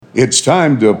It's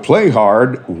time to play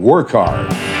hard, work hard.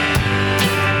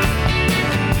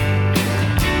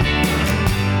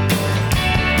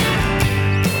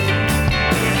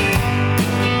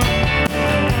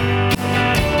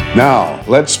 Now,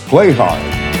 let's play hard.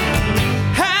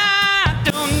 I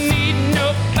don't need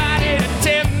nobody to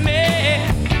tell me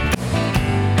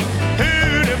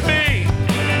who to be.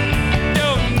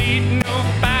 Don't need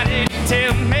nobody to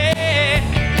tell me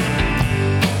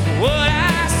what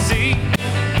I see.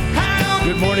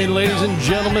 Good morning, ladies and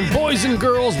gentlemen, boys and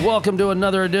girls. Welcome to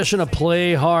another edition of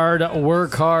Play Hard,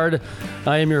 Work Hard.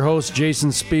 I am your host,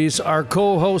 Jason Spees. Our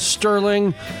co-host,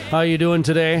 Sterling. How you doing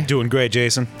today? Doing great,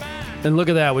 Jason. And look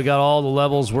at that. We got all the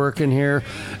levels working here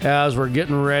as we're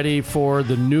getting ready for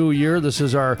the new year. This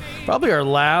is probably our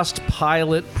last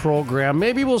pilot program.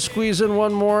 Maybe we'll squeeze in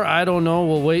one more. I don't know.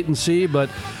 We'll wait and see. But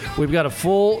we've got a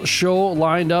full show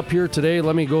lined up here today.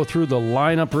 Let me go through the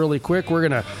lineup really quick. We're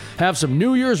going to have some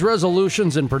New Year's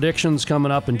resolutions and predictions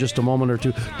coming up in just a moment or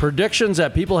two. Predictions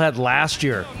that people had last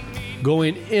year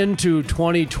going into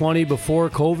 2020 before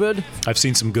COVID. I've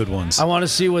seen some good ones. I want to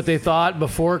see what they thought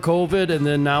before COVID, and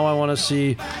then now I want to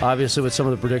see, obviously, what some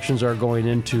of the predictions are going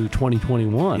into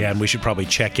 2021. Yeah, and we should probably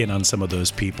check in on some of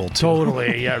those people, too.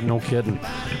 Totally. Yeah, no kidding.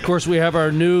 Of course, we have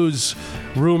our news,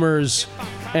 rumors,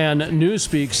 and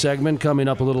Newspeak segment coming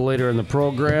up a little later in the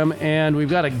program, and we've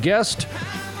got a guest,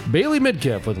 Bailey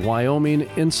Midkiff with Wyoming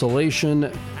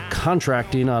Insulation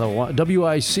Contracting out of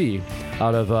WIC,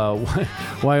 out of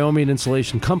Wyoming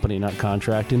Insulation Company, not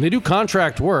contracting. They do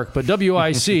contract work, but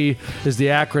WIC is the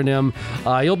acronym.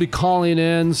 You'll be calling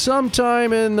in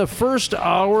sometime in the first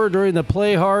hour during the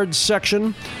Play Hard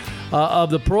section of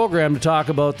the program to talk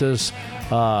about this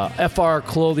FR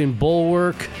Clothing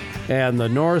Bulwark and the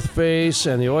North Face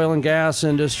and the oil and gas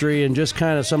industry and just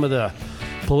kind of some of the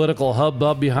political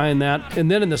hubbub behind that. And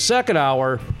then in the second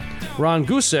hour, Ron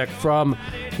Gusick from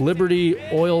Liberty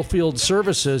Oilfield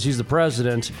Services, he's the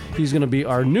president. He's going to be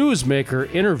our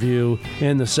newsmaker interview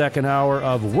in the second hour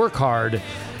of Work Hard,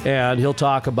 and he'll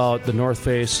talk about the North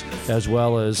Face as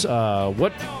well as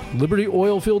what Liberty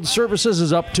Oilfield Services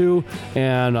is up to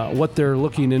and what they're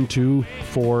looking into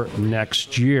for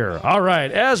next year. All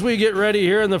right, as we get ready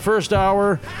here in the first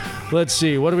hour, let's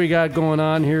see, what do we got going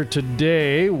on here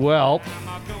today? Well,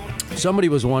 somebody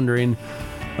was wondering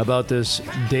about this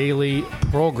daily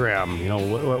program. You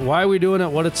know, why are we doing it?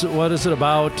 What is it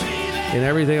about? And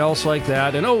everything else like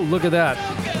that. And oh, look at that.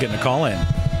 Getting a call in.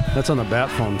 That's on the bat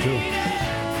phone, too.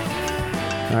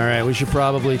 All right, we should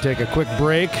probably take a quick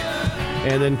break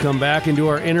and then come back and do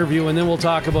our interview, and then we'll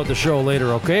talk about the show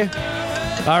later, okay?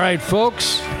 All right,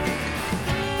 folks.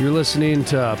 You're listening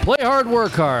to Play Hard,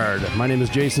 Work Hard. My name is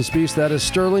Jason Spees. That is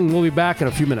Sterling. We'll be back in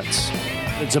a few minutes.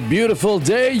 It's a beautiful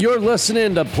day. You're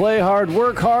listening to Play Hard,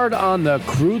 Work Hard on the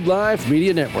Crude Life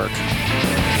Media Network.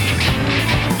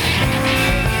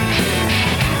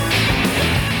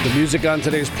 The music on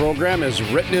today's program is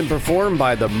written and performed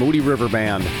by the Moody River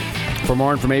Band. For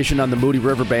more information on the Moody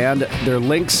River Band, their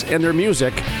links, and their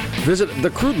music, visit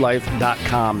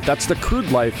thecrudelife.com. That's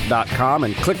thecrudelife.com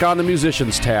and click on the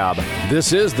Musicians tab.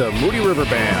 This is the Moody River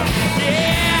Band.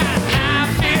 Yeah,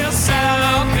 I feel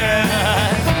so good.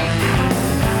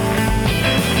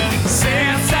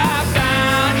 Since I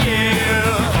found you,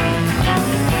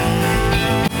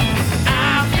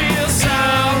 I feel so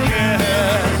good.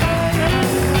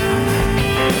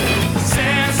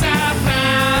 Since I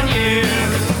found you,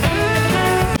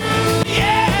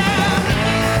 yeah,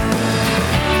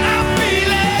 I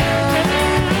feel it,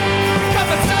 'cause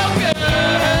it's so good,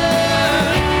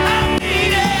 I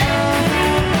need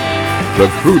it. The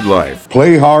Crude Life.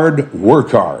 Play hard,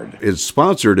 work hard. Is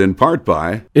sponsored in part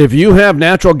by... If you have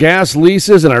natural gas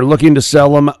leases and are looking to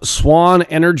sell them, Swan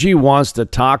Energy wants to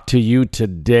talk to you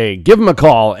today. Give them a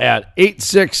call at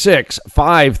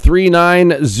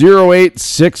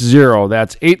 866-539-0860.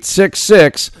 That's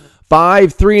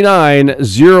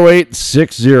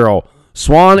 866-539-0860.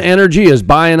 Swan Energy is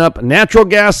buying up natural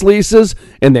gas leases,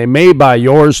 and they may buy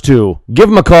yours too. Give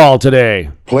them a call today.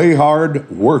 Play hard,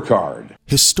 work hard.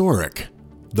 Historic.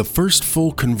 The first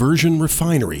full conversion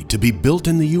refinery to be built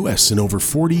in the U.S. in over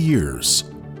 40 years.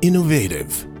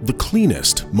 Innovative. The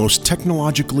cleanest, most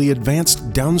technologically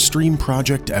advanced downstream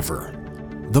project ever.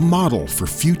 The model for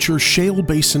future shale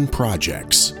basin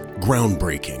projects.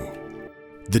 Groundbreaking.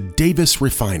 The Davis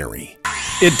Refinery.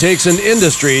 It takes an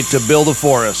industry to build a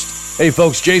forest. Hey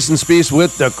folks, Jason Spees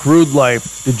with the Crude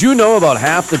Life. Did you know about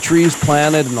half the trees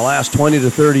planted in the last 20 to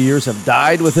 30 years have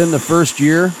died within the first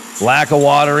year? Lack of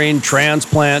watering,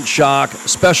 transplant shock,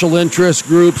 special interest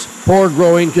groups, poor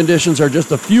growing conditions are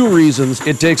just a few reasons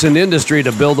it takes an industry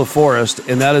to build a forest,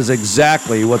 and that is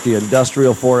exactly what the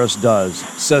industrial forest does.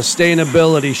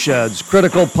 Sustainability sheds,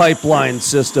 critical pipeline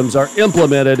systems are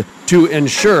implemented to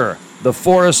ensure the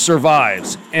forest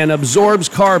survives and absorbs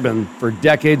carbon for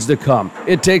decades to come.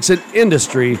 It takes an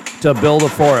industry to build a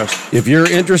forest. If you're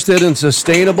interested in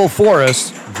sustainable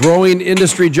forests, growing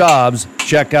industry jobs,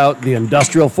 check out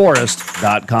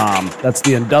theindustrialforest.com. That's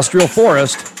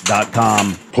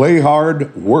theindustrialforest.com. Play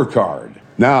hard, work hard.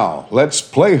 Now, let's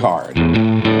play hard.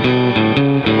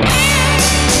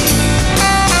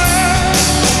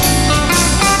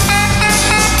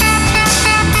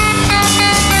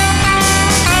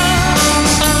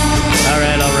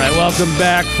 Welcome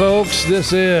back, folks.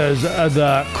 This is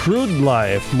the Crude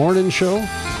Life morning show.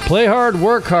 Play hard,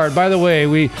 work hard. By the way,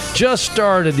 we just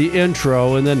started the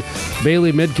intro, and then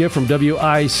Bailey Midkiff from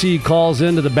WIC calls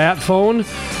into the bat phone.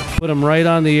 Put him right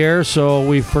on the air. So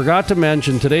we forgot to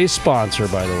mention today's sponsor,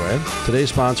 by the way. Today's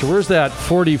sponsor. Where's that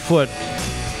 40-foot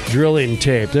drilling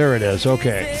tape? There it is.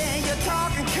 Okay.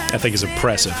 I think is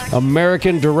impressive.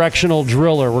 American Directional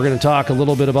Driller. We're going to talk a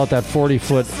little bit about that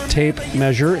 40-foot tape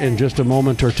measure in just a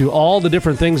moment or two. All the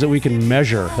different things that we can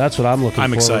measure. That's what I'm looking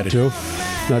forward excited. to.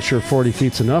 Not sure 40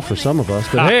 feet's enough for some of us,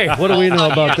 but hey, what do we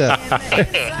know about that?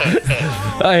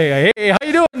 hey, how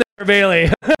you doing there,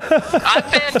 Bailey? I'm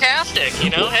fantastic. You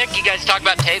know, heck, you guys talk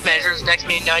about tape measures. Next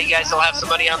minute, now you guys will have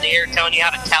somebody on the air telling you how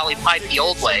to tally pipe the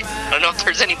old way. I don't know if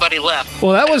there's anybody left.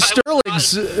 Well, that was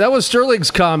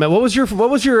Sterling's comment. What was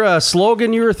your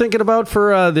slogan you were thinking about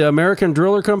for the American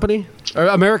Driller Company? Or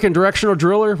American Directional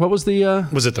Driller? What was the?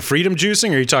 Was it the freedom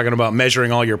juicing, or are you talking about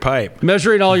measuring all your pipe?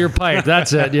 Measuring all your pipe.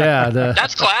 That's it. Yeah.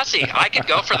 That's classy. I could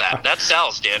go for that. That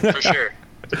sells, dude, for sure.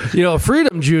 You know,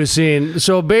 freedom juicing.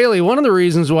 So, Bailey, one of the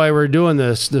reasons why we're doing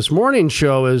this morning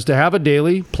show is to have a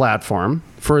daily platform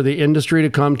for the industry to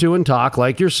come to and talk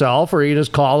like yourself, or you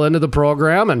just call into the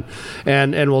program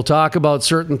and we'll talk about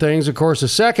certain things. Of course, the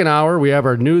second hour, we have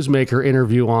our newsmaker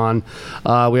interview on.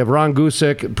 We have Ron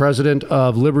Gusick, president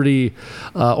of Liberty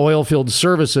Oilfield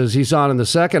Services. He's on in the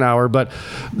second hour. But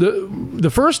the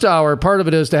first hour, part of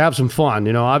it is to have some fun.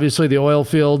 You know, obviously the oil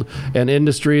field and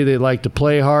industry, they like to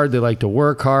play hard. They like to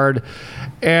work hard.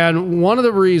 And one of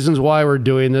the reasons why we're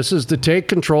doing this is to take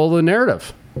control of the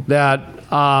narrative. That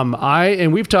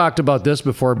and we've talked about this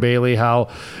before, Bailey, how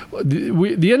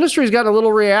the industry's gotten a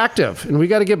little reactive, and we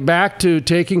got to get back to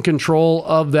taking control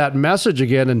of that message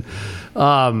again. And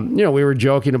you know, we were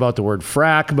joking about the word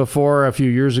frack before. A few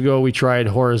years ago, we tried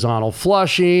horizontal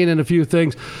flushing and a few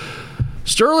things.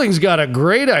 Sterling's got a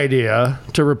great idea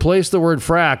to replace the word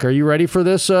frack. Are you ready for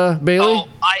this, Bailey? Oh,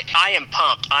 I am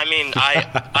pumped. I mean,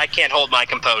 I can't hold my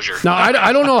composure. Now,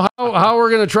 I don't know how we're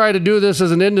going to try to do this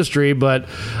as an industry, but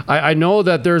I know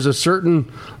that there's a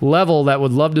certain level that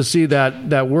would love to see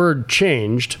that word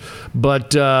changed.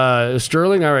 But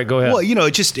Sterling, all right, go ahead. Well, you know,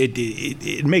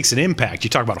 it makes an impact. You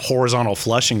talk about horizontal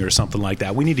flushing or something like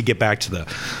that. We need to get back to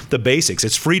the basics.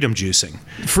 It's freedom juicing.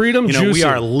 Freedom juicing. We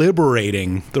are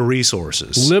liberating the resources.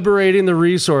 Liberating the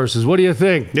resources. What do you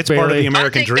think, It's Bailey? part of the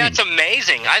American dream. I think that's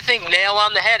amazing. I think nail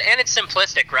on the head, and it's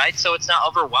simplistic, right? So it's not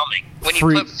overwhelming. When you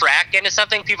put frack into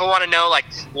something, people want to know like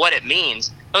what it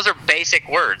means. Those are basic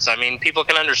words. I mean, people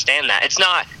can understand that. It's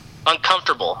not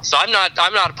uncomfortable. So I'm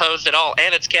not opposed at all,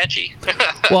 and it's catchy.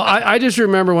 Well, I just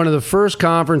remember one of the first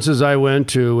conferences I went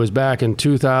to was back in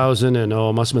 2000, and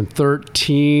it must have been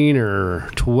 13 or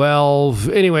 12.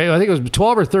 Anyway, I think it was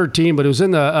 12 or 13, but it was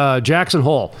in the Jackson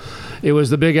Hole. It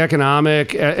was the big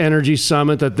economic energy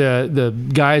summit that the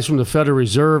guys from the Federal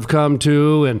Reserve come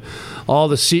to, and all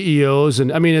the CEOs.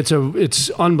 And I mean,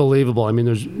 it's unbelievable. I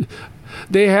mean,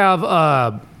 they have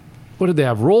what did they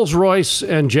have? Rolls-Royce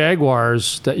and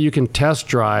Jaguars that you can test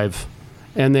drive,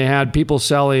 and they had people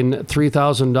selling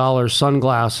 $3,000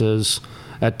 sunglasses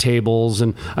at tables.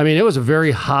 And I mean, it was a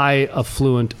very high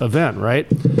affluent event, right?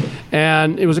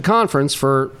 And it was a conference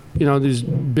for, you know, these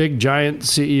big giant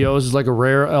CEOs. It's like a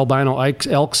rare albino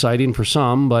elk sighting for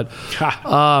some. But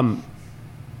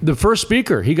the first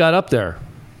speaker, he got up there,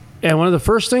 and one of the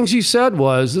first things he said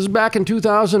was, this is back in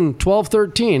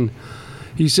 2012-13,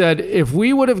 he said, if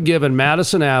we would have given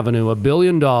Madison Avenue $1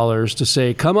 billion to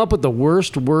say, come up with the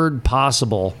worst word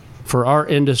possible for our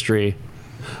industry,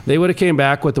 they would have came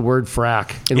back with the word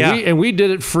frack. And we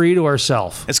did it free to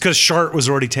ourselves. It's because Shart was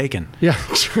already taken. Yeah.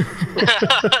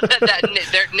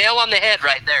 They're nail on the head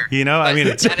right there. You know, I mean,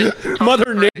 it's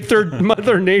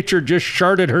Mother Nature just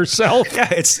sharted herself. Yeah,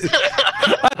 it's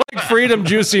I like freedom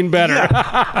juicing better.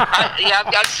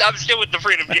 I'm still with the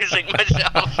freedom juicing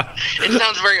myself. It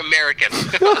sounds very American.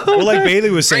 Well, like Bailey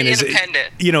was saying, Very is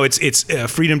independent.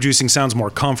 it's freedom juicing sounds more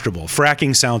comfortable.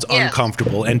 Fracking sounds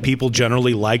uncomfortable, and people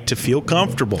generally like to feel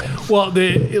comfortable. Well,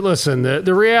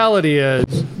 the reality is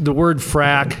the word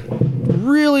frack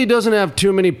really doesn't have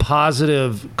too many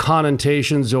positive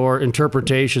connotations or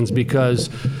interpretations, because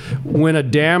when a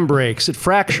dam breaks, it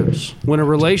fractures. When a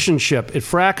relationship, it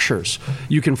fractures.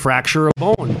 You can fracture a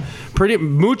bone. Pretty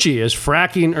Moochie is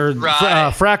fracking, or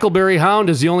Frackleberry Hound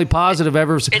is the only positive I've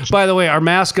ever seen. By the way, our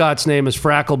mascot's name is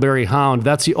Frackleberry Hound.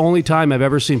 That's the only time I've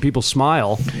ever seen people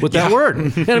smile with that word.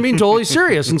 And I mean, totally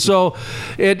serious. And so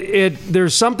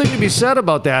there's something to be said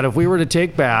about that. If we were to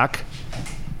take back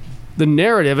the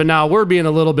narrative, and now we're being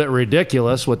a little bit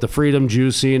ridiculous with the freedom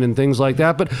juicing and things like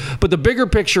that, but the bigger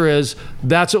picture is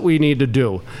that's what we need to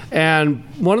do. And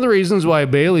one of the reasons why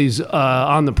Bailey's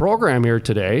on the program here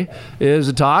today is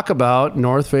to talk about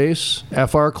North Face,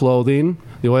 FR Clothing,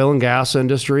 the oil and gas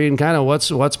industry, and kind of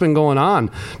what's been going on.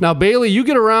 Now, Bailey, you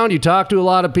get around, you talk to a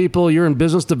lot of people, you're in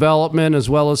business development as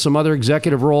well as some other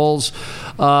executive roles.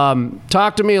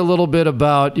 Talk to me a little bit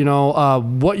about,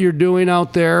 what you're doing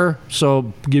out there.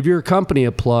 So give your company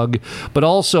a plug, but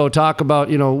also talk about,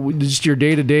 just your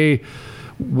day-to-day,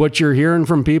 what you're hearing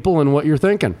from people and what you're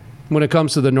thinking when it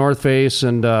comes to the North Face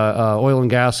and oil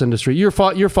and gas industry. You've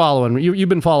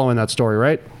been following that story,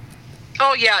 right?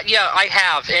 Oh yeah, I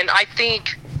have, and I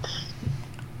think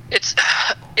it's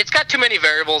got too many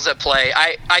variables at play.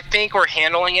 I think we're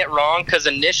handling it wrong, because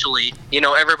initially,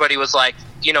 everybody was like,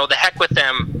 the heck with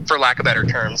them, for lack of better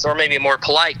terms, or maybe a more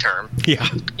polite term. Yeah.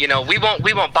 We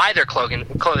won't buy their clothing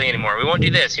anymore. We won't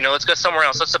do this. Let's go somewhere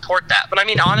else. Let's support that. But I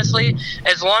mean, honestly,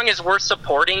 as long as we're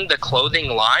supporting the clothing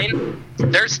line,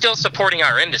 they're still supporting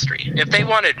our industry. If they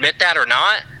want to admit that or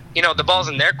not, the ball's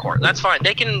in their court. That's fine.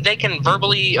 They can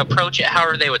verbally approach it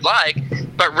however they would like,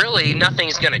 but really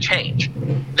nothing's going to change.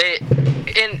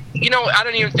 I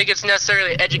don't even think it's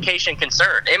necessarily education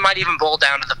concern. It might even boil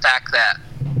down to the fact that,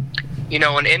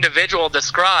 an individual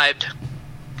described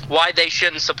why they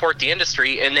shouldn't support the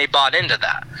industry, and they bought into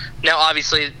that. Now,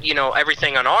 obviously,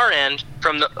 everything on our end,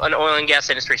 from an oil and gas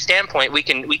industry standpoint, we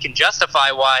can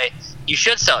justify why you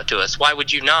should sell it to us. Why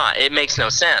would you not? It makes no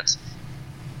sense.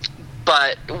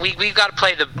 But we've got to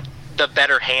play the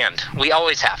better hand. We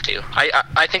always have to.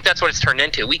 I think that's what it's turned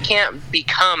into. We can't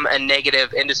become a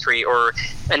negative industry or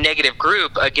a negative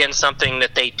group against something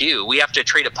that they do. We have to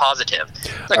treat it positive.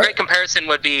 A great comparison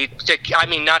would be,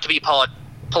 not to be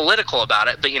political about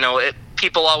it, but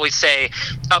people always say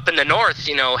up in the north,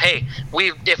 hey,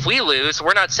 if we lose,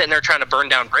 we're not sitting there trying to burn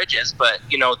down bridges, but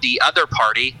the other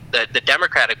party, the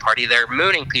Democratic Party, they're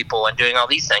mooning people and doing all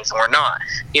these things, and we're not.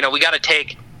 We got to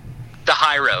take the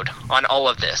high road on all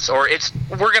of this, or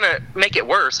we're going to make it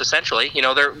worse, essentially.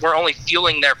 We're only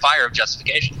fueling their fire of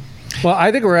justification. Well,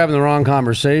 I think we're having the wrong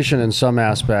conversation in some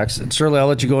aspects. And certainly, I'll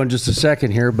let you go in just a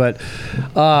second here, but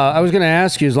I was going to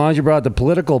ask you, as long as you brought the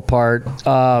political part,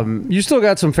 you still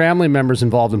got some family members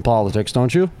involved in politics,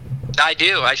 don't you? I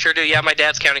do. I sure do. Yeah, my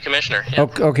dad's county commissioner. Yeah.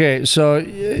 Okay, so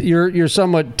you're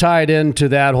somewhat tied into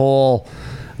that whole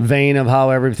vein of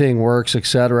how everything works,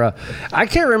 etc. I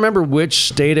can't remember which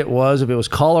state it was, if it was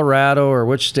Colorado or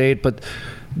which state, but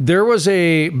there was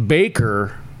a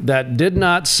baker that did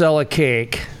not sell a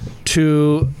cake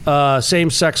to a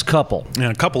same-sex couple. In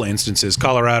a couple of instances,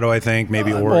 Colorado, I think,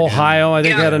 maybe Oregon. Ohio, I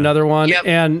think, had another one. Yep.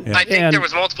 And I think there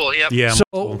was multiple. Yep. Yeah.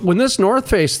 So when this North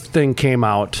Face thing came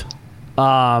out,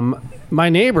 my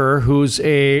neighbor, who's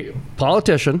a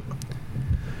politician,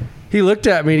 he looked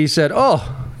at me and he said,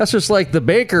 "Oh, that's just like the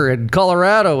baker in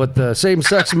Colorado with the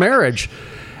same-sex marriage."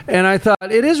 And I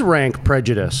thought, it is rank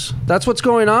prejudice. That's what's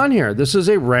going on here. This is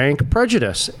a rank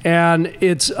prejudice. And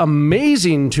it's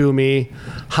amazing to me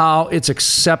how it's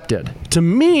accepted. To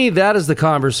me, that is the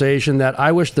conversation that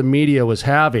I wish the media was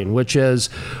having, which is,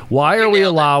 why are we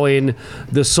allowing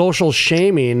the social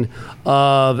shaming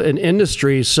of an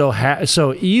industry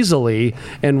so easily?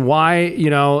 And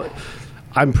why,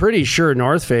 I'm pretty sure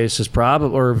North Face is probably,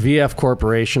 or VF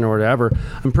Corporation or whatever,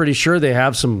 I'm pretty sure they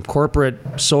have some corporate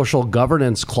social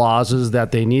governance clauses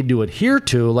that they need to adhere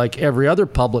to, like every other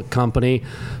public company.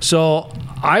 So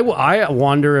I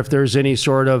wonder if there's any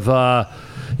sort of,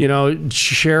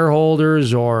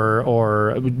 shareholders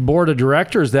or board of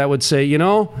directors that would say, you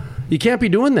can't be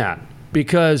doing that,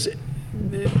 because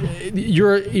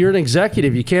you're an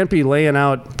executive. You can't be laying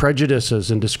out prejudices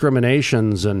and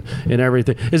discriminations and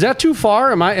everything. Is that too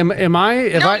far? Am I? No,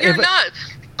 you're not.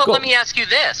 But let me ask you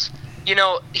this.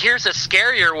 Here's a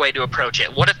scarier way to approach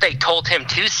it. What if they told him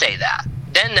to say that?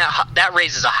 Then that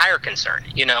raises a higher concern.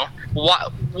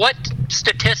 what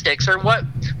statistics or what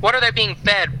are they being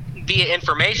fed via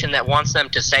information that wants them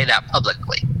to say that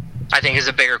publicly? I think is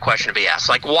a bigger question to be asked.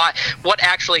 Like, what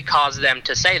actually caused them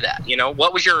to say that? You know,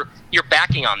 what was your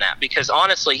backing on that? Because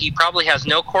honestly, he probably has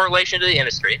no correlation to the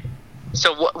industry.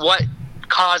 So what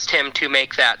caused him to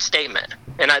make that statement?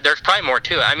 And there's probably more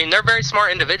to it. I mean, they're very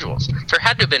smart individuals. There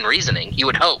had to have been reasoning, you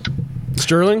would hope.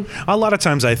 Sterling? A lot of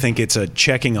times I think it's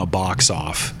checking a box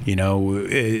off. You know,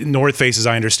 North Face, as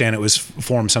I understand it, was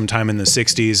formed sometime in the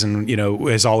 60s and, you know,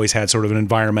 has always had sort of an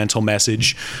environmental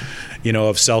message, you know,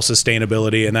 of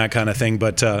self-sustainability and that kind of thing.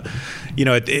 But, you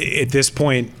know, at this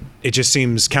point, it just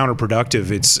seems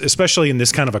counterproductive. It's especially in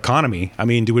this kind of economy. I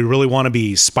mean, do we really want to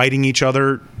be spiting each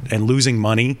other and losing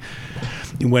money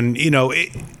when, you know,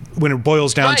 when it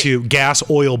boils down to gas,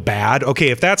 oil bad? Okay,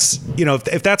 if that's, you know,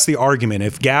 if that's the argument,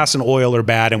 if gas and oil are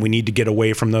bad and we need to get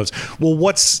away from those, well,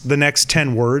 what's the next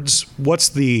 10 words?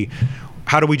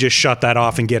 How do we just shut that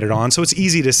off and get it on? So it's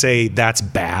easy to say that's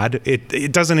bad.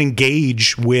 It doesn't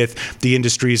engage with the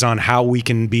industries on how we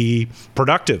can be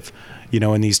productive, you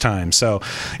know, in these times. So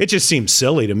it just seems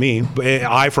silly to me.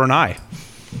 Eye for an eye.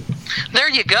 There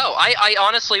you go. I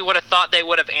honestly would have thought they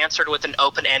would have answered with an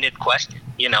open-ended question,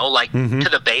 you know, like to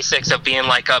the basics of being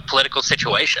like a political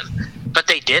situation. But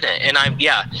they didn't. And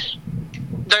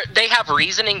they have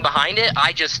reasoning behind it.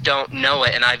 I just don't know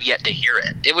it, and I've yet to hear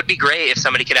it. It would be great if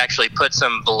somebody could actually put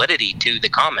some validity to the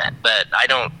comment, but I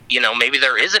don't, you know, maybe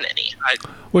there isn't any.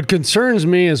 What concerns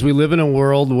me is we live in a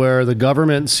world where the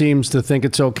government seems to think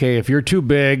it's okay. If you're too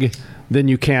big, then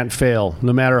you can't fail,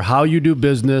 no matter how you do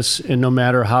business and no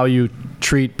matter how you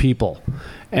treat people.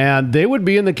 And they would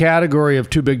be in the category of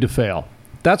too big to fail.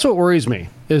 That's what worries me,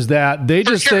 is that they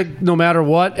just think no matter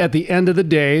what, at the end of the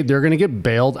day, they're going to get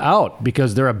bailed out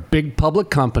because they're a big public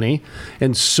company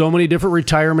and so many different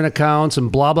retirement accounts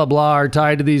and blah, blah, blah are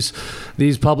tied to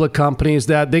these public companies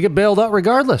that they get bailed out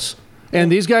regardless.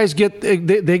 And these guys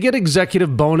they get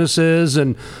executive bonuses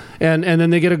and then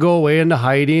they get to go away into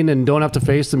hiding and don't have to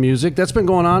face the music. That's been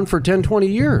going on for 10, 20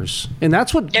 years. And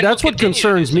that's what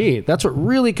concerns me. That's what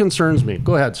really concerns me.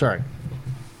 Go ahead. Sorry.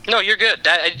 No, you're good.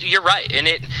 You're right. And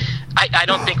I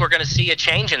don't think we're going to see a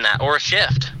change in that or a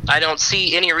shift. I don't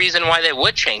see any reason why they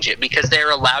would change it because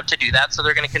they're allowed to do that, so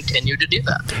they're going to continue to do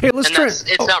that. Hey,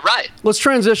 it's not right. Let's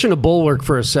transition to Bulwark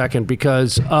for a second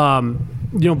because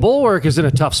you know, Bulwark is in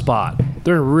a tough spot.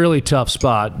 They're in a really tough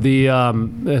spot. We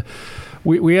had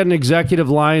an executive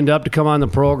lined up to come on the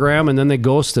program, and then they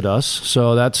ghosted us.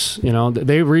 So that's, you know,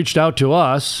 they reached out to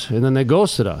us, and then they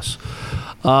ghosted us.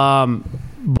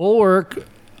 Bulwark,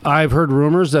 I've heard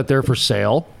rumors that they're for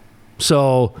sale.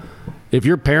 So if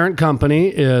your parent company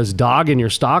is dogging your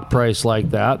stock price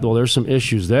like that, well, there's some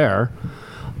issues there.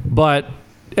 But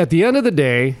at the end of the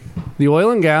day, the oil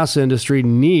and gas industry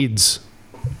needs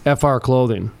FR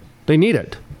clothing. They need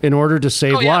it in order to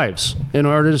save lives.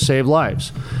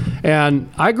 And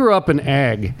I grew up in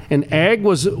ag, and ag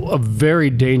was a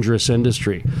very dangerous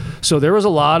industry. So there was a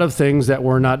lot of things that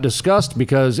were not discussed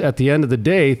because at the end of the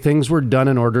day, things were done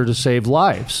in order to save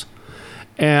lives.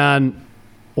 And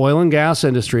oil and gas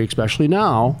industry, especially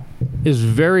now, is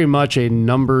very much a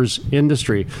numbers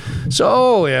industry.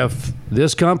 So if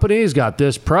this company's got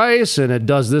this price and it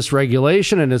does this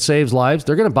regulation and it saves lives,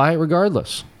 they're going to buy it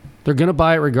regardless.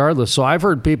 So I've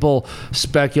heard people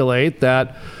speculate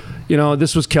that, you know,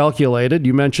 this was calculated.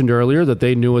 You mentioned earlier that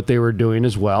they knew what they were doing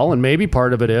as well. And maybe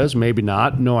part of it is, maybe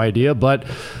not, no idea. But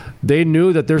they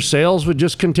knew that their sales would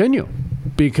just continue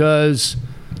because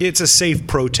it's a safe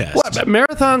protest. What?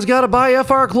 Marathon's got to buy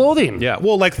FR clothing. Yeah,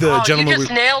 well, like the gentleman. You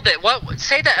just nailed it.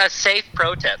 Say that, a safe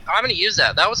protest. I'm going to use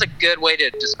that. That was a good way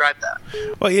to describe that.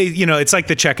 Well, you know, it's like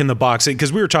the check in the box.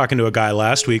 Because we were talking to a guy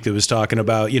last week that was talking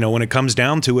about, you know, when it comes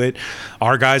down to it,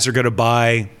 our guys are going to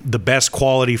buy the best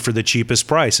quality for the cheapest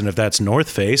price. And if that's North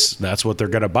Face, that's what they're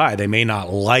going to buy. They may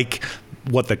not like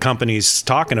what the company's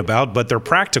talking about, but they're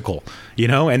practical, you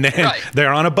know, and then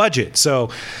they're on a budget.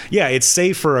 So yeah, it's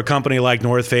safe for a company like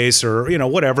North Face or, you know,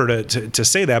 whatever to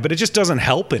say that, but it just doesn't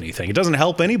help anything. It doesn't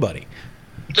help anybody.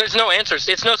 There's no answers.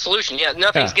 It's no solution. Yeah.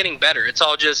 Nothing's getting better. It's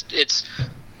all just,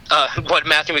 what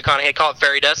Matthew McConaughey called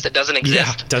fairy dust. It doesn't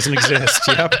exist. Yeah, doesn't exist.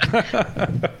 Yep.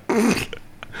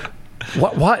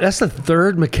 What? That's the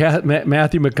third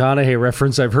Matthew McConaughey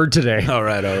reference I've heard today. All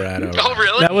right. Oh,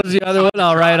 really? That was the other one?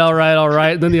 All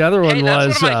right. Then the other one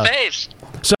was... That's one of my faves.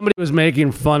 Somebody was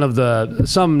making fun of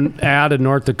some ad in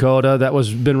North Dakota that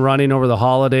was been running over the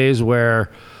holidays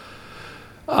where...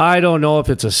 I don't know if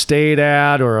it's a state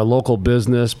ad or a local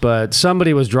business, but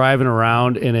somebody was driving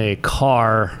around in a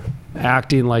car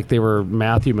acting like they were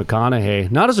Matthew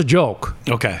McConaughey, not as a joke.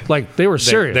 Okay. Like they were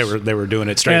serious. They were doing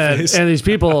it straight face. And these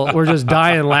people were just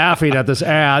dying laughing at this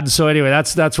ad. So anyway,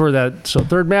 that's where that. So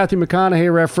third Matthew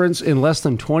McConaughey reference in less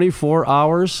than 24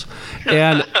 hours,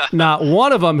 and not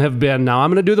one of them have been. Now I'm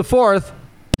going to do the fourth.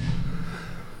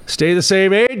 Stay the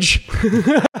same age.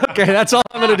 Okay, that's all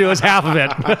I'm going to do is half of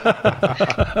it.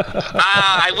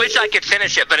 I wish I could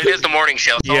finish it, but it is the morning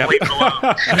show, so I'll leave it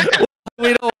alone.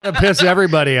 We don't want to piss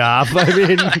everybody off. I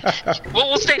mean,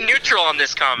 we'll stay neutral on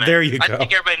this comment. There you go. I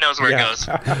think everybody knows where it goes.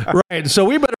 right. So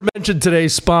we better mention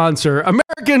today's sponsor,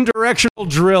 American Directional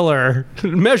Driller.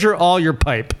 Measure all your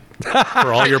pipe.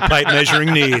 For all your pipe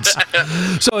measuring needs.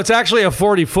 So it's actually a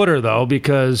 40-footer, though,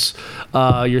 because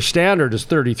your standard is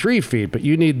 33 feet, but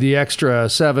you need the extra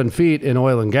 7 feet in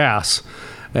oil and gas.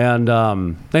 And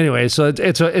anyway, so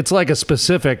it's like a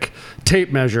specific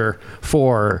tape measure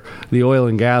for the oil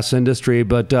and gas industry.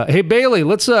 But hey, Bailey,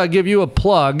 let's give you a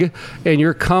plug in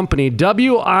your company,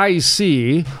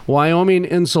 WIC, Wyoming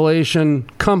Insulation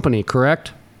Company,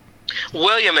 correct?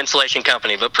 William Insulation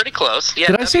Company, but pretty close. Yeah,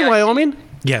 Did I say WIC. Wyoming?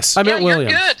 Yes. I meant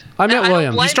Williams. You're good. I meant don't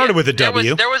Williams. blame You started with a There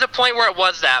W. There was a point where it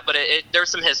was that, but there's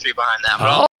some history behind that.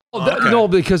 But Okay. No,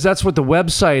 because that's what the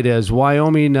website is,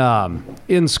 Wyoming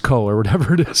Insco or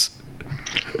whatever it is.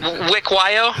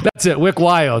 WIC-WYO? That's it,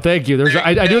 WIC-WYO. Thank you.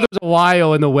 I knew there was a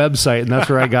YO in the website, and that's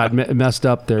where I got messed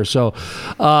up there. So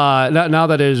now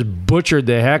that it has butchered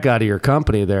the heck out of your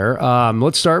company there,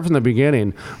 let's start from the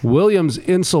beginning. Williams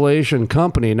Insulation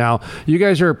Company. Now, you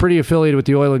guys are pretty affiliated with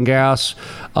the oil and gas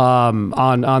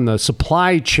on the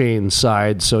supply chain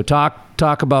side. So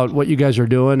talk about what you guys are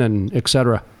doing and et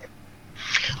cetera.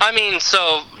 I mean,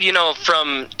 so,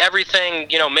 from everything,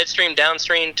 midstream,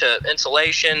 downstream to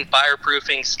insulation,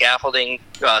 fireproofing, scaffolding,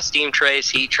 steam trays,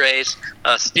 heat trays,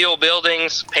 steel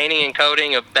buildings, painting and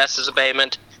coating, asbestos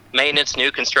abatement, maintenance, new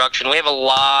construction. We have a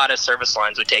lot of service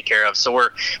lines we take care of. So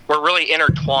we're really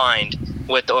intertwined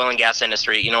with the oil and gas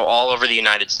industry, all over the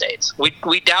United States.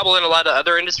 We dabble in a lot of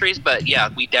other industries, but yeah,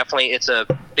 it's a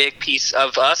big piece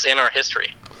of us and our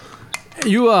history.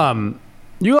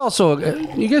 You also,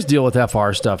 you guys deal with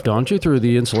FR stuff, don't you, through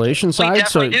the insulation side? We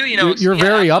definitely do. You're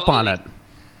very up on it.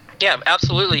 Yeah,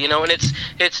 absolutely. And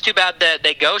it's too bad that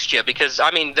they ghost you because,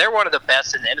 they're one of the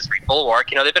best in the industry,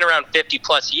 Bulwark. They've been around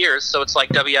 50-plus years, so it's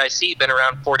like WIC been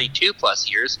around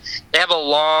 42-plus years. They have a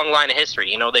long line of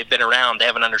history. They've been around. They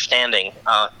have an understanding.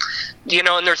 And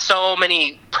there's so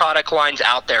many product lines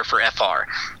out there for FR.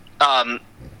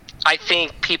 I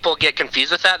think people get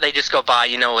confused with that. They just go buy,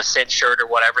 a scent shirt or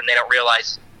whatever, and they don't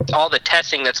realize all the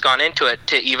testing that's gone into it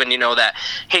to even, that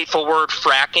hateful word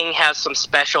fracking has some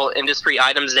special industry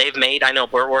items they've made. I know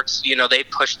Burtworks, they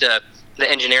pushed the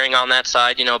engineering on that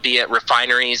side, be it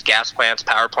refineries, gas plants,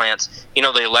 power plants,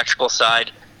 the electrical side.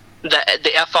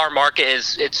 The FR market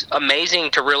it's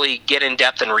amazing to really get in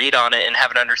depth and read on it and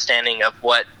have an understanding of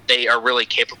what they are really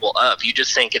capable of. You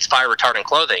just think it's fire retardant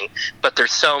clothing, but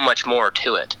there's so much more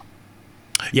to it.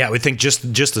 Yeah, I would think just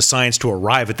the science to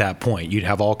arrive at that point, you'd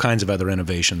have all kinds of other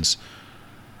innovations.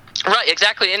 Right,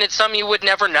 exactly, and it's something you would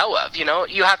never know of.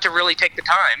 You have to really take the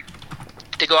time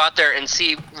to go out there and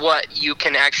see what you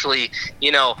can actually,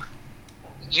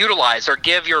 utilize or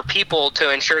give your people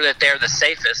to ensure that they're the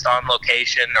safest on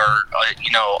location or,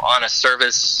 on a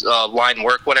service line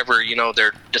work, whatever,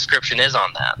 their description is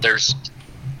on that. There's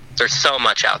so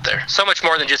much out there, so much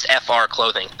more than just FR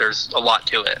clothing. There's a lot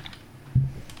to it.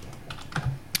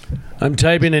 I'm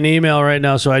typing an email right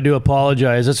now, so I do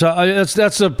apologize.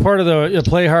 That's a part of the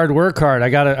play hard, work hard. I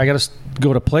gotta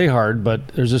go to play hard, but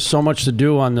there's just so much to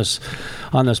do on this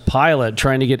pilot,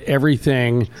 trying to get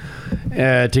everything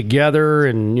together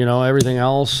and everything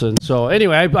else. And so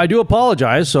anyway, I do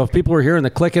apologize. So if people were hearing the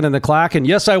clicking and the clacking,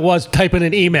 yes, I was typing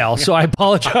an email, so I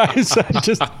apologize.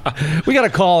 We got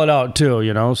to call it out too,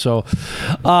 So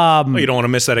Well, you don't want to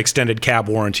miss that extended cab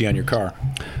warranty on your car.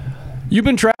 You've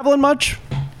been traveling much?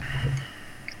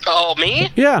 Oh, me?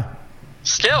 Yeah.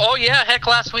 Still, oh yeah, heck,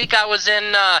 last week I was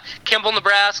in Kimball,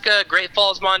 Nebraska, Great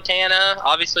Falls, Montana,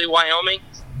 obviously Wyoming.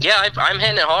 Yeah, I'm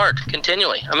hitting it hard,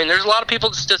 continually. There's a lot of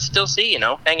people to still see,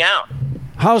 hang out.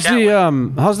 How's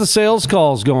the sales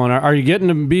calls going? Are you getting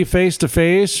to be face to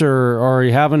face, or are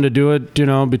you having to do it,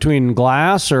 between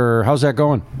glass, or how's that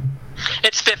going?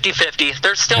 It's 50-50.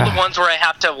 There's still the ones where I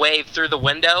have to wave through the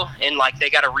window and they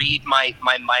got to read my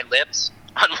lips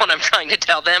on what I'm trying to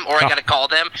tell them, or I got to call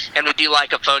them, and we do a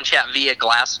phone chat via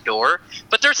glass door.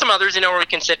 But there's some others, where we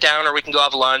can sit down or we can go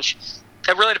have lunch.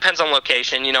 It really depends on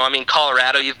location.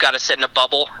 Colorado, you've got to sit in a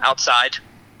bubble outside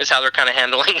is how they're kind of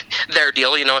handling their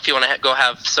deal. If you want to go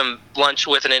have some lunch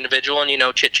with an individual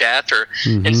and, chit chat, or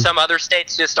in some other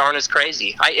states just aren't as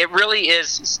crazy. It really is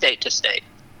state to state.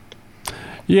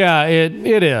 Yeah,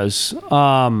 it is.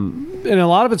 And a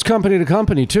lot of it's company to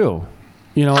company too.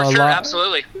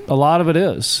 Absolutely. A lot of it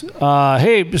is.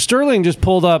 Hey, Sterling just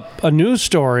pulled up a news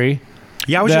story.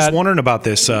 Yeah, I was just wondering about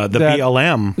this,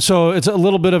 BLM. So it's a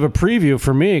little bit of a preview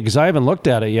for me because I haven't looked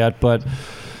at it yet. But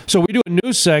so we do a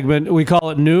news segment. We call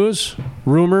it news,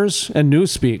 rumors, and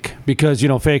newspeak because,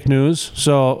 fake news.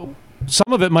 So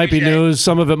some of it might be news,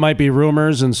 some of it might be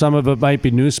rumors, and some of it might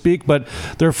be newspeak. But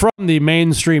they're from the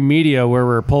mainstream media where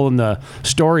we're pulling the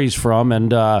stories from.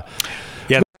 And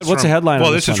what's the headline?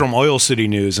 Well, this is from Oil City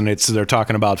News, and they're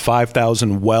talking about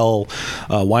 5,000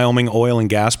 Wyoming oil and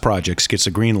gas projects gets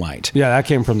a green light. Yeah, that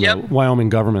came from the Wyoming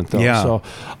government, though. Yeah. So,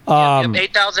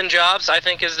 8,000 jobs, I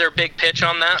think, is their big pitch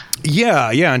on that. Yeah,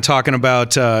 and talking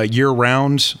about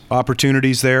year-round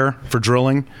opportunities there for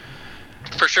drilling.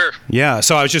 For sure. Yeah,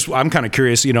 so I'm kind of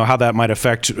curious, how that might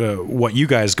affect what you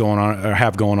guys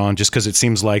have going on, just because it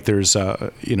seems like there's,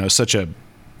 such a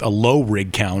low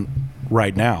rig count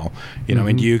right now,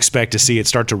 and do you expect to see it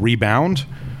start to rebound?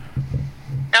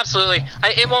 Absolutely.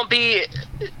 It won't be,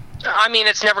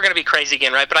 it's never going to be crazy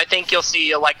again, right? But I think you'll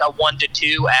see like a 1 to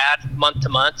 2 ad month to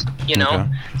month,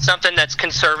 something that's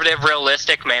conservative,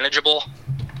 realistic, manageable,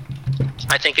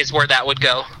 I think is where that would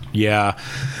go. Yeah.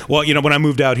 Well, when I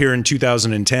moved out here in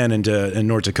 2010 in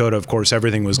North Dakota, of course,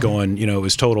 everything was going, it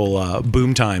was total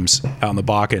boom times out in the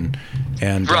Bakken.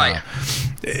 And right.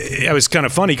 It was kind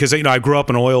of funny because, I grew up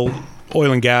in oil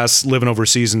and gas, living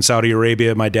overseas in Saudi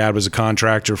Arabia. My dad was a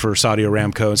contractor for Saudi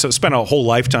Aramco, and so spent a whole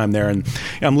lifetime there. And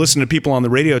I'm listening to people on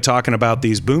the radio talking about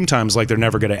these boom times like they're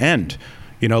never going to end,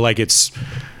 like it's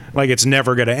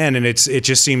never going to end. And it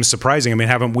just seems surprising.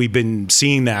 Haven't we been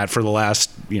seeing that for the last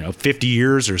 50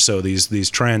 years or so, these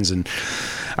trends? And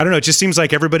I don't know, it just seems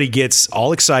like everybody gets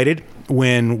all excited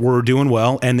when we're doing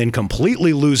well and then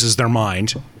completely loses their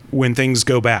mind when things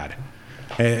go bad.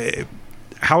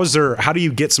 How do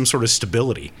you get some sort of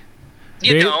stability?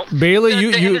 You don't. Bailey,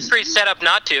 the industry's set up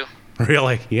not to.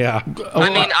 Really? Yeah.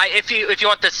 If you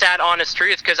want the sad, honest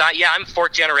truth, because I'm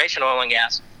 4th generation oil and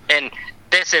gas, and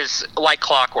this is like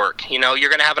clockwork. You're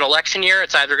going to have an election year.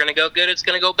 It's either going to go good, it's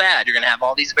going to go bad. You're going to have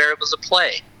all these variables at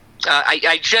play.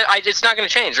 It's not going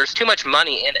to change. There's too much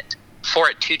money in it for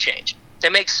it to change. They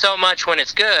make so much when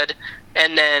it's good,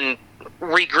 and then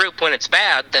regroup when it's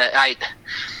bad.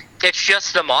 It's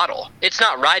just the model. It's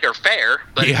not right or fair,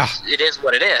 but it is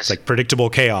what it is. It's like predictable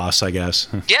chaos, I guess.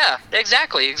 Yeah,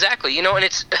 exactly. And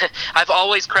it's, I've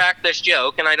always cracked this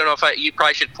joke, and I don't know if you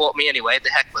probably should quote me anyway.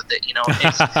 The heck with it,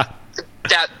 It's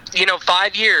that,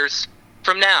 5 years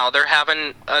from now, they're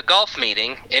having a golf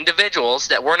meeting, individuals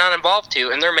that we're not involved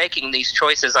to, and they're making these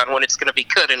choices on when it's going to be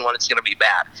good and when it's going to be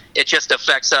bad. It just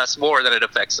affects us more than it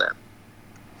affects them.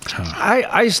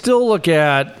 I still look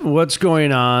at what's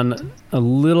going on a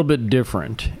little bit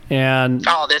different. And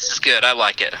this is good. I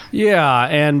like it. Yeah,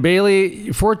 and Bailey,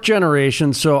 4th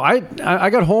generation. So I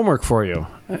got homework for you.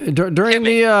 During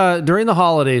the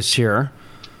holidays here,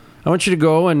 I want you to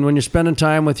go, and when you're spending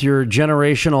time with your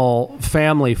generational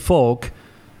family folk,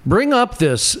 bring up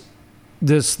this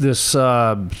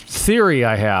theory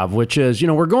I have, which is,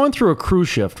 we're going through a crew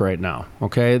shift right now.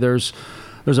 Okay, there's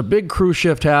a big crew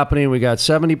shift happening. We got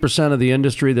 70% of the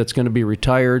industry that's going to be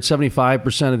retired,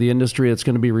 75% of the industry that's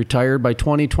going to be retired by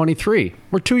 2023.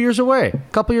 We're 2 years away,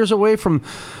 a couple years away from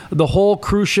the whole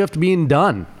crew shift being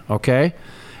done. Okay.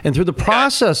 And through the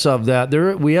process of that,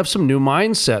 we have some new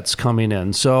mindsets coming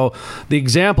in. So the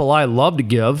example I love to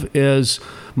give is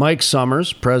Mike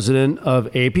Summers, president of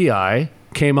API,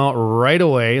 came out right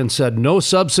away and said, no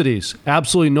subsidies,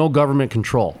 absolutely no government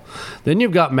control. Then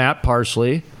you've got Matt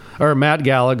Gallagher,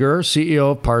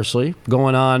 CEO of Parsley,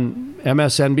 going on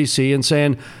MSNBC and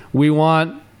saying, we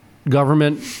want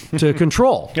government to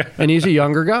control. And he's a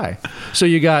younger guy. So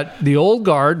you got the old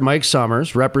guard, Mike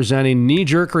Summers, representing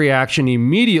knee-jerk reaction,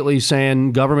 immediately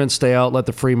saying, government stay out, let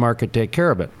the free market take care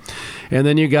of it. And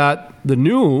then you got the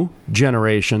new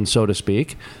generation, so to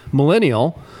speak,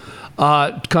 millennial,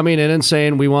 coming in and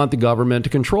saying, we want the government to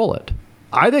control it.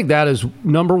 I think that is,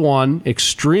 number one,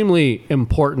 extremely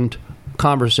important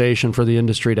conversation for the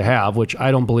industry to have, which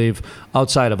I don't believe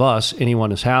outside of us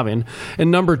anyone is having. And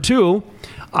number two,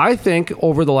 I think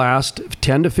over the last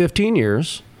 10 to 15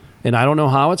 years, and I don't know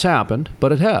how it's happened,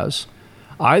 but it has,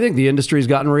 I think the industry has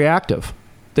gotten reactive.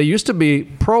 They used to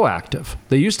be proactive.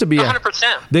 They used to be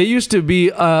 100%. They used to be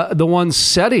the ones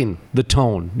setting the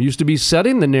tone. Used to be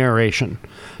setting the narration.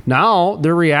 Now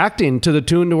they're reacting to the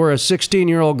tune to where a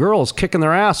 16-year-old girl is kicking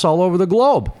their ass all over the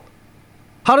globe.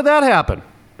 How did that happen?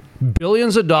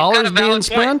 Billions of dollars being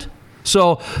spent?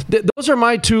 So those are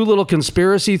my two little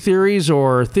conspiracy theories,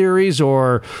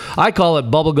 or I call it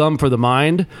bubble gum for the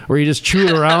mind, where you just chew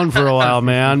it around for a while,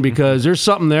 man, because there's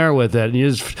something there with it. And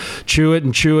you just chew it,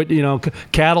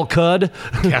 cattle cud.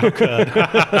 I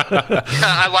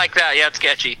like that. Yeah, it's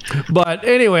sketchy. But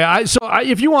anyway,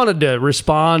 if you wanted to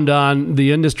respond on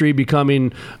the industry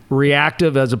becoming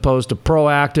reactive as opposed to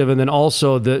proactive, and then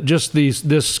also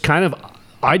this kind of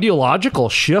ideological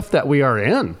shift that we are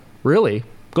in, really.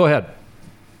 Go ahead.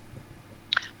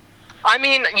 I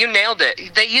mean, you nailed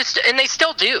it. They used to, and they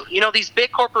still do. These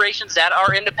big corporations that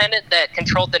are independent, that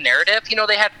controlled the narrative,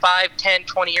 they had 5, 10,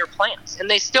 20-year plans, and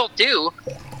they still do.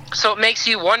 So it makes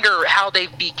you wonder how they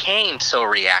became so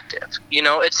reactive.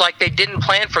 It's like they didn't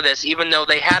plan for this, even though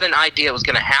they had an idea it was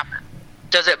going to happen.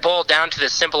 Does it boil down to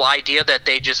this simple idea that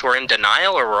they just were in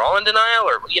denial, or we're all in denial,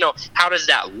 or, how does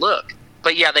that look?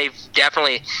 But yeah, they've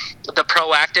definitely, the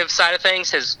proactive side of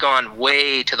things has gone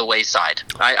way to the wayside.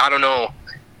 I don't know.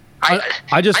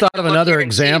 I just thought of another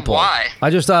example. I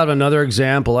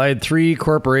had 3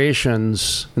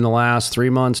 corporations in the last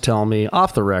 3 months tell me,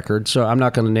 off the record, so I'm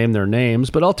not going to name their names,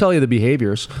 but I'll tell you the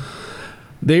behaviors.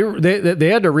 They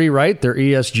had to rewrite their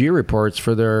ESG reports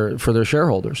for their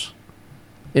shareholders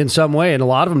in some way, and a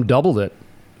lot of them doubled it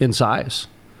in size.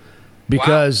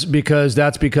 Because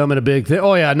that's becoming a big thing.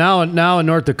 Oh yeah, now in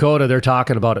North Dakota they're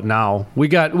talking about it now. We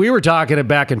were talking it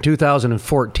back in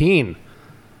 2014.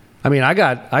 I mean, I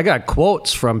got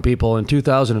quotes from people in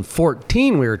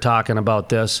 2014. We were talking about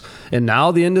this, and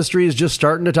now the industry is just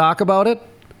starting to talk about it.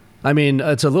 I mean,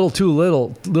 it's a little too late.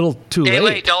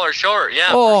 Late, dollar short.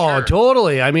 Yeah. Oh, sure.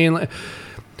 Totally. I mean,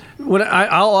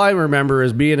 all I remember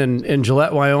is being in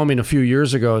Gillette, Wyoming a few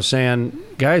years ago, saying,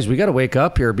 guys, we got to wake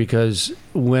up here, because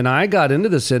when I got into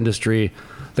this industry,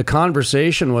 the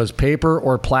conversation was paper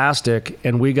or plastic,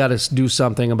 and we got to do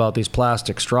something about these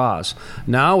plastic straws.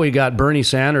 Now we got Bernie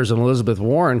Sanders and Elizabeth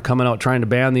Warren coming out trying to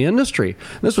ban the industry.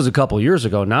 This was a couple of years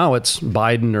ago. Now it's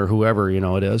Biden or whoever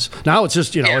it is. Now it's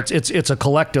just it's a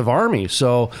collective army.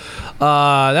 So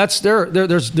that's there.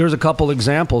 There's a couple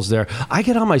examples there. I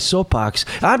get on my soapbox.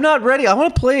 I'm not ready. I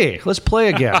want to play. Let's play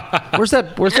again. Where's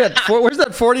that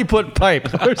 40-foot pipe?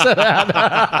 Where's that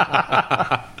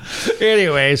at?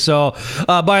 Anyway, so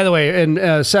by the way,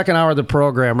 in second hour of the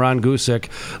program, Ron Gusick,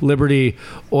 Liberty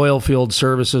Oilfield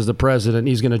Services, the president,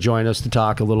 he's going to join us to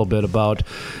talk a little bit about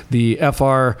the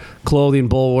FR clothing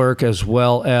bulwark, as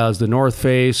well as the North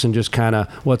Face, and just kind of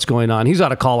what's going on. He's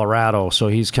out of Colorado, so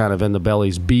he's kind of in the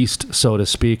belly's beast, so to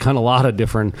speak, on a lot of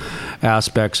different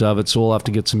aspects of it. So we'll have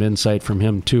to get some insight from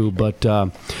him too. But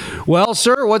well,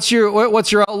 sir, what's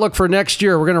your outlook for next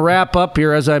year? We're going to wrap up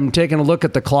here as I'm taking a look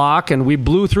at the clock, and we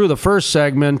blew through the first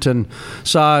segment and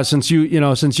saw, since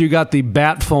you got the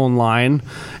bat phone line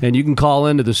and you can call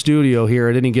into the studio here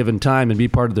at any given time and be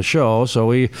part of the show, so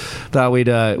we thought we'd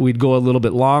go a little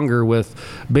bit longer with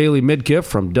Bailey Midkiff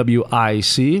from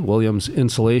WIC, Williams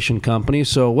Insulation Company.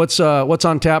 So what's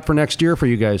on tap for next year for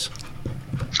you guys?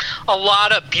 A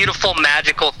lot of beautiful,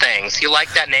 magical things. You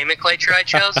like that nomenclature I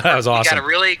chose? That was awesome. We got a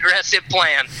really aggressive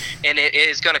plan, and it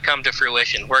is going to come to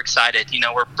fruition. We're excited.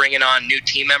 We're bringing on new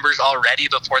team members already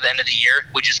before the end of the year.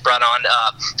 We just brought on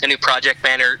a new project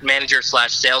manager /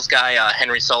 sales guy,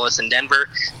 Henry Solis in Denver.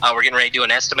 We're getting ready to do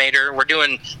an estimator. We're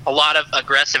doing a lot of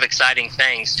aggressive, exciting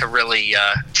things to really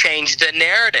change the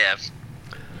narrative.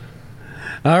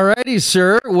 All righty,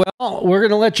 sir. Well, we're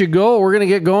going to let you go. We're going to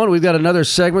get going. We've got another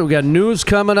segment. We've got news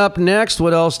coming up next.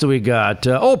 What else do we got?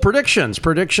 Predictions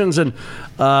and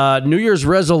New Year's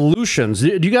resolutions. Do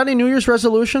you got any New Year's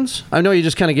resolutions? I know you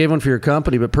just kind of gave one for your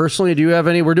company, but personally, do you have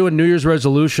any? We're doing New Year's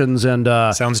resolutions and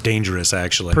sounds dangerous,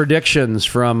 actually. Predictions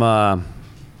from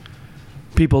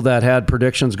people that had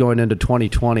predictions going into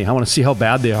 2020. I want to see how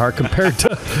bad they are compared.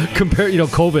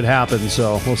 COVID happened,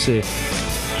 so we'll see.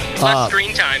 Less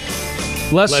screen time.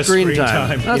 Less screen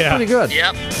time. That's pretty good.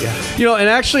 Yep. Yeah. And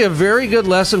actually a very good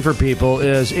lesson for people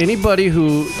is anybody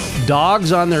who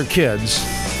dogs on their kids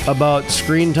about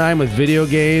screen time with video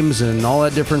games and all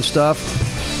that different stuff,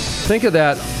 think of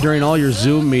that during all your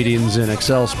Zoom meetings and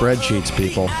Excel spreadsheets,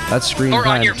 people. That's screen time, too.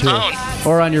 Or on your phone.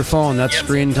 Or on your phone. That's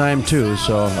screen time, too.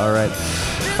 So, all right.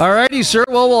 All righty, sir.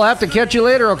 Well, we'll have to catch you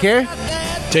later, okay?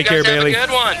 Take care, Bailey. Have a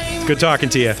good one. It's good talking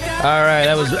to you. All right.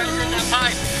 That was...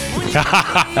 All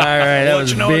right, that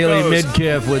was Bailey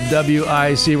Midkiff with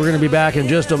WIC. We're going to be back in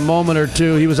just a moment or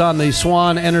two. He was on the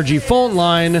Swan Energy phone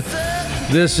line.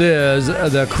 This is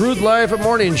the Crude Life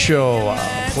Morning Show.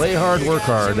 Play hard, work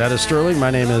hard. That is Sterling.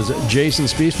 My name is Jason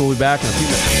Spees. We'll be back in a few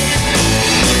minutes.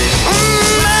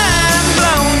 Mind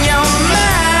blown, your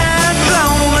mind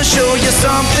blown. I'll show you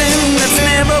something that's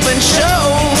never and show.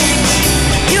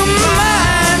 Your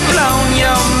mind blown,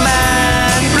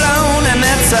 and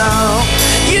that's all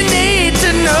you need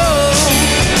to know.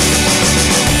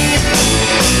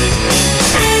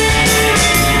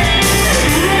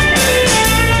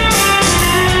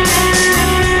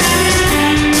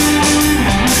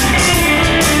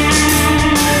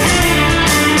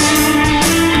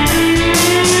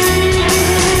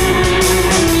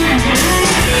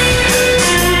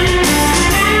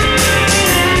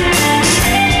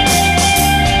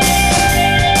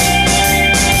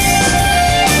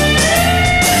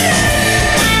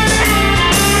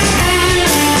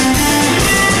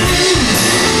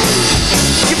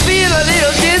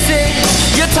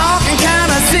 Talking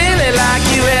kinda silly like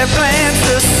you have plans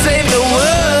to save the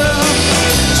world.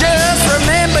 Just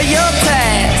remember your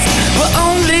task will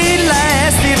only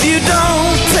last if you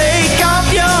don't take off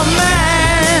your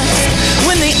mask.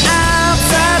 When the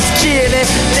outside's chilly,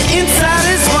 the inside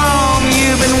is warm.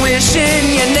 You've been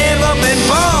wishing you never been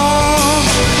born.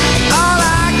 All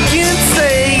I can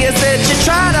say is that you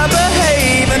try to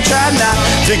behave and try not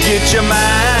to get your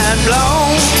mind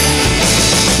blown.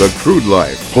 The Crude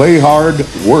Life. Play hard,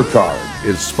 work hard.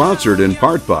 Is sponsored in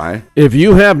part by... If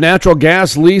you have natural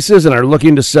gas leases and are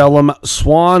looking to sell them,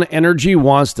 Swan Energy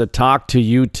wants to talk to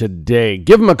you today.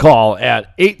 Give them a call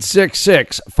at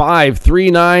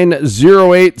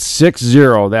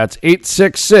 866-539-0860. That's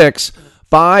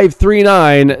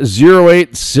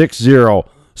 866-539-0860.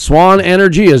 Swan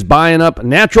Energy is buying up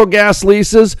natural gas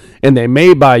leases, and they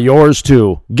may buy yours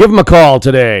too. Give them a call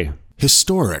today.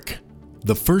 Historic.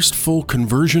 The first full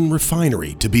conversion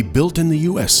refinery to be built in the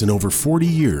U.S. in over 40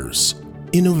 years.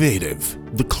 Innovative.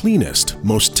 The cleanest,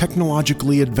 most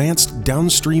technologically advanced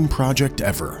downstream project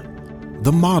ever.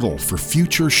 The model for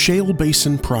future shale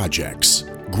basin projects.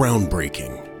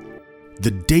 Groundbreaking. The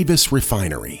Davis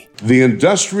Refinery. The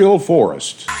Industrial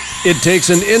Forest. It takes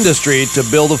an industry to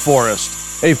build a forest.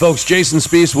 Hey folks, Jason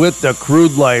Spees with The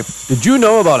Crude Life. Did you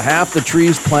know about half the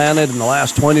trees planted in the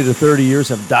last 20 to 30 years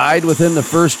have died within the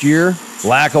first year?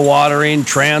 Lack of watering,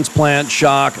 transplant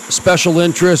shock, special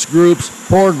interest groups,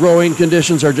 poor growing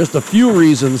conditions are just a few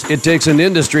reasons it takes an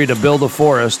industry to build a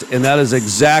forest, and that is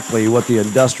exactly what the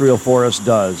industrial forest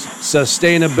does.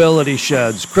 Sustainability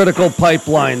sheds, critical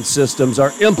pipeline systems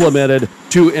are implemented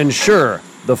to ensure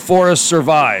the forest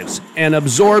survives and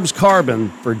absorbs carbon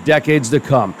for decades to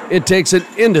come. It takes an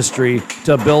industry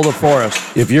to build a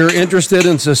forest. If you're interested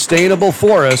in sustainable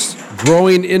forests,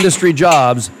 growing industry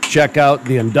jobs, check out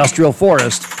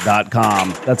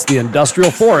theindustrialforest.com. That's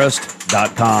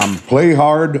theindustrialforest.com. Play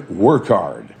hard, work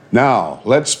hard. Now,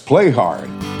 let's play hard.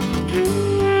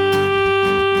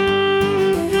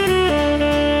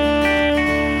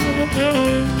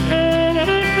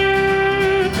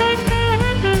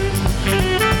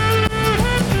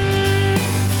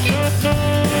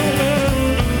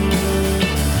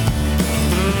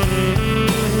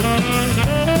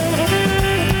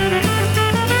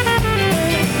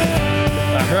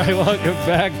 All right, welcome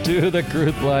back to The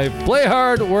Crude Life. Play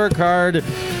hard, work hard.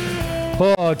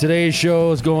 Oh, today's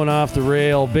show is going off the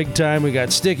rail big time. We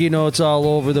got sticky notes all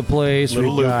over the place.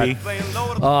 Little loopy.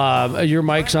 Your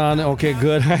mic's on. Okay,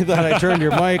 good. I thought I turned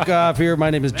your mic off here.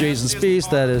 My name is Jason Spees.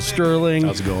 That is Sterling.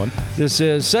 How's it going? This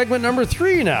is segment number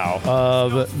 3 now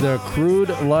of the Crude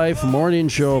Life Morning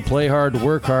Show. Play hard,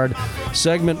 work hard.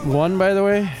 Segment 1, by the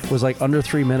way, was like under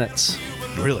 3 minutes.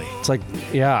 Really? It's like,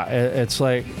 yeah, it's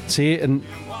like, see, and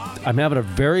I'm having a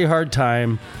very hard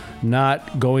time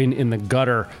not going in the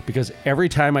gutter because every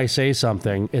time I say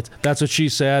something, that's what she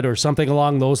said or something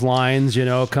along those lines,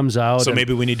 comes out. So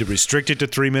maybe we need to restrict it to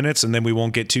 3 minutes and then we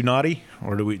won't get too naughty?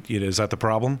 Or do we? Is that the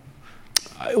problem?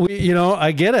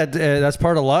 I get it. That's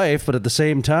part of life, but at the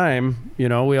same time,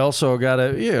 we also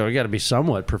gotta be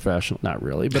somewhat professional. Not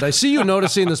really, but I see you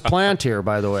noticing this plant here,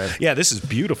 by the way. Yeah, this is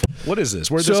beautiful. What is this?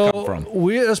 Where'd this come from?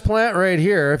 This plant right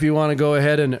here. If you want to go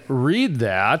ahead and read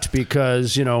that,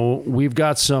 because we've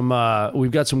got some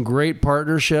great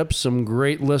partnerships, some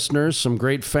great listeners, some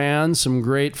great fans, some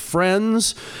great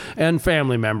friends and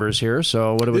family members here.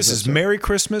 So what do we? This is Merry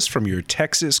Christmas from your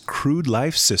Texas Crude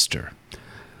Life sister.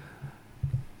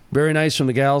 Very nice from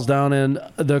the gals down in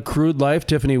the Crude Life.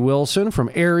 Tiffany Wilson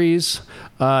from Aries.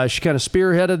 She kind of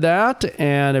spearheaded that,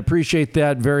 and appreciate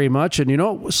that very much. And it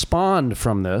was spawned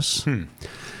from this. We're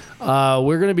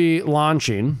going to be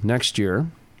launching next year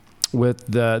with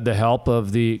the help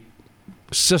of the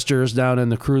sisters down in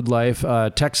the Crude Life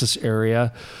Texas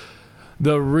area.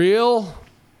 The real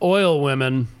oil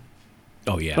women.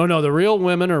 Oh, yeah. Oh, no, the real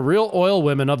women are real oil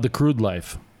women of the Crude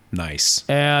Life. Nice.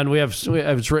 And we have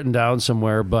it's written down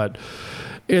somewhere, but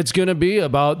It's going to be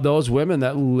about those women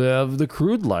that live the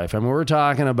crude life. I mean, we're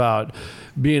talking about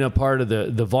being a part of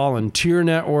the volunteer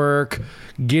network,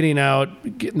 getting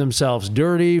out, getting themselves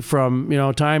dirty from,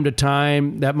 time to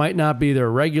time. That might not be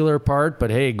their regular part, but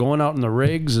hey, going out in the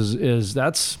rigs is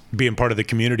that's being part of the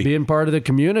community. Being part of the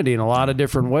community in a lot of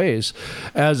different ways,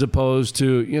 as opposed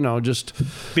to, just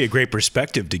be a great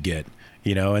perspective to get,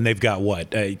 and they've got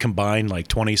what, combined like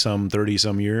 20-some,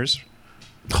 30-some years?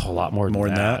 A lot more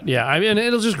than that. Yeah, I mean,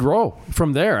 it'll just grow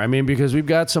from there. I mean, because we've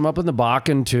got some up in the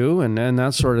Bakken too, and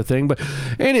that sort of thing. But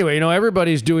anyway,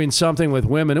 everybody's doing something with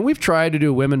women, and we've tried to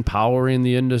do women power in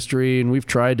the industry, and we've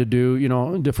tried to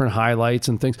do, different highlights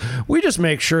and things. We just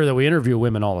make sure that we interview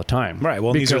women all the time. Right.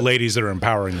 Well, these are ladies that are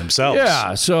empowering themselves.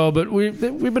 Yeah. So, but we've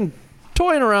been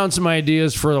toying around some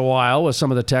ideas for a while with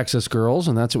some of the Texas girls,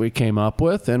 and that's what we came up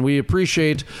with. And we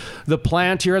appreciate the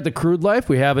plant here at the Crude Life.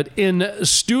 We have it in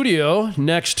studio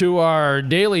next to our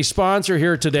daily sponsor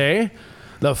here today,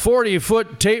 the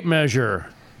 40-foot tape measure,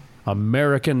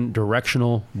 American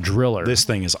Directional Driller. This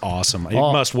thing is awesome. It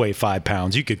must weigh 5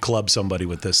 pounds. You could club somebody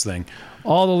with this thing.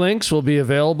 All the links will be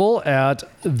available at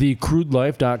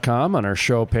thecrudelife.com on our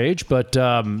show page. But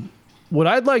what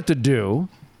I'd like to do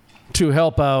to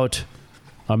help out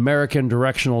American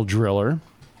Directional Driller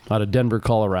out of Denver,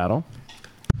 Colorado,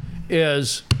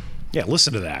 is... Yeah,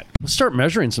 listen to that. Let's start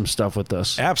measuring some stuff with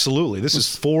this. Absolutely. This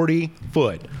is 40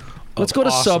 foot. Let's go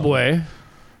to Subway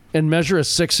and measure a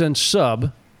 6-inch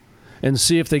sub and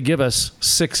see if they give us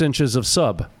 6 inches of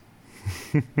sub.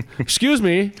 Excuse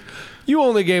me, you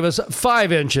only gave us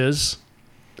 5 inches.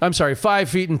 I'm sorry, 5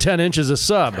 feet and 10 inches of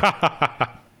sub.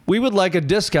 We would like a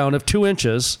discount of 2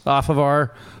 inches off of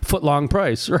our foot-long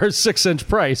price or 6-inch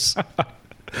price.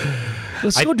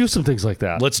 Let's go do some things like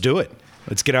that. Let's do it.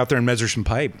 Let's get out there and measure some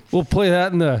pipe. We'll play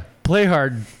that in the play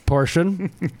hard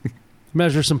portion.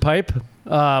 Measure some pipe.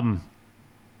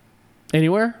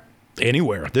 Anywhere?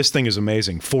 Anywhere. This thing is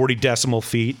amazing. 40 decimal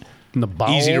feet. In the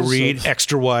bowels. Easy to read.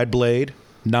 Extra wide blade.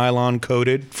 Nylon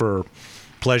coated for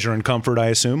pleasure and comfort, I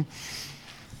assume.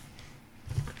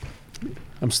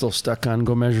 I'm still stuck on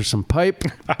go measure some pipe.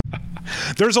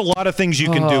 There's a lot of things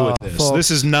you can do with this. Folks. This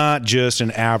is not just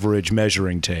an average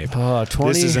measuring tape. 20,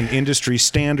 this is an industry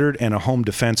standard and a home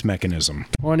defense mechanism.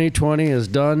 2020 is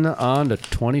done, on to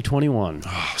 2021.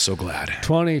 Oh, so glad.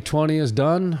 2020 is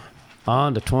done,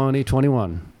 on to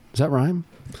 2021. Does that rhyme?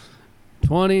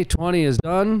 2020 is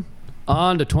done,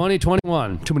 on to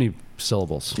 2021. Too many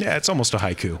syllables. Yeah, it's almost a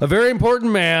haiku. A very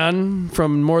important man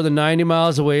from more than 90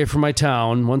 miles away from my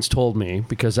town once told me,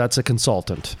 because that's a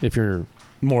consultant. If you're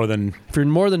more than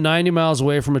 90 miles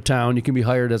away from a town, you can be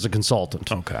hired as a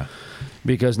consultant. Okay.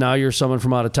 Because now you're someone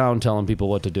from out of town telling people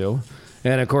what to do.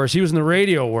 And of course, he was in the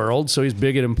radio world, so he's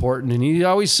big and important. And he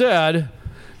always said,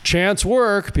 chance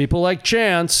work, people like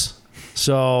chance.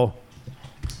 So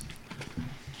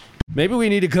maybe we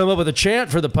need to come up with a chant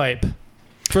for the pipe.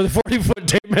 For the 40-foot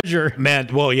tape measure. Man,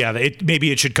 well, yeah,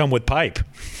 maybe it should come with pipe.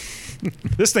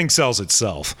 This thing sells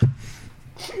itself.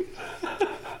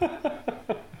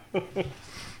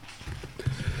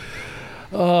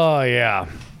 Oh, yeah.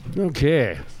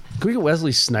 Okay. Can we get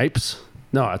Wesley Snipes?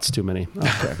 No, that's too many.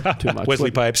 Okay, too much.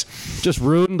 Wesley Pipes. Just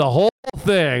ruined the whole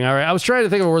thing. All right. I was trying to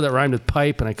think of a word that rhymed with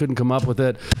pipe, and I couldn't come up with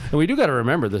it. And we do got to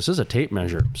remember this is a tape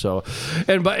measure. So,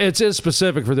 but it is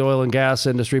specific for the oil and gas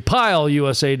industry.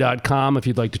 PileUSA.com if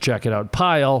you'd like to check it out.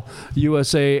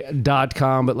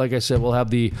 PileUSA.com. But like I said, we'll have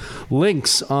the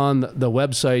links on the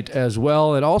website as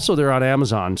well, and also they're on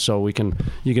Amazon, so you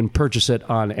can purchase it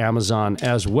on Amazon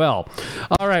as well.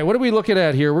 All right. What are we looking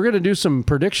at here? We're going to do some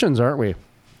predictions, aren't we?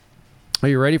 Are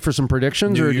you ready for some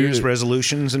predictions? New Year's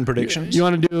resolutions and predictions? You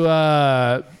want to do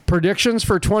predictions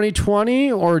for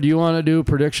 2020, or do you want to do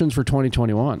predictions for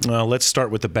 2021? Well, let's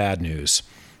start with the bad news.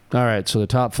 All right, so the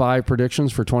top 5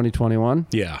 predictions for 2021.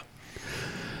 Yeah.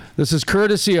 This is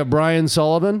courtesy of Brian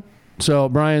Sullivan. So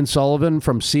Brian Sullivan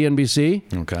from CNBC.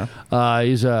 Okay.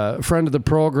 He's a friend of the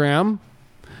program.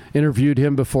 Interviewed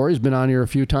him before. He's been on here a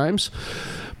few times.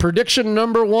 Prediction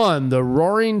number 1, the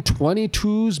Roaring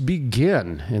 22s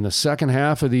begin in the second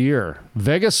half of the year.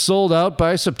 Vegas sold out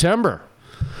by September.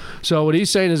 So what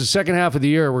he's saying is the second half of the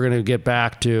year, we're going to get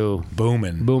back to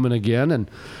booming again. And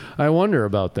I wonder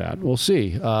about that. We'll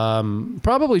see.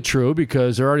 Probably true,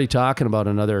 because they're already talking about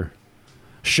another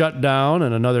shutdown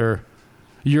and another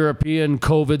European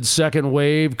COVID second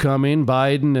wave coming.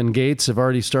 Biden and Gates have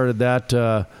already started that,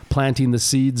 planting the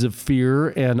seeds of fear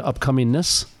and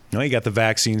upcomingness. No, you got the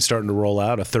vaccine starting to roll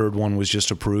out. A third one was just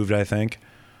approved, I think.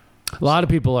 A lot of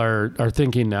people are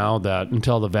thinking now that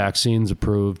until the vaccine's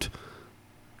approved,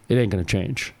 it ain't going to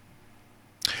change.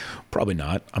 Probably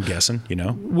not. I'm guessing.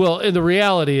 Well, and the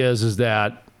reality is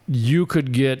that you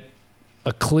could get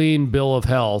a clean bill of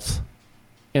health,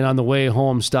 and on the way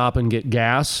home stop and get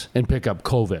gas and pick up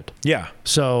COVID. Yeah.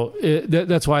 So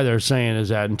that's why they're saying is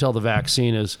that until the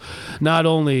vaccine is not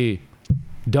only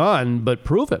done but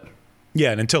proven.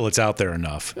 Yeah, and until it's out there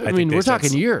enough. I mean, we're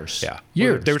talking years. Yeah.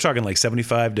 Years. They were talking like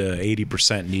 75 to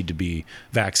 80% need to be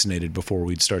vaccinated before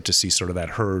we'd start to see sort of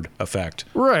that herd effect.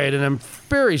 Right, and I'm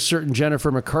very certain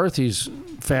Jennifer McCarthy's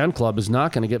fan club is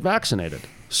not going to get vaccinated.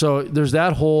 So there's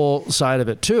that whole side of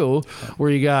it, too,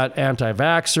 where you got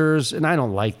anti-vaxxers, and I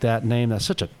don't like that name. That's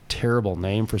such a terrible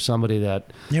name for somebody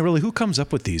that... Yeah, really, who comes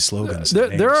up with these slogans?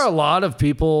 There are a lot of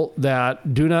people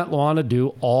that do not want to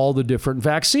do all the different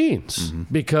vaccines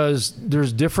because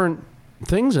there's different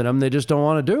things in them they just don't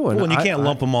want to do. And you can't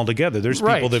lump them all together. There's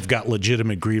Right. people that've got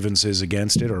legitimate grievances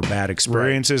against it or bad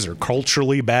experiences or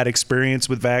culturally bad experience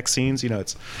with vaccines.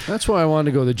 That's why I wanted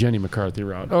to go the Jenny McCarthy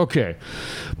route. Okay.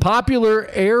 Popular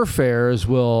airfares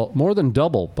will more than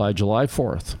double by July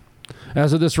 4th.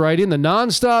 As of this writing, the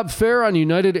nonstop fare on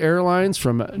United Airlines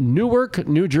from Newark,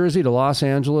 New Jersey to Los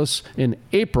Angeles in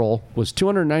April was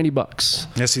 $290.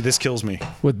 Yeah, see, this kills me.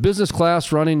 With business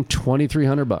class running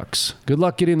 $2,300. Good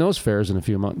luck getting those fares in a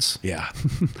few months. Yeah.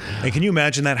 And can you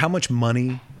imagine that? How much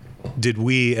money did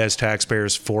we as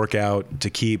taxpayers fork out to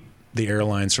keep the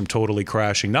airlines from totally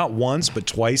crashing? Not once, but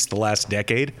twice the last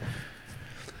decade.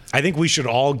 I think we should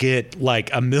all get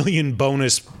like 1 million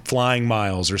bonus flying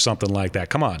miles or something like that.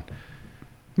 Come on.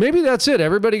 Maybe that's it.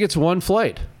 Everybody gets one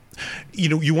flight.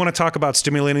 You want to talk about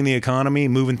stimulating the economy,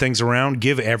 moving things around,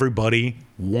 give everybody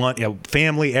one,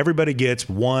 family, everybody gets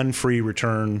one free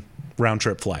return round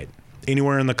trip flight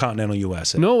anywhere in the continental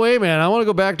U.S. No way, man. I want to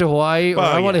go back to Hawaii or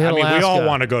I want to hit Alaska. We all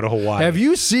want to go to Hawaii. Have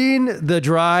you seen the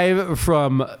drive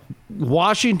from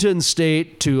Washington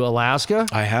State to Alaska?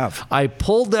 I have. I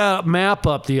pulled that map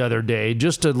up the other day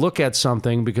just to look at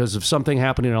something because of something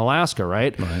happening in Alaska,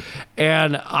 right?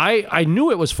 And I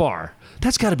knew it was far.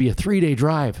 That's got to be a 3-day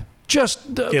drive.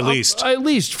 Just at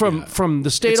least from the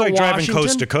state of Washington. It's like driving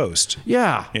coast to coast.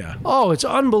 Yeah. Oh, it's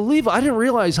unbelievable. I didn't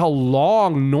realize how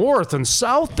long north and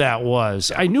south that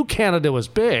was. I knew Canada was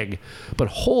big, but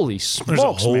holy smokes, there's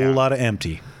a whole lot of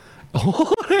empty.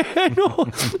 I know.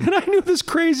 And I knew this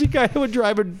crazy guy who would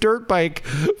drive a dirt bike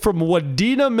from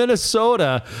Wadena,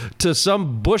 Minnesota to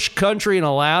some bush country in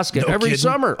Alaska every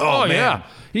summer. Oh, man. Yeah.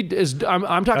 He is.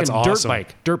 I'm talking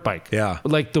dirt bike. Yeah.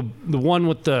 Like the one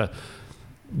with the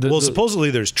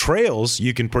supposedly there's trails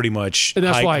you can pretty much and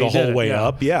that's hike why the whole way yeah.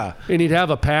 up. Yeah. And he'd have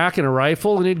a pack and a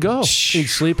rifle and he'd go. He'd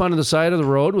sleep on the side of the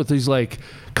road with these like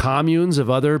communes of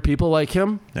other people like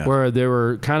him where they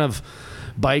were kind of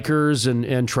bikers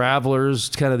and travelers,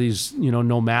 kind of these,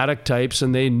 nomadic types,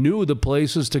 and they knew the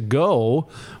places to go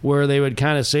where they would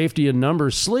kind of safety in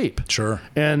numbers sleep. Sure.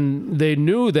 And they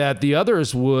knew that the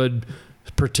others would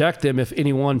protect them if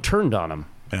anyone turned on them.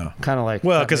 Yeah. Kind of like...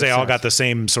 Well, because they all got the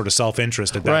same sort of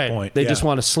self-interest at that point. They just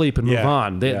want to sleep and move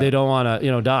on. They don't want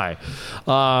to, die.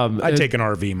 I'd take an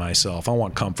RV myself. I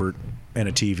want comfort and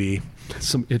a TV.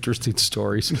 Some interesting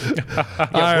stories.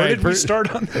 Where did we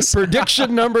start on this?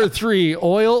 Prediction number 3,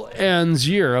 oil ends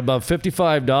year above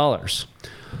 $55.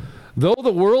 Though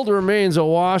the world remains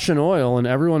awash in oil and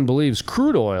everyone believes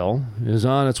crude oil is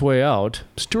on its way out,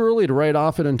 it's too early to write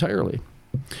off it entirely.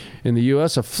 In the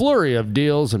U.S., a flurry of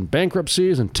deals and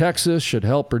bankruptcies in Texas should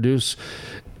help reduce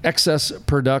excess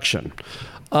production.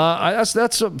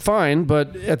 That's fine,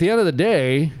 but at the end of the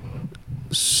day,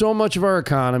 so much of our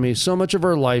economy, so much of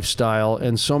our lifestyle,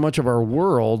 and so much of our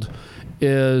world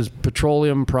is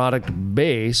petroleum product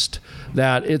based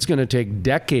that it's going to take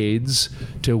decades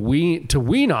to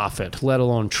wean off it, let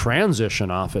alone transition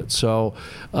off it. So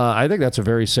I think that's a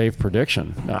very safe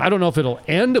prediction. I don't know if it'll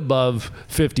end above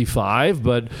 55,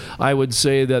 but I would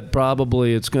say that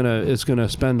probably it's gonna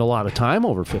spend a lot of time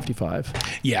over 55.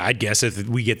 Yeah, I'd guess if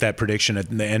we get that prediction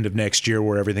at the end of next year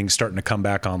where everything's starting to come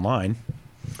back online.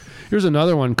 Here's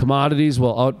another one. Commodities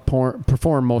will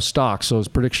outperform most stocks. So it's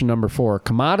prediction number 4.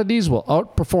 Commodities will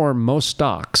outperform most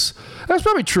stocks. That's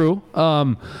probably true.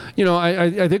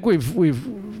 I think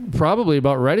we've probably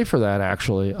about ready for that,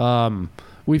 actually.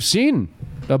 We've seen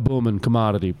a boom in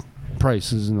commodity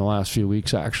prices in the last few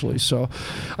weeks, actually. So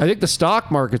I think the stock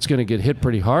market's going to get hit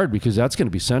pretty hard because that's going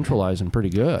to be centralized and pretty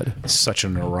good. It's such a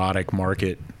neurotic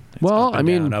market. Well,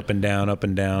 up and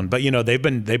down. But they've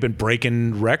been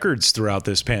breaking records throughout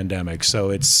this pandemic,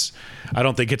 so I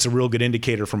don't think it's a real good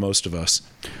indicator for most of us.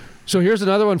 So here's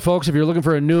another one, folks. If you're looking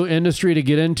for a new industry to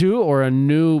get into or a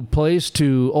new place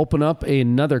to open up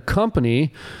another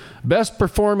company, best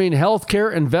performing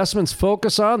healthcare investments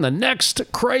focus on the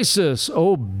next crisis: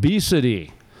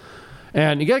 obesity.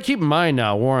 And you got to keep in mind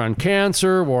now, war on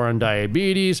cancer, war on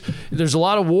diabetes. There's a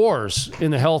lot of wars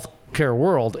in the healthcare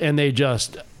world, and they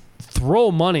just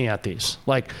throw money at these.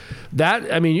 Like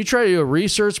that, I mean, you try to do a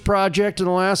research project in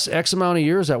the last X amount of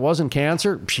years that wasn't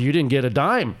cancer, you didn't get a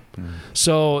dime.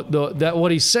 So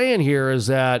what he's saying here is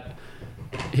that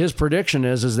his prediction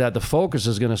is that the focus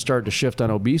is going to start to shift on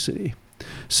obesity.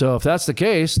 So if that's the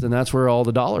case, then that's where all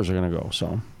the dollars are going to go.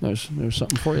 So there's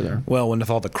something for you there. Well, and with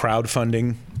all the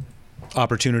crowdfunding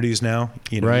opportunities now,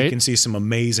 you can see some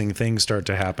amazing things start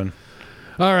to happen.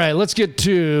 All right, let's get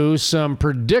to some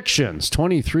predictions.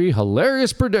 23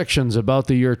 hilarious predictions about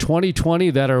the year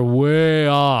 2020 that are way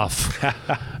off.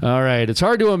 All right, it's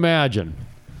hard to imagine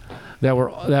that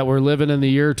we're living in the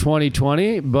year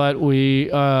 2020, but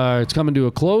it's coming to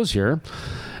a close here.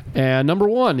 And number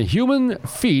 1, human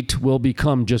feet will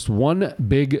become just one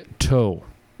big toe.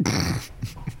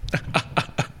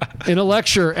 In a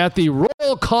lecture at the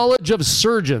Royal College of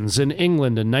Surgeons in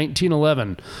England in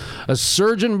 1911, a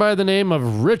surgeon by the name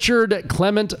of Richard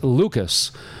Clement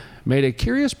Lucas made a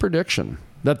curious prediction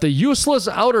that the useless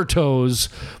outer toes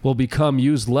will become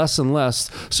used less and less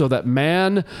so that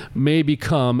man may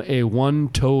become a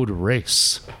one-toed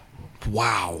race.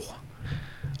 Wow.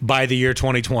 By the year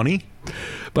 2020?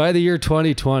 By the year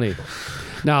 2020.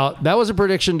 Now, that was a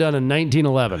prediction done in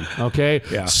 1911, okay?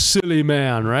 Yeah. Silly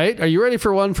man, right? Are you ready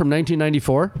for one from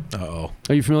 1994? Uh-oh.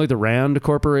 Are you familiar with the Rand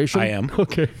Corporation? I am.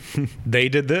 Okay. They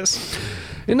did this?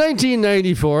 In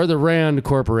 1994, the Rand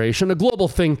Corporation, a global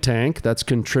think tank that's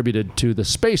contributed to the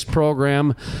space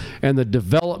program and the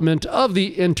development of the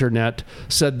internet,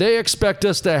 said they expect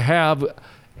us to have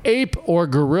ape or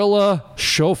gorilla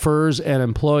chauffeurs and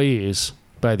employees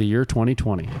by the year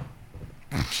 2020.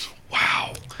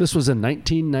 Wow. This was in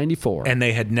 1994. And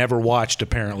they had never watched,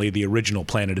 apparently, the original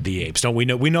Planet of the Apes. Don't we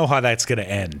know? We know how that's going to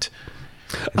end.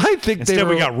 I think Instead,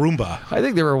 we got Roomba. I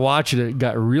think they were watching it,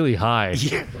 got really high.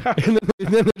 Yeah. And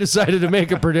then they decided to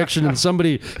make a prediction, and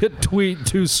somebody hit tweet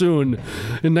too soon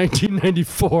in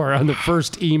 1994 on the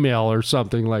first email or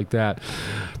something like that.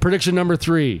 Prediction number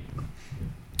 3.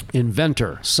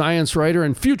 Inventor, science writer,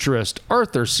 and futurist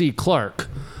Arthur C. Clarke,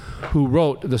 who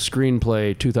wrote the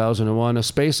screenplay 2001: A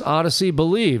Space Odyssey,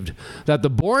 believed that the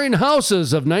boring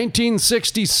houses of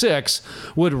 1966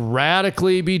 would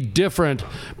radically be different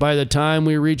by the time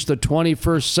we reach the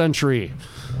 21st century.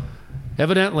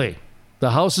 Evidently,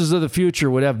 the houses of the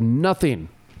future would have nothing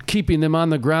keeping them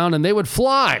on the ground, and they would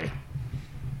fly.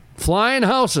 Flying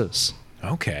houses.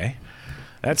 Okay.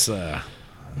 That's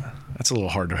a little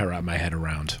hard to wrap my head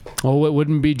around. Oh, it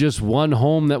wouldn't be just one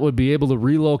home that would be able to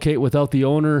relocate without the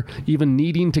owner even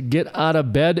needing to get out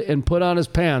of bed and put on his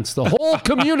pants. The whole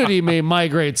community may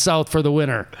migrate south for the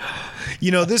winter.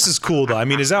 This is cool, though. I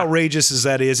mean, as outrageous as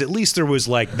that is, at least there was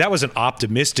that was an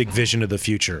optimistic vision of the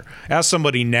future. Ask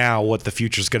somebody now what the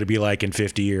future's going to be like in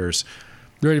 50 years.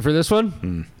 You ready for this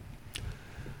one?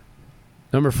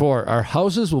 Number 4, our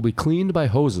houses will be cleaned by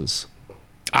hoses.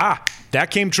 Ah,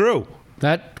 that came true.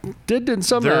 That did in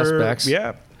some aspects.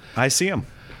 Yeah, I see them.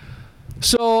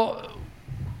 So,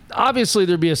 obviously,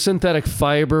 there'd be a synthetic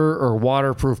fiber or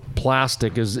waterproof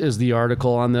plastic is the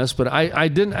article on this. But I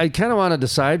kind of wanted to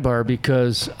sidebar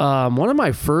because one of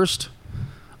my first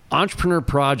entrepreneur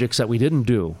projects that we didn't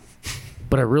do,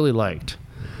 but I really liked,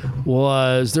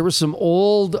 was there was some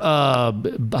old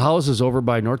houses over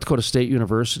by North Dakota State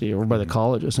University, over by the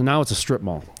colleges, and now it's a strip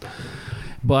mall.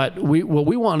 But what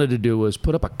we wanted to do was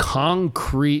put up a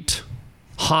concrete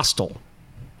hostel.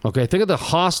 Okay, think of the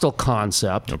hostel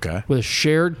concept. Okay. With a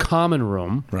shared common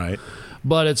room. Right.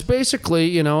 But it's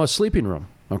basically, a sleeping room.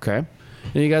 Okay.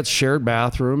 And you got shared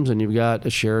bathrooms, and you've got a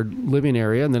shared living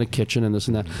area, and then a kitchen, and this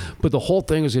and that. But the whole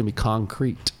thing is going to be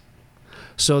concrete,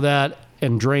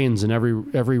 and drains in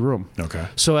every room. Okay.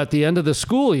 So at the end of the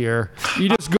school year, you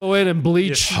just go in and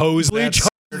bleach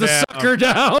the sucker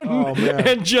down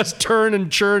and just turn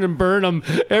and churn and burn them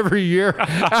every year.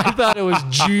 I thought it was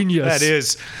genius. That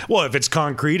is. Well, if it's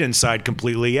concrete inside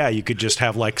completely, yeah, you could just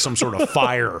have some sort of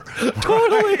fire.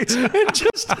 Totally. Right?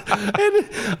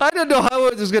 And I didn't know how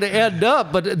it was going to end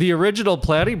up, but the original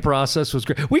planning process was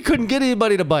great. We couldn't get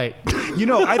anybody to bite.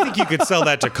 I think you could sell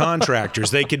that to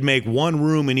contractors. They could make one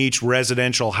room in each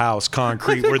residential house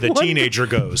concrete where the teenager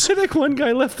goes. I think one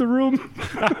guy left the room.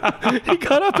 He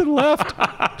got up and left.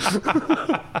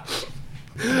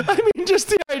 I mean, just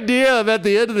the idea of at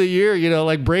the end of the year,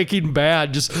 like Breaking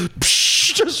Bad, just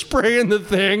spraying the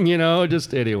thing,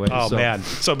 just anyway. Oh, man.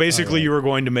 So basically you were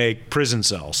going to make prison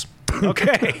cells.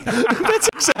 Okay. That's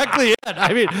exactly it.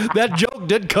 I mean, that joke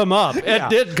did come up. It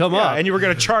did come up. And you were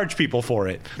going to charge people for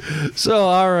it. So,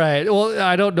 all right. Well,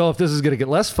 I don't know if this is going to get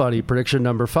less funny. Prediction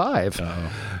number 5.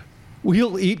 Uh-oh.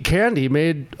 We'll eat candy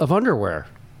made of underwear.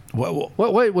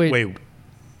 Wait.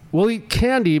 We'll eat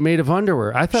candy made of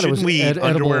underwear. I thought Shouldn't it was we eat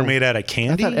underwear made out of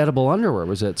candy? I thought edible underwear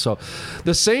was it. So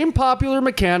the same Popular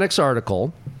Mechanics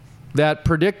article that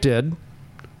predicted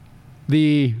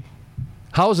the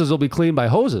houses will be cleaned by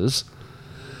hoses.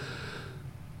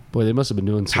 Boy, they must have been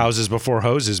doing some houses before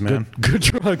hoses, man. Good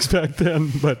drugs back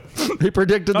then, but they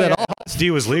predicted that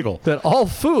LSD was legal. That all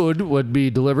food would be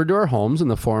delivered to our homes in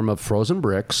the form of frozen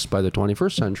bricks by the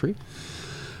 21st century.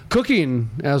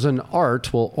 Cooking as an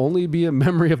art will only be a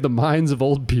memory of the minds of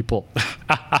old people.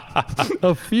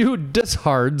 A few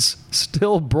dishards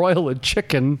still broil a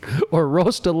chicken or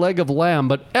roast a leg of lamb,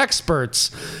 but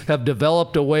experts have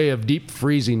developed a way of deep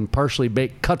freezing partially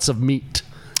baked cuts of meat.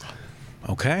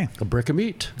 Okay. A brick of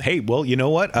meat. Hey, well, you know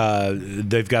what?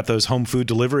 They've got those home food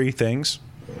delivery things,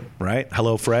 right?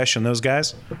 HelloFresh and those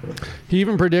guys. He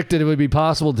even predicted it would be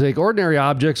possible to take ordinary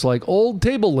objects like old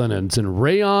table linens and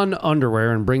rayon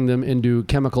underwear and bring them into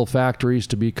chemical factories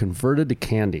to be converted to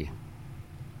candy.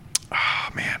 Oh,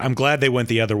 man. I'm glad they went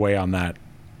the other way on that.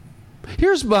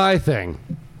 Here's my thing.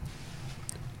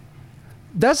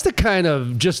 That's the kind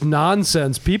of just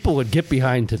nonsense people would get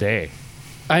behind today.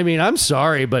 I mean, I'm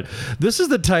sorry, but this is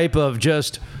the type of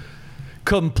just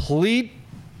complete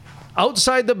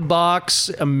outside the box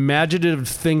imaginative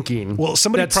thinking. Well,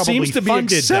 somebody that probably seems to be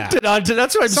funded accepted that. onto.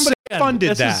 That's what I'm Somebody saying.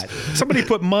 funded that. Somebody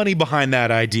put money behind that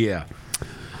idea.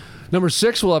 Number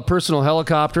 6, we'll have personal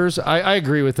helicopters. I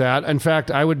agree with that. In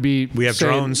fact, I would be. We have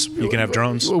drones. You can have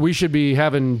drones. We should be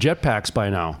having jetpacks by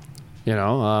now. You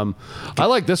know, I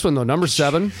like this one though. Number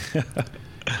 7.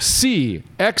 C,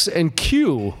 X, and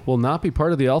Q will not be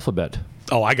part of the alphabet.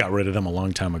 Oh, I got rid of them a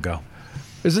long time ago.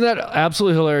 Isn't that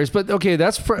absolutely hilarious? But okay,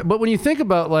 but when you think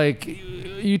about like,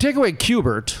 you take away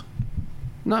Qbert,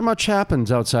 not much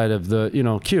happens outside of the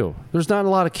Q. There's not a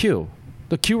lot of Q.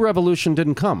 The Q revolution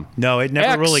didn't come. No, it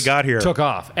never really got here. Took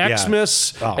off.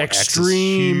 Xmas, Yeah.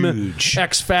 Extreme, X is huge.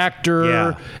 X Factor,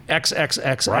 Yeah.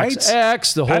 XXXXX, Right?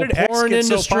 the How whole did X porn get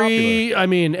so industry. popular? I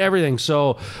mean, everything.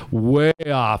 So way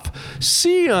off.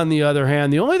 C, on the other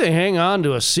hand, the only thing hang on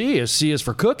to a C is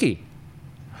for cookie.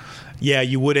 Yeah,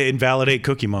 you would invalidate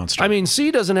Cookie Monster. I mean,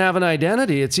 C doesn't have an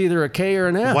identity. It's either a K or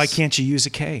an S. Why can't you use a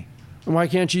K? And why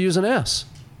can't you use an S?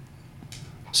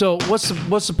 So what's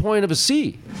the point of a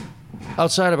C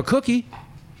outside of a cookie?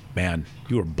 Man,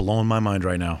 you are blowing my mind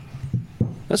right now.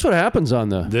 That's what happens on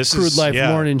the Crude Life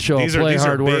morning show. These Play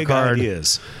hard, are work big hard.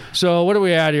 ideas. So what do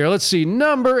we add here? Let's see.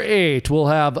 Number 8, we'll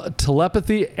have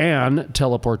telepathy and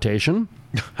teleportation.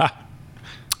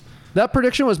 That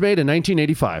prediction was made in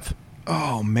 1985.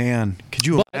 Oh man, could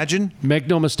you imagine? Make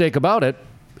no mistake about it.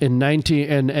 In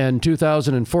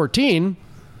 2014,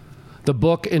 the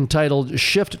book entitled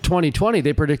Shift 2020,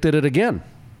 they predicted it again.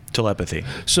 Telepathy.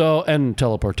 So, and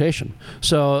teleportation.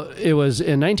 So it was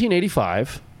in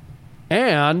 1985,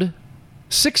 and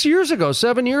 7 years ago,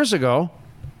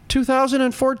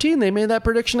 2014, they made that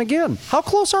prediction again. How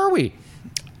close are we?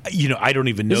 I don't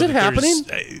even know. Is it happening?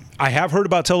 I have heard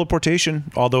about teleportation,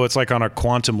 although it's like on a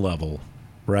quantum level,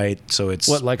 right? So it's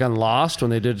What, like on Lost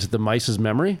when they did the mice's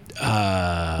memory?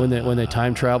 When they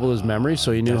time traveled his memory,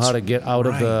 so he knew how to get out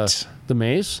of the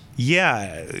maze?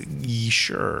 Yeah,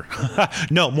 sure.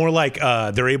 No, more like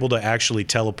they're able to actually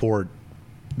teleport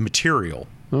material.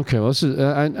 Okay, well,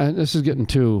 this is getting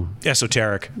too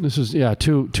Esoteric. This is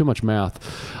too much math.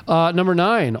 Number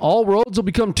 9, all roads will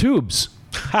become tubes.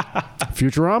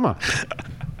 Futurama.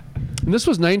 And this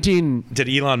was Did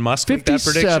Elon Musk make that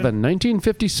prediction?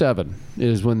 1957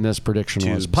 is when this prediction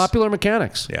was. Tubes. Popular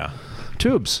Mechanics. Yeah.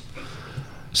 Tubes.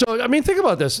 So, I mean, think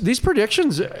about this. These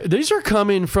predictions, these are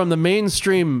coming from the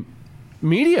mainstream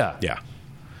media. Yeah.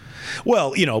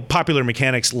 Well, Popular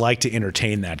Mechanics like to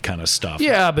entertain that kind of stuff.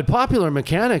 Yeah, but Popular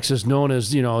Mechanics is known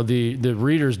as, the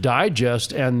Reader's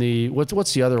Digest and the,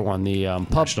 what's the other one? The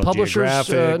Publishers?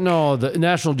 Geographic. No, the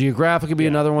National Geographic would be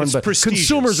another one. It's But prestigious.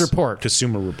 Consumer's Report.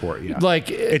 Consumer Report, yeah. Like,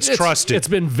 it's trusted. It's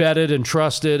been vetted and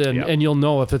trusted, and you'll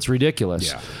know if it's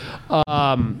ridiculous.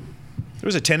 Yeah. There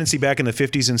was a tendency back in the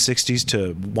 50s and 60s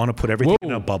to want to put everything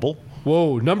in a bubble.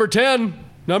 Whoa, number 10.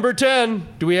 Number 10.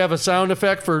 Do we have a sound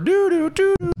effect for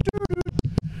doo-doo-doo-doo-doo?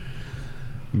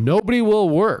 Nobody will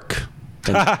work,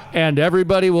 and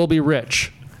everybody will be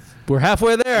rich. We're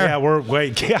halfway there.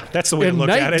 Yeah, that's the way to look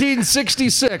at it. In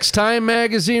 1966, Time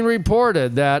magazine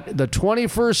reported that the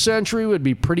 21st century would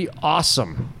be pretty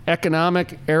awesome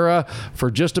economic era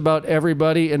for just about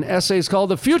everybody. In essays called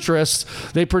The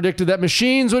Futurists, they predicted that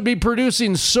machines would be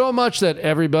producing so much that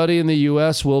everybody in the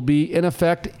U.S. will be, in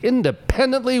effect,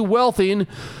 independently wealthy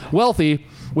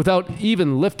Without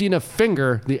even lifting a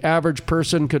finger, the average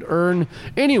person could earn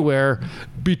anywhere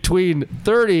between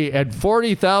 $30,000 and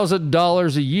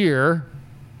 $40,000 a year.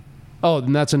 Oh,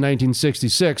 and that's in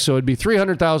 1966, so it'd be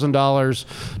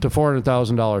 $300,000 to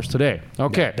 $400,000 today.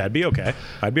 Okay. Yeah, that'd be okay.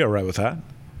 I'd be all right with that.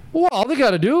 Well, all they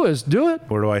got to do is do it.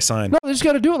 Where do I sign? No, they just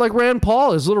got to do it like Rand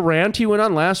Paul, his little rant he went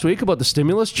on last week about the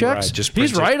stimulus checks. Right, just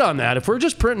he's print it. right on that. If we're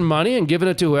just printing money and giving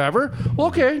it to whoever, well,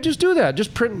 okay, just do that.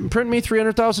 Just print me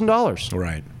 $300,000.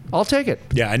 Right. I'll take it.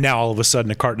 Yeah, and now all of a sudden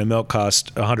a carton of milk costs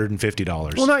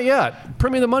 $150. Well, not yet.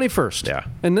 Print me the money first. Yeah.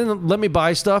 And then let me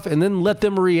buy stuff and then let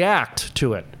them react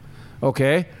to it.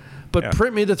 Okay? But Yeah.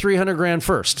 print me the $300,000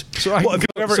 first. So Well, if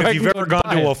you've ever gone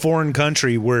buy to a it. foreign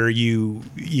country where you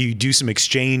do some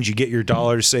exchange, you get your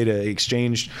dollars, say, to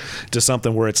exchange to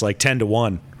something where it's like 10 to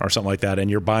 1 or something like that, and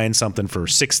you're buying something for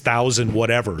 6,000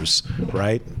 whatevers,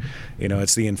 right? You know,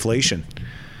 it's the inflation.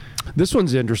 This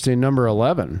one's interesting. Number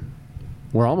 11.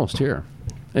 We're almost here.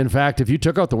 In fact, if you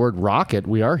took out the word rocket,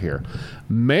 we are here.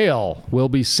 Mail will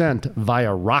be sent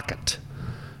via rocket.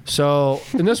 So,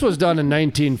 and this was done in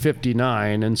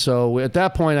 1959. And so at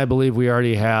that point, I believe we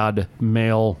already had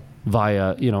mail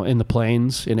via, in the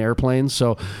planes, in airplanes.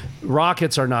 So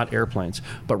rockets are not airplanes,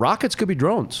 but rockets could be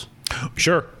drones.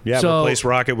 Sure. Yeah, So- replace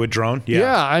rocket with drone.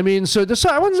 Yeah. I mean, so this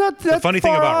one's not that The funny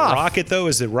thing far about off. rocket, though,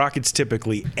 is that rockets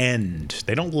typically end.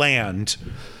 They don't land.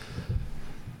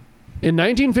 In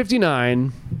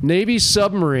 1959, Navy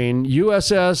submarine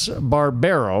USS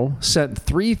Barbaro sent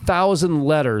 3,000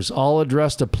 letters, all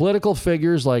addressed to political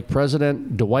figures like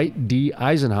President Dwight D.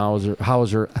 Eisenhower,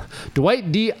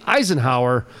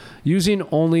 using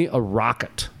only a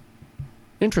rocket.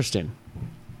 Interesting.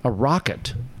 A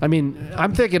rocket. I mean,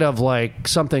 I'm thinking of like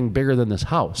something bigger than this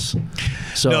house.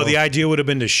 So No, the idea would have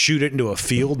been to shoot it into a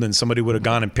field, and then somebody would have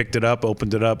gone and picked it up,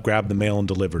 opened it up, grabbed the mail, and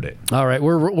delivered it. All right,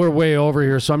 we're way over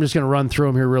here, so I'm just going to run through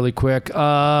them here really quick.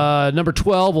 Number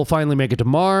 12, we'll finally make it to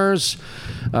Mars.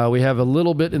 We have a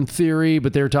little bit in theory,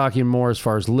 but they're talking more as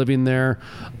far as living there.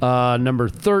 Number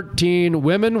 13,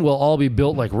 women will all be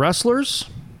built like wrestlers.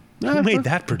 Who made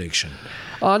that prediction?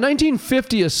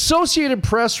 1950, Associated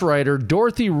Press writer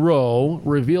Dorothy Rowe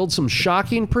revealed some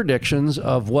shocking predictions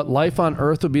of what life on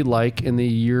Earth would be like in the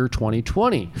year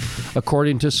 2020,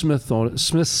 according to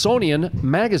Smithsonian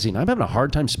Magazine. I'm having a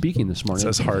hard time speaking this morning.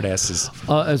 Says hard asses.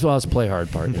 As well as play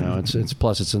hard part. It's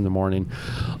plus it's in the morning.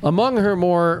 Among her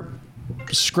more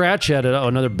scratch-headed,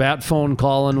 another bat phone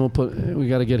calling. We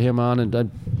got to get him on, and I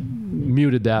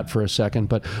muted that for a second.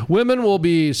 But women will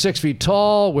be 6 feet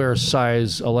tall, wear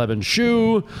size 11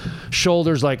 shoe,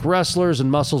 shoulders like wrestlers,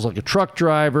 and muscles like a truck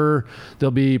driver.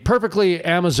 They'll be perfectly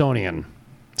Amazonian.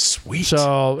 Sweet.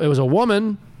 So it was a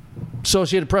woman,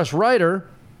 Associated Press writer,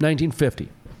 1950.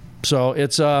 So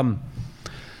it's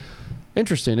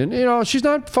interesting, and she's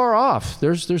not far off.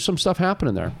 There's some stuff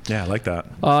happening there. Yeah, I like that.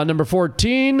 Number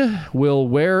 14 will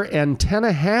wear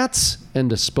antenna hats and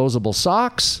disposable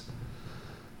socks.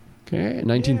 Okay,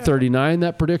 1939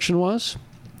 that prediction was.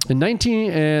 In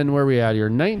where are we at here?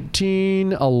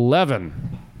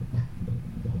 1911.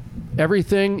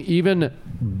 Everything, even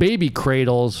baby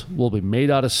cradles, will be made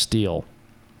out of steel.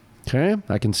 Okay,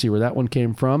 I can see where that one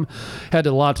came from. Had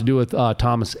a lot to do with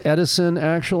Thomas Edison,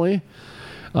 actually.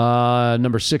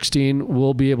 Number 16,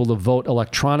 we'll be able to vote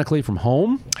electronically from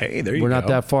home. Hey, there you We're go. not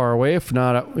that far away. If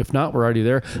not, we're already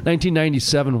there.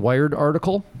 1997 Wired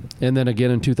article. And then again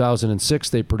in 2006,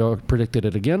 they predicted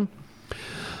it again.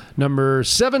 Number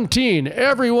 17,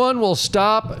 everyone will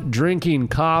stop drinking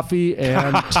coffee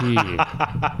and tea.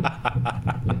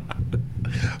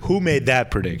 Who made that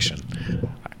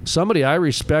prediction? Somebody I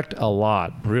respect a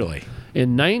lot. Really?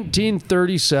 In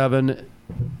 1937,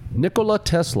 Nikola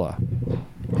Tesla,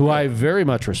 who I very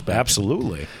much respect,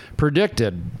 Absolutely.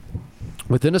 predicted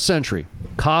within a century,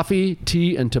 coffee,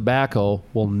 tea, and tobacco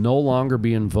will no longer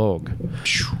be in vogue.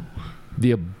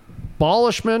 The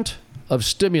abolishment of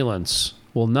stimulants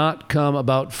will not come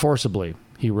about forcibly,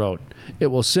 he wrote. It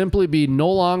will simply be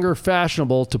no longer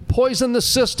fashionable to poison the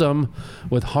system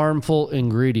with harmful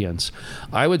ingredients.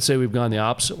 I would say we've gone the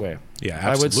opposite way. Yeah,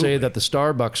 I would say absolutely. that the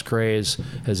Starbucks craze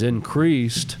has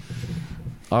increased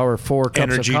our 4 cups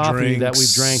Energy of coffee that drinks.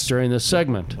 we've drank during this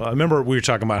segment. Well, I remember we were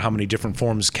talking about how many different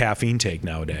forms caffeine take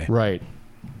nowadays. Right.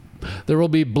 There will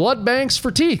be blood banks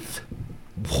for teeth.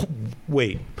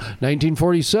 Wait,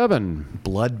 1947,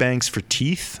 blood banks for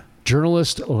teeth?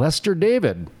 journalist Lester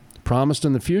David promised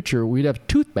in the future we'd have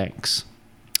tooth banks.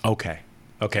 Okay,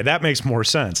 that makes more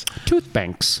sense. Tooth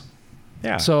banks.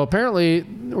 Yeah. So apparently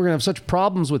we're going to have such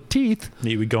problems with teeth.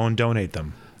 you would go and donate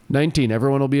them. 19,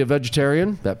 everyone will be a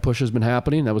vegetarian. That push has been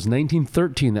happening. That was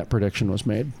 1913 that prediction was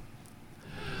made.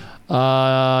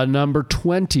 Number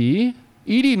 20,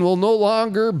 eating will no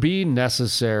longer be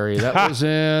necessary. That was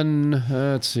in,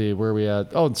 let's see, where are we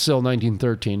at? Oh, it's still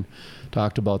 1913.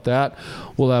 Talked about that.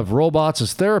 We'll have robots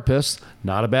as therapists.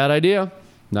 Not a bad idea.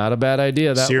 Not a bad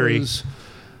idea. That Siri. was...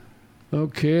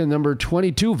 Okay, and number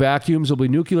 22, vacuums will be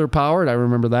nuclear powered. I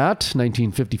remember that,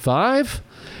 1955.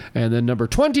 And then number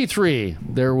 23,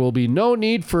 there will be no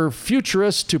need for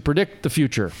futurists to predict the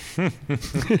future.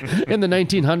 In the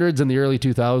 1900s and the early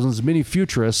 2000s, many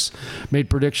futurists made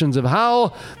predictions of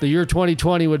how the year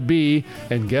 2020 would be.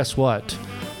 And guess what?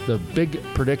 The big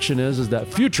prediction is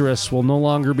that futurists will no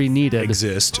longer be needed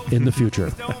in the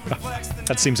future.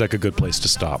 That seems like a good place to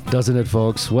stop. Doesn't it,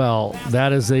 folks? Well,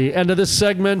 that is the end of this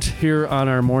segment here on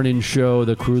our morning show,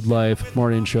 the Crude Life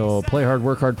Morning Show. Play hard,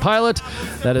 work hard, pilot.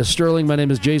 That is Sterling. My name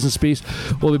is Jason Spees.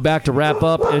 We'll be back to wrap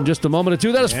up in just a moment or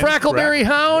two. That is Frackleberry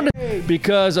Hound,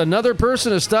 because another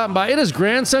person is stopping by. It is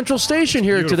Grand Central Station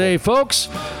here today, folks.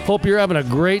 Hope you're having a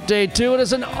great day, too. It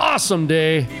is an awesome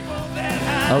day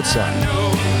outside.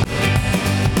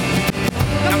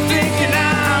 I'm thinking,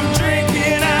 I'm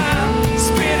drinking, I'm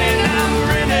spinning, I'm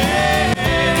grinning.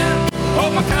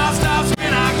 Hope my car stops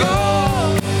when I go.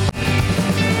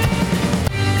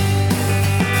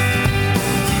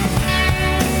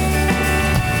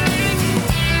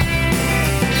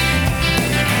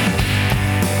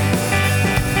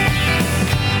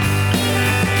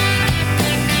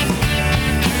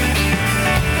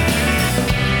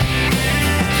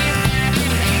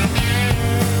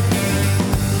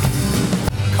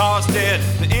 Car's dead,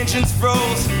 the engine's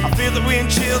froze. I feel the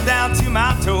wind chill down to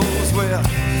my toes. Well,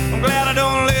 I'm glad I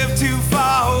don't live too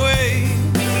far away.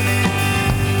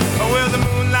 Oh, well, the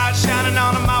moonlight shining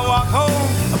on my walk home.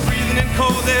 I'm breathing in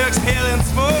cold air, exhaling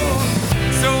smoke.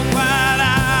 So quiet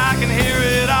I can hear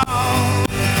it all.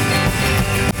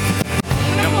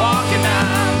 When I'm walking,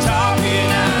 I'm talking,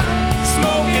 I'm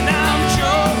smoking, I'm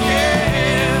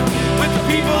joking with the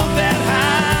people that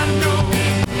I know.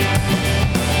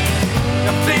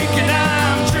 I'm thinking,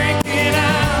 I'm drinking,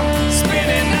 I'm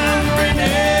spinning, I'm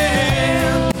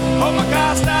grinning. Hope my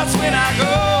car stops when I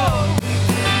go.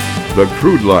 The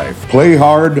Crude Life, Play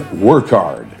Hard, Work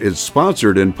Hard, is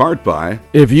sponsored in part by...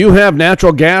 If you have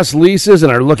natural gas leases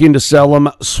and are looking to sell them,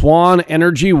 Swan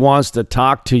Energy wants to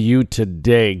talk to you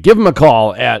today. Give them a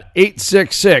call at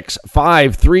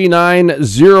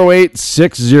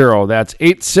 866-539-0860. That's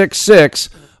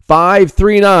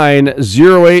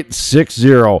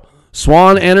 866-539-0860.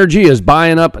 Swan Energy is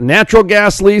buying up natural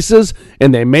gas leases,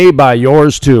 and they may buy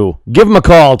yours too. Give them a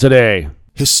call today.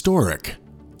 Historic,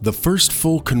 the first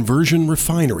full conversion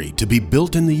refinery to be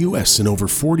built in the U.S. in over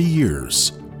 40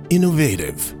 years.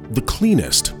 Innovative, the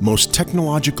cleanest, most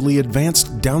technologically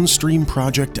advanced downstream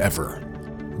project ever.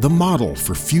 The model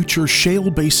for future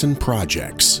shale basin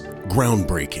projects.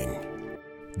 Groundbreaking.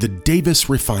 The Davis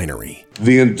Refinery.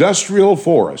 The Industrial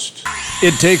Forest.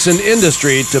 It takes an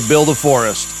industry to build a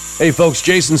forest. Hey folks,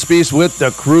 Jason Spees with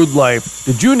The Crude Life.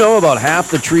 Did you know about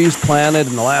half the trees planted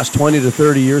in the last 20 to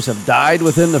 30 years have died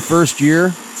within the first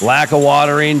year? Lack of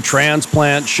watering,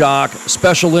 transplant shock,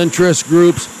 special interest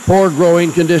groups, poor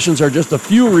growing conditions are just a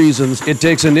few reasons it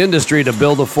takes an industry to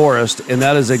build a forest, and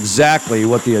that is exactly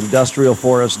what the industrial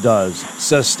forest does.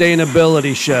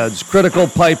 Sustainability sheds, critical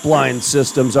pipeline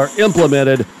systems are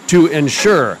implemented to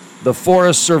ensure the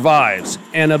forest survives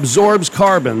and absorbs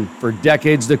carbon for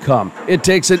decades to come. It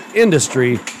takes an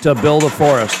industry to build a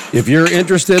forest. If you're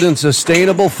interested in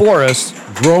sustainable forests,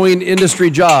 growing industry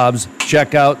jobs,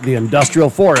 check out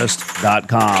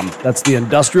theindustrialforest.com. That's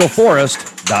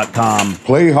theindustrialforest.com.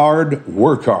 Play hard,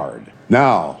 work hard.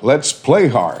 Now, let's play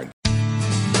hard.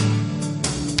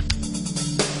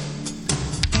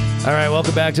 All right,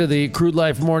 welcome back to the Crude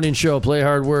Life Morning Show. Play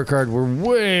hard, work hard. We're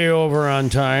way over on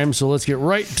time, so let's get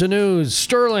right to news.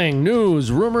 Sterling,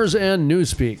 news, rumors, and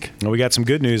newspeak. Well, we got some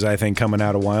good news, I think, coming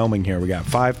out of Wyoming here. We got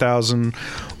 5,000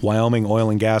 Wyoming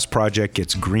oil and gas project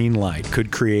gets green light.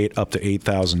 Could create up to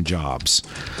 8,000 jobs.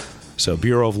 So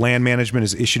Bureau of Land Management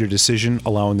has issued a decision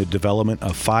allowing the development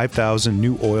of 5,000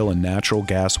 new oil and natural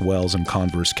gas wells in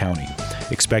Converse County,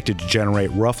 expected to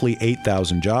generate roughly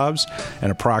 8,000 jobs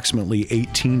and approximately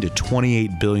 18 to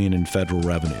 28 billion in federal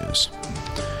revenues.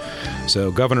 So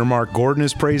Governor Mark Gordon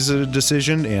has praised the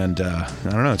decision, and I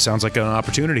don't know, it sounds like an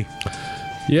opportunity.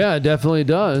 Yeah, it definitely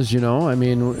does. You know, I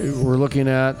mean, we're looking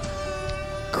at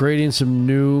creating some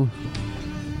new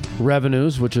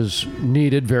revenues, which is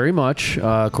needed very much.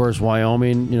 Of course,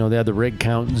 Wyoming, you know, they had the rig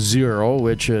count 0,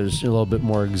 which is a little bit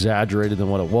more exaggerated than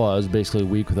what it was, basically a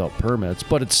week without permits,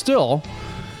 but it's still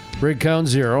rig count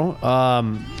 0.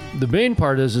 The main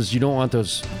part is you don't want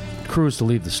those crews to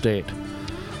leave the state.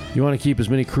 You want to keep as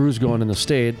many crews going in the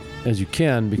state as you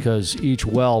can because each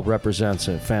well represents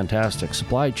a fantastic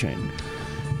supply chain.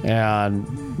 And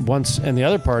the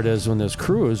other part is when there's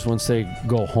crews, once they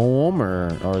go home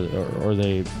or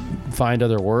they find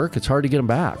other work, it's hard to get them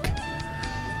back.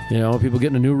 People get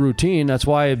in a new routine. That's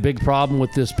why a big problem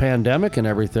with this pandemic and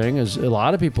everything is a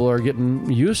lot of people are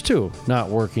getting used to not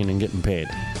working and getting paid.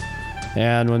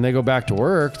 And when they go back to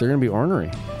work, they're going to be ornery.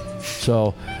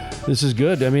 So this is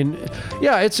good. I mean,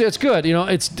 yeah, it's good.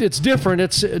 It's different.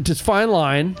 It's fine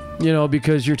line,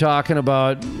 because you're talking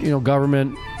about,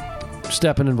 government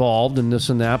stepping involved and this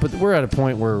and that, but we're at a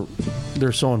point where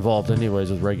they're so involved anyways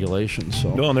with regulations.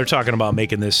 So no, and they're talking about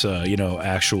making this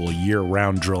actual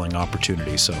year-round drilling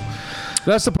opportunity. So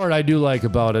that's the part I do like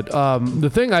about it. The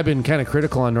thing I've been kind of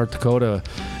critical on North Dakota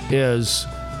is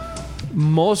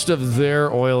most of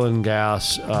their oil and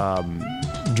gas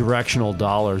directional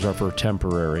dollars are for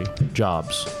temporary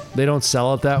jobs. They don't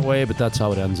sell it that way, but that's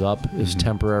how it ends up, is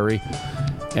temporary.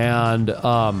 And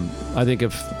I think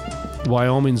if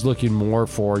Wyoming's looking more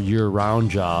for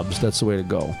year-round jobs, that's the way to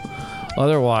go.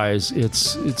 Otherwise,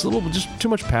 it's a little just too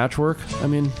much patchwork. I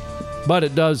mean, but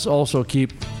it does also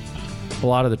keep a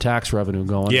lot of the tax revenue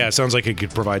going. Yeah, it sounds like it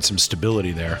could provide some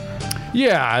stability there.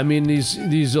 Yeah, I mean,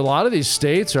 a lot of these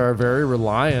states are very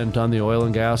reliant on the oil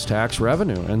and gas tax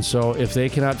revenue, and so if they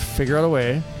cannot figure out a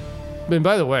way, and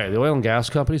by the way, the oil and gas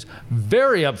companies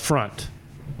very upfront.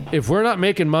 If we're not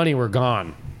making money, we're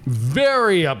gone.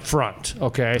 Very upfront,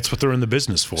 okay? That's what they're in the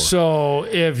business for. So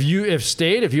if you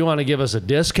want to give us a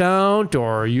discount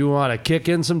or you want to kick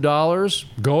in some dollars,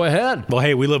 go ahead. Well,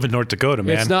 hey, we live in North Dakota,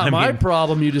 man. It's not my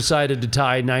problem you decided to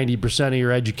tie 90% of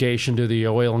your education to the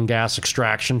oil and gas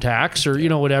extraction tax or,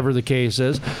 whatever the case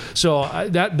is. So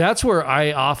that's where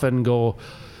I often go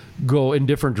in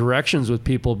different directions with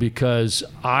people because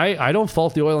I don't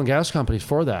fault the oil and gas companies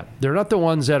for that. They're not the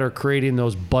ones that are creating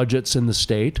those budgets in the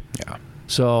state. Yeah.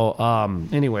 So,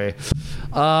 anyway,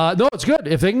 no, it's good.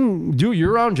 If they can do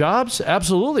year-round jobs,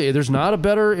 absolutely. There's not a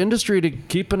better industry to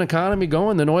keep an economy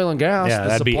going than oil and gas. Yeah,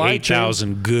 that'd be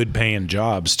 8,000 good-paying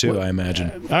jobs, too, I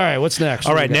imagine. All right, what's next?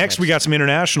 All right, next we got some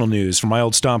international news from my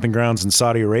old stomping grounds in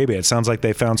Saudi Arabia. It sounds like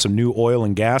they found some new oil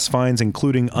and gas finds,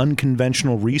 including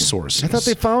unconventional resources. I thought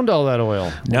they found all that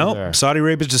oil. No, Saudi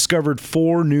Arabia's discovered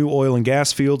 4 new oil and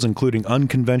gas fields, including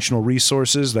unconventional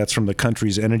resources. That's from the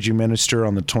country's energy minister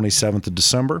on the 27th of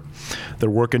December.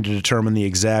 They're working to determine the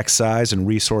exact size and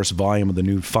resource volume of the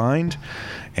new find.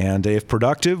 And if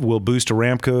productive, will boost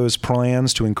Aramco's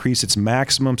plans to increase its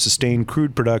maximum sustained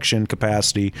crude production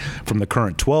capacity from the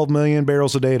current 12 million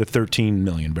barrels a day to 13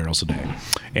 million barrels a day,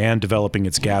 and developing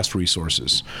its gas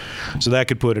resources. So that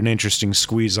could put an interesting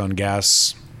squeeze on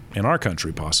gas in our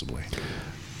country, possibly.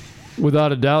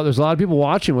 Without a doubt, there's a lot of people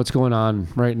watching what's going on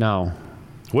right now.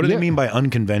 What do they mean by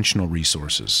unconventional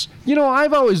resources?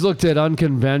 I've always looked at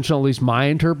unconventional, at least my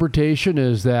interpretation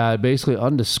is that basically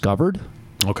undiscovered.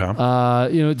 Okay.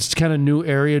 It's kind of new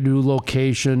area, new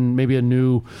location, maybe a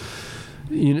new...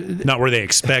 Not where they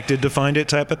expected to find it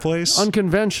type of place?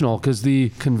 Unconventional, because the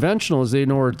conventional is they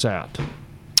know where it's at.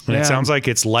 And it sounds like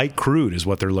it's light crude is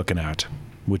what they're looking at,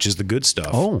 which is the good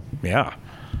stuff. Oh. Yeah.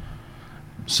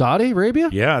 Saudi Arabia?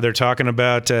 Yeah, they're talking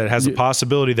about it has a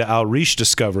possibility, the Al Rish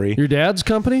discovery. Your dad's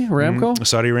company, Aramco?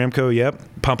 Saudi Aramco, yep.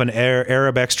 Pumping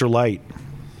Arab Extra Light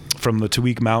from the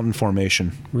Taweek Mountain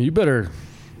Formation. Well, you better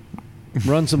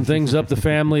run some things up the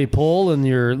family pole and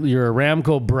your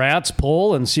Aramco brats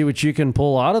pole and see what you can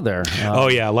pull out of there. Oh,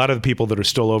 yeah. A lot of the people that are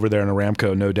still over there in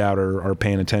Aramco, no doubt, are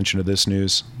paying attention to this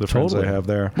news, the friends I have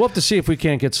there. We'll have to see if we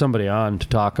can't get somebody on to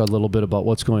talk a little bit about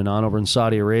what's going on over in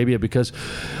Saudi Arabia because,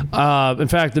 in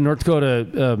fact, the North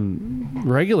Dakota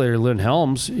regulator, Lynn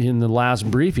Helms, in the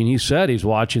last briefing, he said he's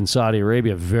watching Saudi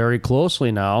Arabia very closely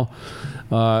now.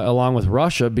 Along with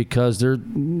Russia, because they're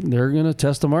going to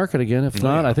test the market again. If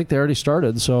not, I think they already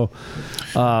started. So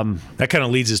that kind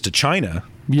of leads us to China.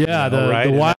 Yeah, the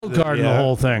wild card in the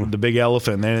whole thing. The big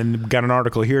elephant. And got an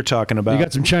article here talking about... You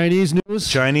got some Chinese news?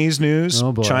 Chinese news.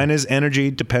 Oh, boy. China's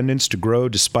energy dependence to grow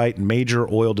despite major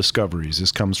oil discoveries.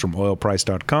 This comes from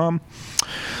oilprice.com.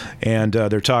 And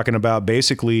they're talking about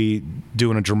basically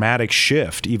doing a dramatic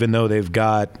shift, even though they've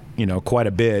got quite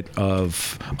a bit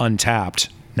of untapped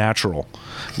natural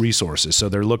resources. So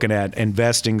they're looking at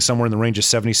investing somewhere in the range of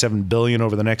 $77 billion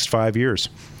over the next 5 years,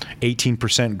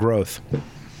 18% growth.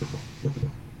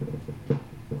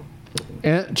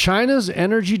 And China's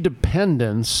energy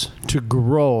dependence to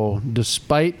grow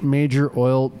despite major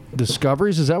oil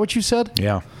discoveries. Is that what you said?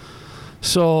 Yeah.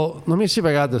 So let me see if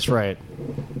I got this right.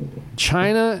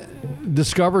 China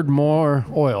discovered more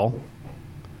oil,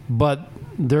 but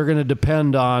they're going to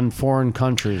depend on foreign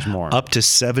countries more. Up to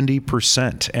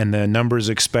 70%, and the number is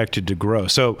expected to grow.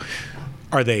 So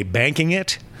are they banking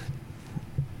it?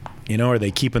 Are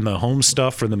they keeping the home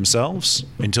stuff for themselves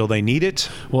until they need it?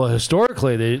 Well,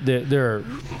 historically, they're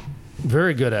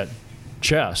very good at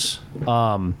chess,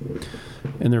 and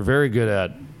they're very good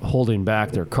at holding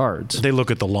back their cards. They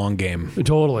look at the long game.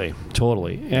 Totally.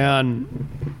 And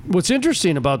what's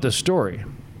interesting about this story,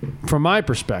 from my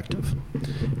perspective,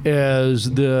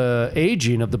 is the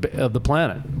aging of the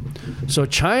planet. So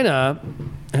China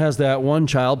has that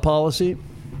one-child policy,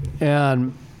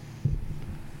 and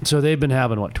so they've been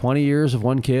having 20 years of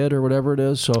one kid or whatever it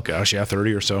is. So gosh, yeah,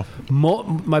 30 or so.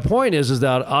 My point is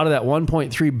that out of that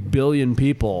 1.3 billion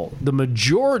people, the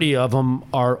majority of them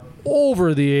are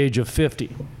over the age of 50.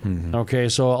 Mm-hmm. Okay,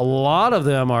 so a lot of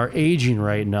them are aging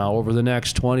right now over the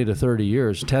next 20 to 30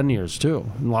 years, 10 years too.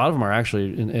 And a lot of them are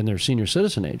actually in their senior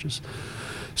citizen ages.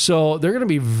 So they're going to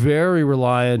be very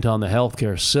reliant on the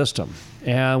healthcare system.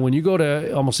 And when you go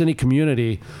to almost any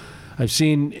community, I've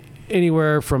seen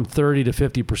anywhere from 30 to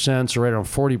 50%, so right around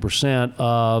 40%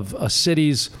 of a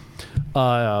city's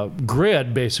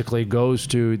grid basically goes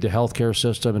to the healthcare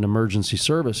system and emergency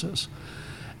services.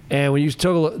 And when you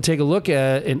take a look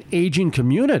at an aging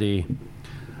community,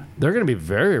 they're going to be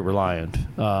very reliant,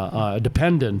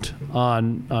 dependent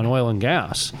on oil and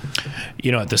gas.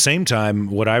 At the same time,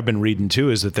 what I've been reading too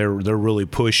is that they're really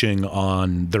pushing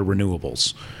on their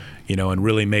renewables. And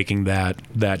really making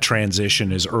that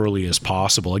transition as early as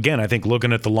possible. Again, I think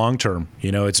looking at the long term,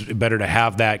 it's better to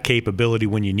have that capability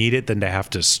when you need it than to have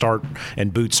to start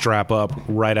and bootstrap up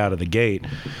right out of the gate.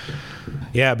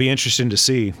 Yeah, it'd be interesting to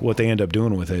see what they end up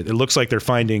doing with it. It looks like they're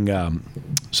finding,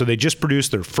 so they just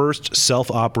produced their first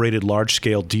self-operated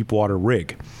large-scale deep-water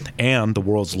rig and the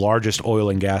world's largest oil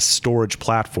and gas storage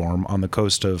platform on the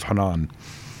coast of Henan.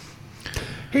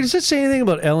 Hey, does it say anything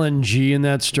about LNG in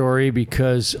that story?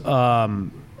 Because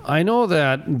I know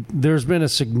that there's been a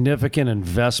significant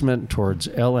investment towards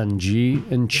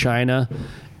LNG in China,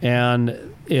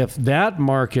 and if that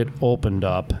market opened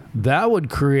up, that would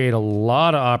create a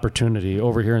lot of opportunity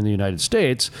over here in the United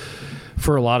States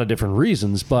for a lot of different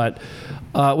reasons. But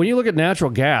when you look at natural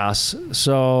gas,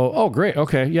 great,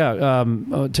 okay, yeah,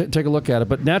 take a look at it.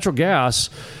 But natural gas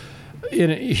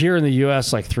here in the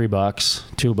U.S., like $3,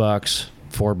 $2,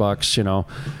 $4,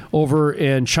 over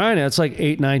in China, it's like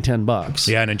 $8, $9, $10.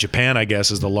 Yeah. And in Japan, I guess,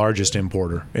 is the largest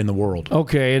importer in the world.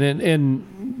 Okay. And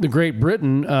in the Great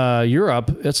Britain,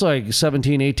 Europe, it's like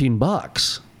 $17,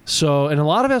 $18. So, and a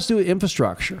lot of it has to do with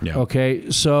infrastructure. Yeah. Okay.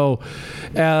 So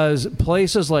as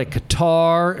places like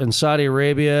Qatar and Saudi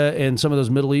Arabia and some of those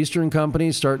Middle Eastern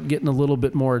companies start getting a little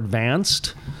bit more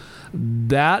advanced,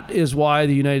 that is why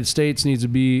the United States needs to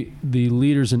be the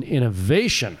leaders in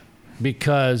innovation,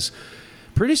 because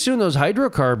pretty soon those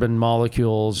hydrocarbon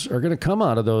molecules are going to come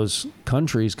out of those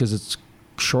countries because it's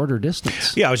shorter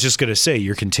distance. Yeah, I was just going to say,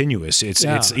 you're continuous. It's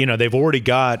they've already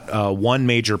got one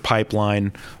major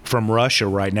pipeline from Russia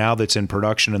right now that's in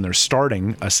production, and they're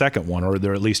starting a second one, or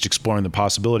they're at least exploring the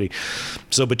possibility.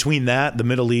 So between that, the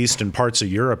Middle East, and parts of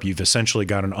Europe, you've essentially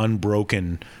got an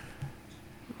unbroken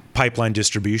pipeline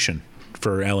distribution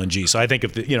for LNG. So I think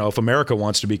if America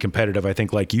wants to be competitive, I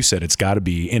think, like you said, it's got to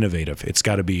be innovative. It's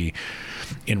got to be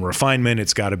in refinement.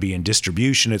 It's got to be in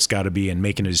distribution. It's got to be in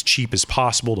making it as cheap as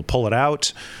possible to pull it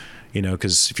out.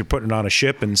 Because if you're putting it on a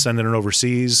ship and sending it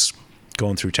overseas,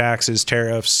 going through taxes,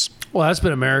 tariffs. Well, that's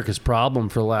been America's problem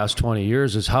for the last 20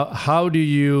 years is how do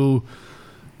you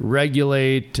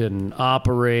regulate and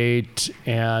operate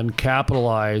and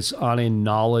capitalize on a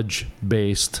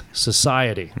knowledge-based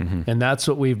society. Mm-hmm. And that's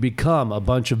what we've become, a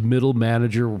bunch of middle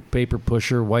manager, paper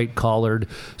pusher, white-collared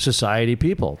society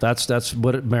people. That's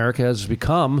what America has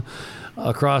become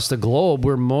across the globe,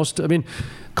 where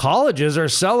colleges are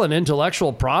selling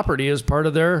intellectual property as part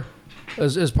of their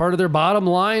as part of their bottom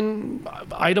line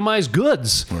itemized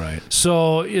goods. Right.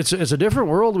 So it's a different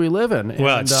world we live in.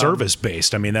 Well, it's service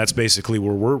based. That's basically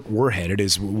where we're headed.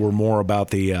 Is we're more about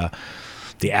the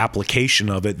application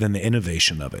of it than the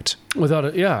innovation of it. Without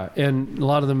it, yeah. And a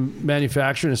lot of the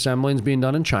manufacturing assembling is being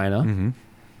done in China. Mm-hmm.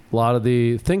 A lot of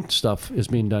the think stuff is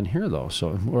being done here, though,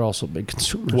 so we're also big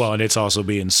consumers. Well, and it's also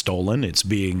being stolen. It's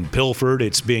being pilfered.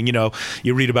 It's being,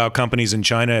 you read about companies in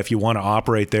China. If you want to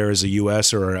operate there as a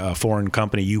U.S. or a foreign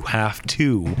company, you have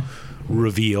to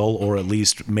reveal or at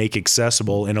least make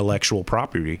accessible intellectual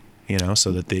property,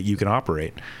 so that you can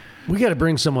operate. We got to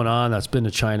bring someone on that's been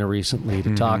to China recently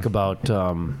to talk about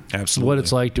Absolutely. what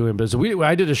it's like doing business.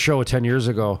 I did a show 10 years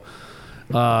ago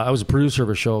I was a producer of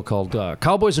a show called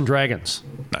Cowboys and Dragons.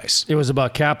 Nice. It was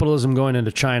about capitalism going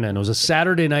into China, and it was a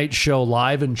Saturday night show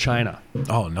live in China.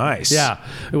 Oh, nice. Yeah,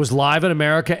 it was live in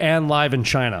America and live in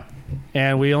China.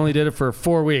 And we only did it for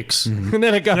 4 weeks, and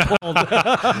then it got pulled.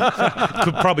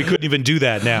 Probably couldn't even do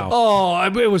that now. Oh,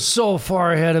 it was so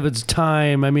far ahead of its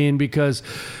time. I mean, because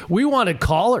we wanted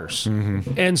callers,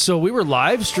 and so we were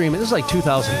live streaming. This is like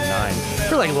 2009.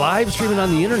 We were like live streaming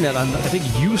on the internet on, I think,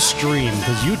 Ustream,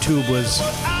 because YouTube was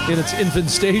in its infant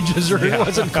stages, or it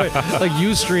wasn't quite like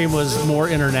Ustream was more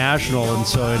international. And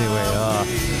so anyway.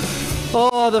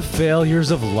 Oh, the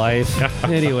failures of life.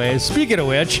 Anyway, speaking of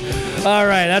which, all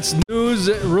right, that's news,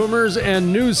 rumors,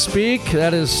 and news speak.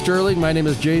 That is Sterling. My name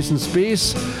is Jason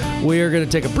Spees. We are going to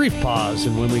take a brief pause,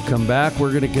 and when we come back,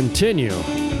 we're going to continue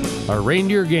our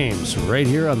reindeer games right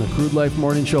here on the Crude Life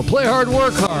Morning Show. Play hard,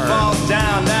 work hard. Falls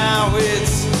down now,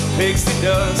 it's pixie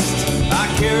dust.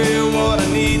 I carry what I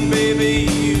need,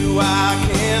 baby, you I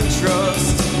can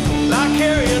trust. I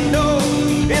carry a note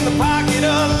in the pocket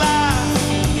of life.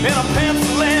 And a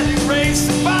pencil and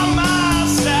eraser by my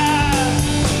side.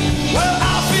 Well,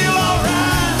 I feel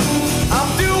alright,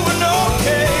 I'm doing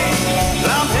okay.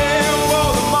 I'm here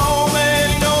for the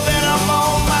moment, you know that I'm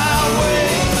on my way.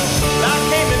 I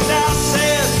came and I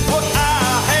said what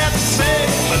I had to say.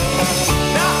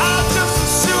 Now I just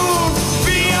as soon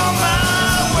be on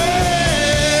my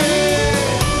way.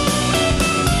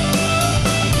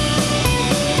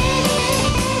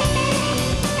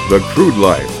 The Crude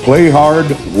Life. Play hard,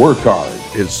 work hard.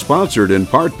 Is sponsored in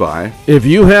part by... If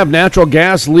you have natural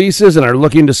gas leases and are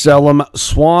looking to sell them,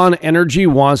 Swan Energy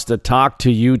wants to talk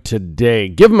to you today.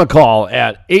 Give them a call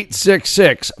at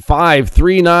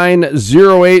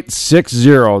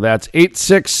 866-539-0860. That's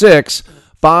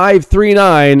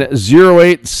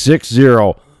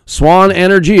 866-539-0860. Swan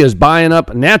Energy is buying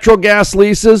up natural gas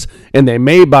leases, and they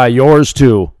may buy yours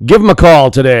too. Give them a call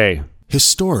today.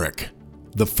 Historic.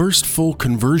 The first full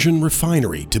conversion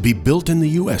refinery to be built in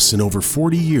the U.S. in over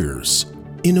 40 years.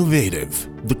 Innovative.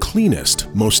 The cleanest,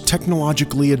 most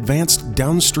technologically advanced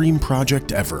downstream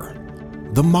project ever.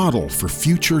 The model for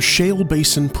future shale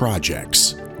basin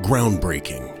projects.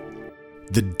 Groundbreaking.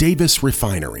 The Davis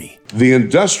Refinery. The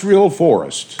Industrial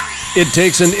Forest. It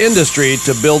takes an industry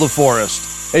to build a forest.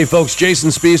 Hey folks, Jason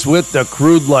Spees with The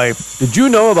Crude Life. Did you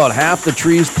know about half the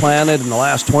trees planted in the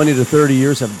last 20 to 30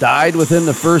 years have died within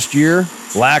the first year?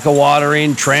 Lack of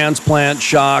watering, transplant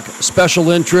shock,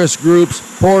 special interest groups,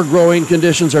 poor growing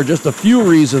conditions are just a few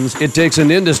reasons it takes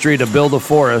an industry to build a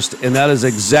forest, and that is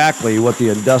exactly what the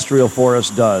industrial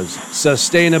forest does.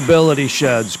 Sustainability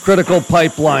sheds, critical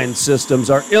pipeline systems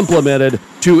are implemented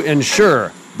to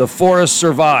ensure the forest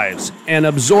survives and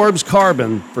absorbs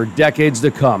carbon for decades to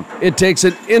come. It takes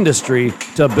an industry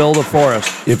to build a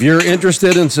forest. If you're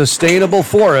interested in sustainable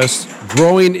forests,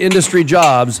 growing industry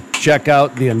jobs, check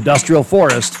out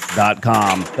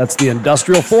theindustrialforest.com. That's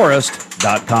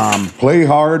theindustrialforest.com. Play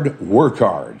hard, work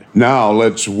hard. Now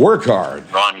let's work hard.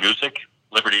 Ron Gusick,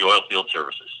 Liberty Oilfield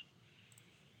Services.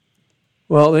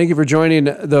 Well, thank you for joining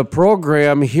the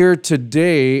program here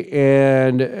today.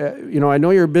 And, I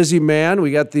know you're a busy man.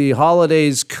 We got the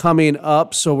holidays coming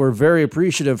up, so we're very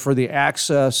appreciative for the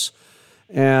access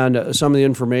and some of the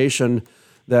information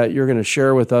that you're going to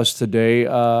share with us today.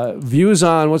 Views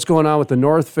on what's going on with the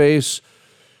North Face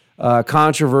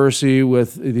controversy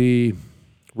with the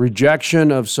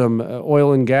rejection of some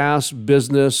oil and gas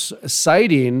business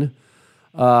citing,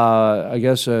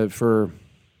 for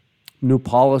new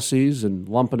policies and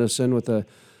lumping us in with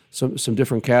some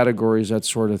different categories, that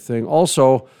sort of thing.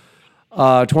 Also,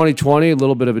 2020, a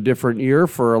little bit of a different year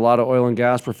for a lot of oil and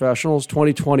gas professionals.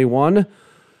 2021,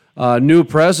 new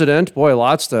president. Boy,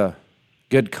 lots to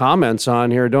get comments on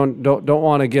here. Don't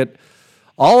want to get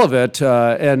all of it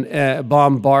and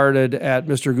bombarded at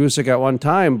Mr. Gusick at one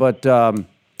time. But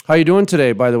how you doing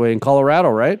today, by the way, in Colorado,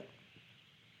 right?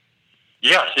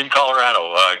 Yes, in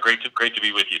Colorado. Great to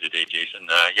be with you today, Jason.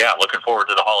 Looking forward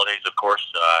to the holidays, of course.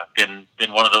 Been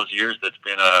one of those years that's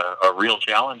been a real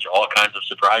challenge. All kinds of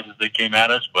surprises that came at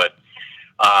us, but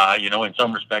in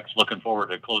some respects, looking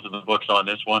forward to closing the books on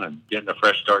this one and getting a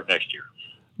fresh start next year.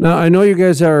 Now, I know you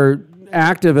guys are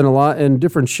active in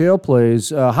different shale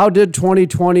plays. How did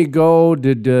 2020 go?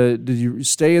 Did you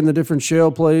stay in the different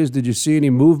shale plays? Did you see any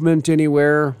movement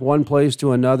anywhere, one place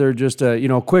to another? Just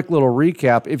a quick little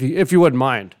recap, if you wouldn't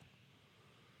mind.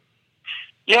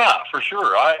 Yeah, for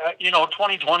sure.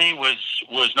 2020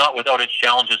 was not without its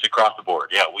challenges across the board.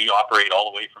 Yeah, we operate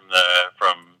all the way from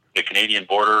the Canadian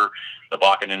border, the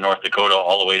Bakken in North Dakota,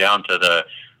 all the way down to the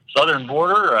southern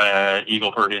border,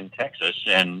 Eagle Ford in Texas,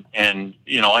 and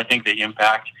I think the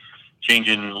impact change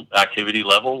in activity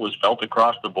level was felt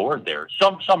across the board there.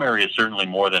 Some areas certainly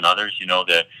more than others.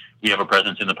 That we have a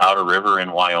presence in the Powder River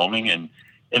in Wyoming, and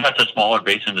that's a smaller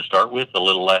basin to start with, a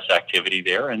little less activity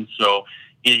there. And so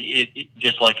it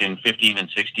just like in 15 and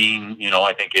 16,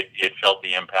 I think it felt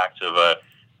the impacts of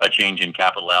a change in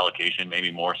capital allocation,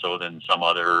 maybe more so than some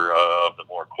other of the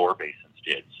more core basins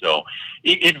did. So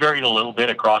it varied a little bit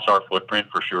across our footprint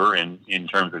for sure in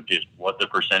terms of just what the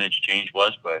percentage change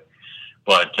was, but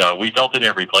we felt it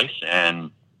every place. And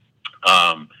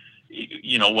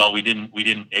while we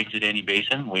didn't exit any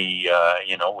basin, we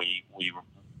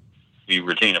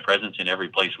retain a presence in every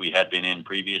place we had been in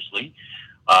previously.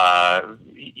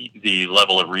 The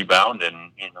level of rebound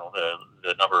and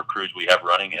the number of crews we have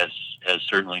running has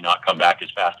certainly not come back as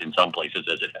fast in some places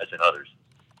as it has in others.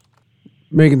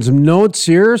 Making some notes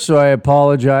here, so I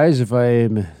apologize if I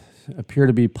appear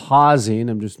to be pausing.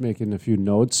 I'm just making a few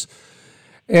notes.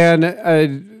 And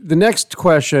the next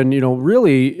question,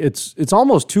 really, it's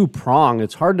almost two-pronged.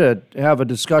 It's hard to have a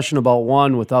discussion about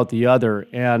one without the other.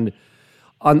 And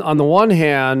on the one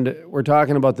hand, we're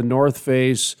talking about the North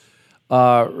Face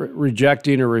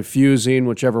rejecting or refusing,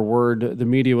 whichever word the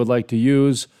media would like to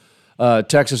use,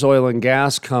 Texas Oil and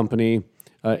Gas Company.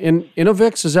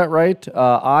 Innovex, is that right?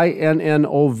 INNOVEX,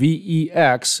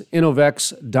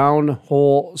 Innovex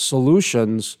Downhole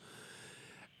Solutions.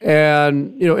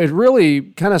 And, it really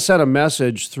kind of sent a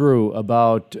message through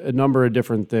about a number of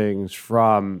different things,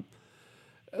 from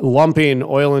lumping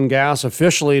oil and gas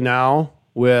officially now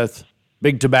with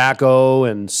big tobacco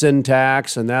and sin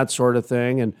tax and that sort of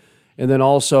thing. And then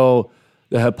also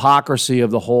the hypocrisy of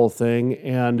the whole thing.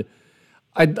 And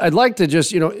I'd like to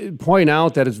just, point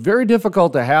out that it's very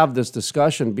difficult to have this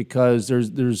discussion because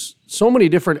there's so many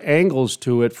different angles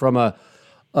to it, from a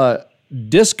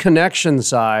disconnection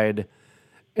side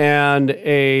and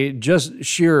a just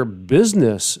sheer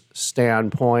business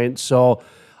standpoint. So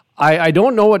I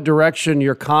don't know what direction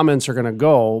your comments are going to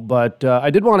go, but I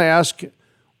did want to ask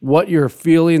what your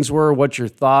feelings were, what your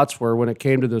thoughts were when it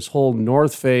came to this whole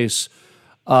North Face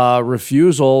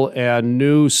refusal and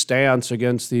new stance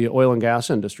against the oil and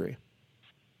gas industry.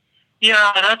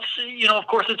 Yeah, that's, of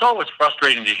course, it's always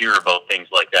frustrating to hear about things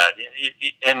like that.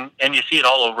 And you see it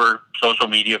all over social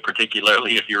media,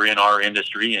 particularly if you're in our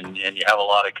industry and you have a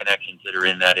lot of connections that are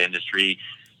in that industry.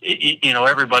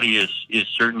 Everybody is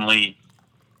certainly,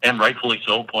 and rightfully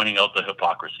so, pointing out the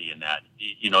hypocrisy in that.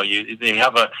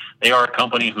 They are a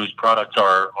company whose products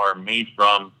are made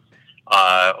from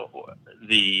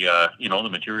the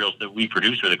materials that we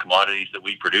produce, or the commodities that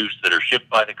we produce, that are shipped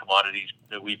by the commodities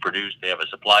that we produce. They have a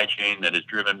supply chain that is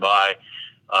driven by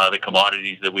the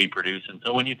commodities that we produce. And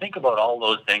so when you think about all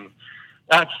those things,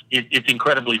 it's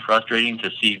incredibly frustrating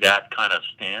to see that kind of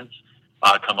stance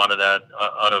come out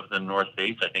of the North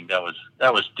Face. I think that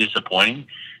was disappointing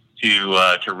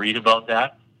to read about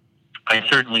that. I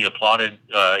certainly applauded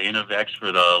Innovex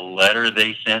for the letter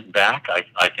they sent back.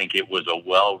 I think it was a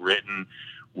well-written,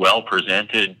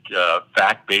 well-presented,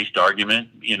 fact-based argument,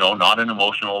 not an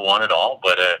emotional one at all,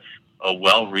 but a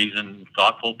well-reasoned,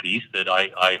 thoughtful piece that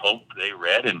I hope they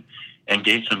read and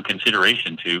gave some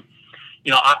consideration to.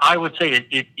 I would say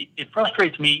it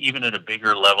frustrates me even at a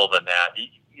bigger level than that.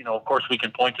 Of course, we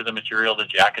can point to the material. The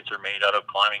jackets are made out of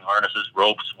climbing harnesses,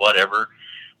 ropes, whatever.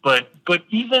 But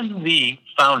even the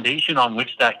foundation on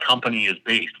which that company is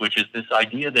based, which is this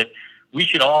idea that we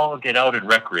should all get out and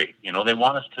recreate. They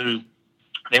want to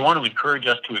encourage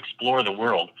us to explore the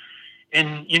world.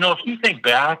 And, if you think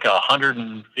back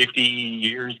 150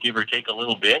 years, give or take a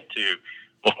little bit, to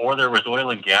before there was oil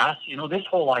and gas, this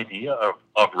whole idea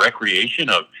of recreation,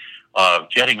 of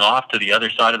jetting off to the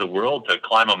other side of the world to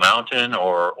climb a mountain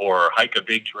or hike a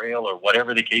big trail or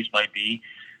whatever the case might be,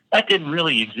 that didn't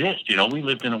really exist. We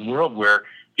lived in a world where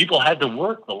people had to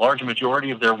work the large majority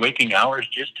of their waking hours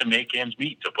just to make ends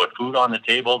meet, to put food on the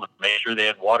table, to make sure they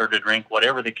had water to drink,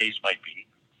 whatever the case might be.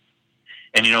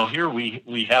 And, here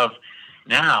we have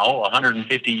now,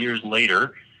 150 years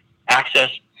later,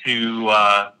 access to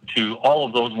all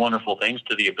of those wonderful things,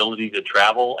 to the ability to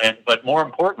travel, but more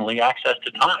importantly, access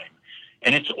to time.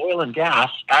 And it's oil and gas,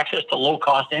 access to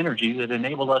low-cost energy that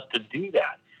enabled us to do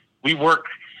that. We work...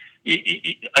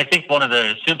 I think one of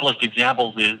the simplest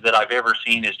examples that I've ever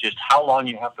seen is just how long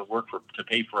you have to work to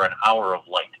pay for an hour of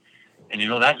light. And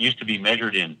that used to be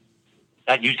measured in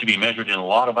a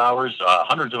lot of hours,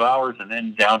 hundreds of hours, and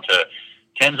then down to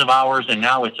tens of hours, and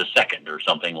now it's a second or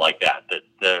something like that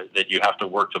you have to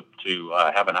work to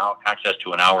have access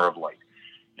to an hour of light.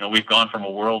 We've gone from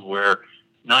a world where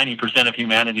 90% of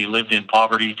humanity lived in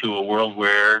poverty to a world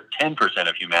where 10%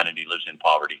 of humanity lives in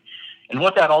poverty. And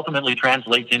what that ultimately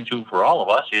translates into for all of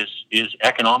us is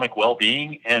economic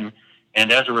well-being, and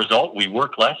as a result, we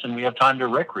work less and we have time to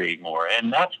recreate more.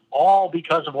 And that's all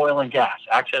because of oil and gas,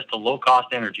 access to low-cost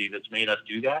energy that's made us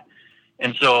do that.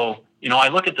 And so, I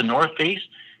look at the North Face,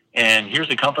 and here's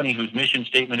a company whose mission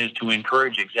statement is to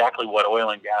encourage exactly what oil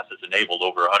and gas has enabled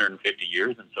over 150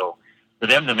 years. And so for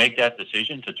them to make that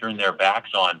decision to turn their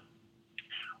backs on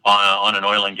an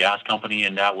oil and gas company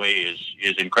in that way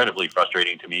is incredibly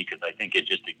frustrating to me, because I think it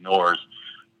just ignores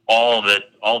all that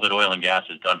oil and gas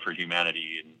has done for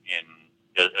humanity in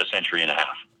a century and a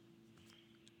half.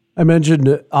 I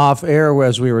mentioned off air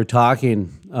as we were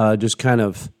talking, just kind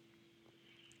of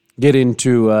getting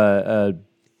to,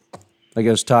 I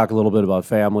guess, talk a little bit about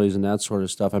families and that sort of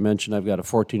stuff. I mentioned I've got a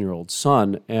 14-year-old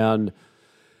son, and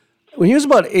when he was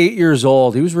about 8 years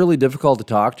old, he was really difficult to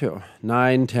talk to.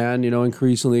 9, 10,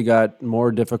 increasingly got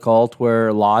more difficult,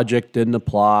 where logic didn't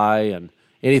apply and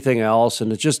anything else.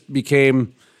 And it just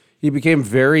he became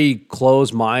very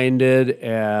close-minded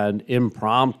and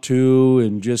impromptu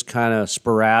and just kind of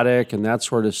sporadic and that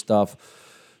sort of stuff.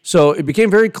 So it became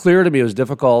very clear to me it was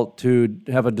difficult to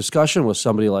have a discussion with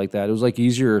somebody like that. It was like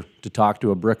easier to talk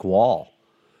to a brick wall.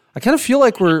 I kind of feel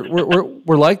like we're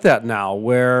like that now,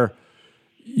 where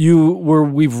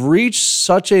we've reached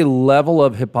such a level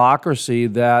of hypocrisy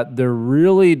that there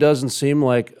really doesn't seem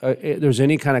like there's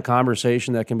any kind of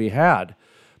conversation that can be had.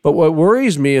 But what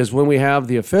worries me is when we have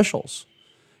the officials.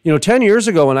 10 years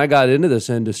ago when I got into this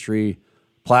industry,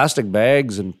 plastic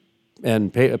bags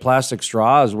and plastic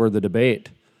straws were the debate.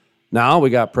 Now we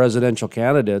got presidential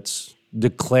candidates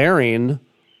declaring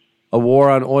a war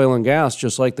on oil and gas,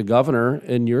 just like the governor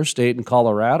in your state in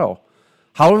Colorado.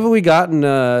 How have we gotten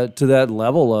to that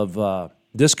level of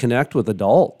disconnect with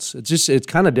adults? It's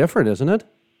kind of different, isn't it?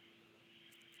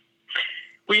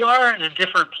 We are in a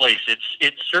different place.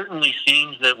 It certainly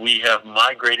seems that we have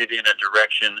migrated in a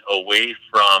direction away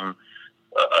from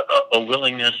a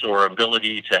willingness or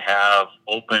ability to have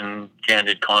open,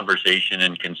 candid conversation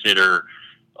and consider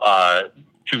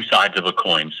two sides of a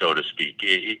coin, so to speak.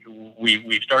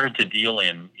 We've started to deal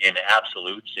in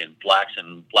absolutes, in black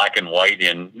and white,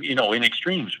 in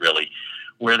extremes, really,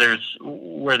 where there's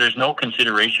no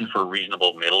consideration for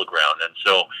reasonable middle ground. And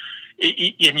so,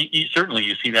 certainly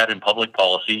you see that in public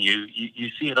policy. You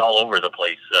see it all over the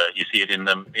place. You see it in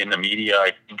the media,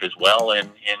 I think, as well, and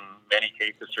in many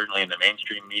cases, certainly in the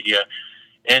mainstream media.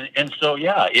 And so,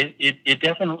 yeah, it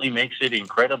definitely makes it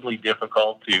incredibly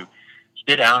difficult to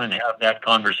sit down and have that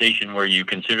conversation where you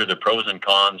consider the pros and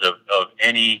cons of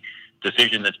any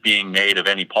decision that's being made, of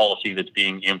any policy that's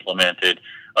being implemented,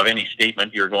 of any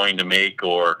statement you're going to make,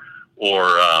 or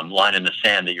line in the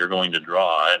sand that you're going to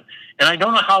draw. And I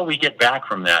don't know how we get back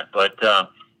from that, but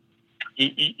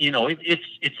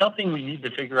it's something we need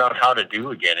to figure out how to do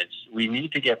again. We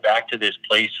need to get back to this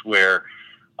place where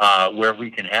we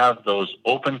can have those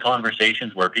open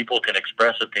conversations, where people can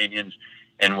express opinions,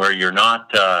 and where you're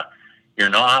not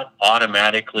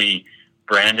automatically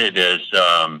branded as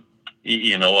a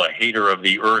hater of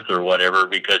the earth or whatever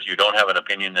because you don't have an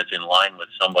opinion that's in line with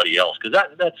somebody else, because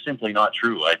that's simply not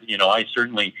true. I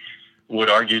certainly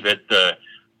would argue that the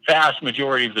vast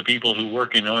majority of the people who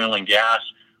work in oil and gas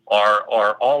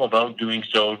are all about doing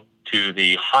so to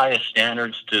the highest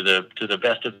standards, to the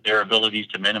best of their abilities,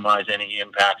 to minimize any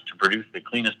impacts, to produce the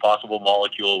cleanest possible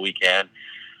molecule we can,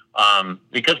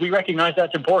 because we recognize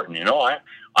that's important.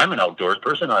 I'm an outdoors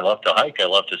person. I love to hike. I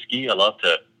love to ski. I love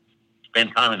to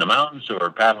spend time in the mountains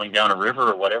or paddling down a river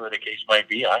or whatever the case might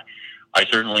be. I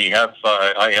certainly have.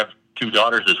 I have 2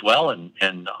 daughters as well, and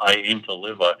I aim to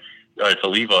leave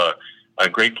a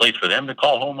great place for them to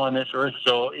call home on this earth.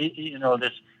 So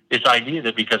this idea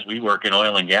that because we work in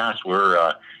oil and gas,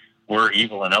 we're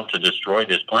evil and out to destroy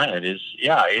this planet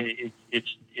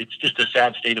it's just a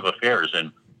sad state of affairs.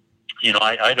 And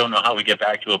I don't know how we get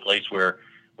back to a place where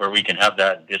we can have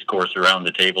that discourse around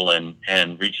the table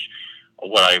and reach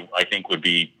what I think would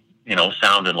be,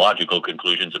 sound and logical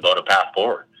conclusions about a path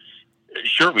forward.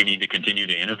 Sure, we need to continue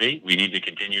to innovate. We need to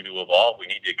continue to evolve. We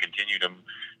need to continue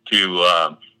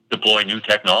to deploy new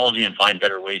technology and find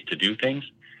better ways to do things.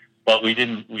 But we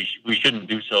shouldn't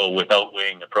do so without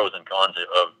weighing the pros and cons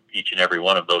of each and every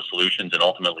one of those solutions and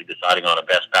ultimately deciding on a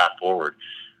best path forward,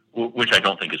 which I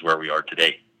don't think is where we are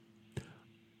today.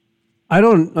 I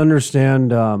don't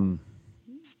understand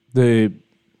the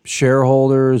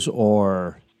shareholders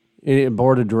or any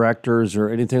board of directors or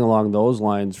anything along those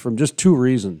lines from just 2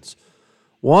 reasons.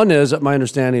 One is, my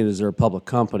understanding is they're a public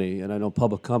company, and I know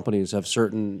public companies have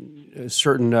certain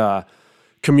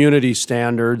community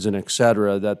standards and et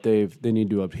cetera that they need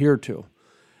to adhere to.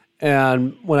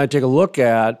 And when I take a look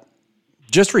at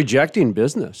just rejecting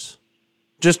business,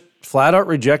 just flat out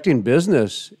rejecting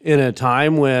business in a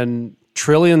time when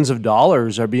trillions of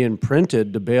dollars are being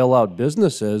printed to bail out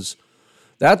businesses.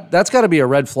 That's got to be a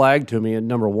red flag to me,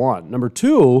 number one. Number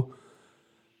two,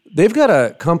 they've got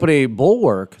a company,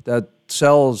 Bulwark, that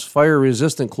sells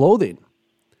fire-resistant clothing.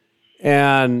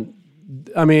 And,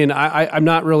 I mean, I'm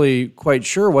not really quite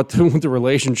sure what the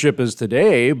relationship is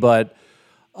today, but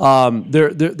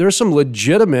there's some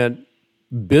legitimate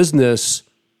business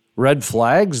red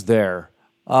flags there.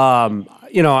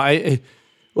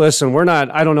 Listen,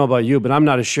 I don't know about you, but I'm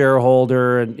not a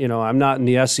shareholder, and, I'm not in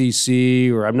the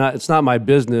SEC, or it's not my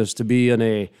business to be in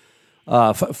a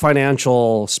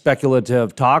financial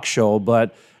speculative talk show.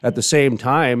 But at the same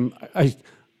time,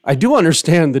 I do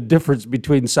understand the difference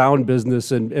between sound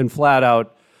business and flat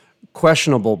out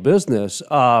questionable business.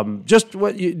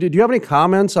 Did you have any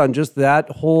comments on just that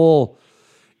whole,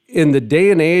 in the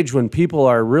day and age when people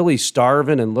are really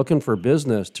starving and looking for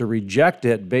business, to reject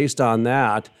it based on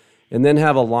that and then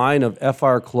have a line of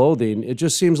FR clothing? It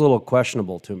just seems a little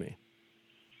questionable to me.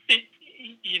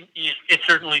 It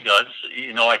certainly does.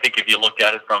 I think if you look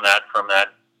at it from that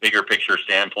bigger picture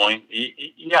standpoint,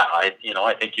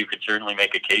 I think you could certainly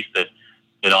make a case that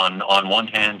on one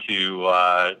hand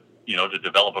to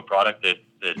develop a product that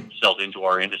sells into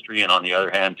our industry, and on the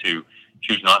other hand to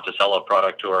choose not to sell a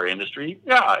product to our industry.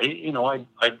 Yeah,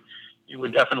 you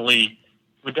would definitely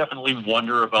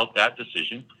wonder about that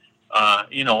decision.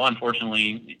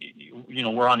 Unfortunately,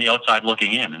 we're on the outside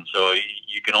looking in, and so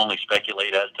you can only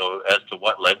speculate as to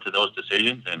what led to those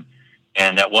decisions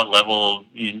and at what level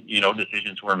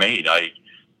decisions were made. I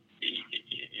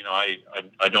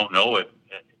don't know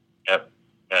at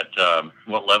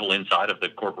what level inside of the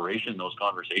corporation those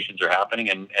conversations are happening,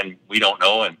 and we don't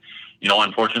know. And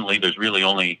unfortunately, there's really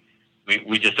only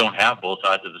we just don't have both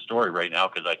sides of the story right now,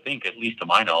 because I think, at least to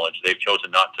my knowledge, they've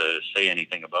chosen not to say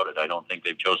anything about it. I don't think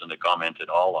they've chosen to comment at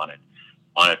all on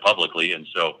it publicly, and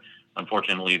so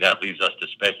unfortunately that leaves us to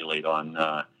speculate on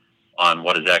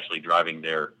what is actually driving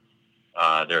their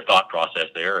thought process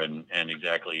there, and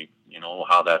exactly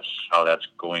how that's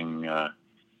going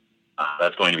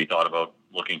to be thought about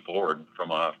looking forward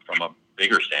from a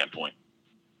bigger standpoint.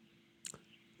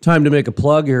 Time to make a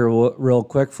plug here real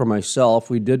quick for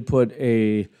myself. We did put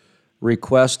a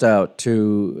request out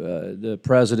to the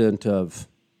president of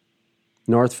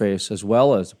North Face as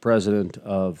well as the president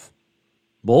of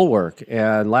Bulwark.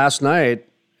 And last night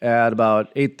at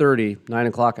about 8:30, 9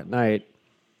 o'clock at night,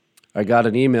 I got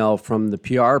an email from the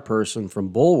PR person from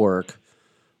Bulwark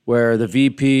where the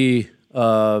VP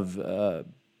of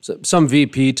some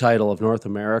VP title of North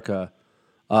America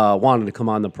wanted to come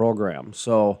on the program.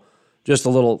 So just a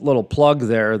little plug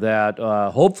there that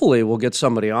hopefully we'll get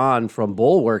somebody on from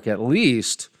Bulwark at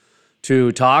least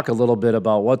to talk a little bit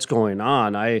about what's going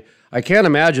on. I can't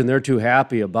imagine they're too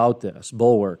happy about this.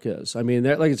 Bulwark is. I mean,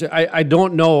 like I said, I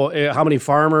don't know how many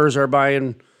farmers are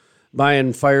buying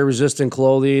fire-resistant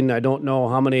clothing. I don't know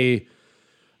how many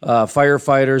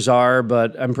firefighters are,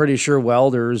 but I'm pretty sure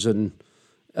welders and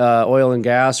oil and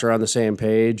gas are on the same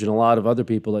page, and a lot of other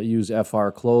people that use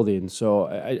FR clothing. So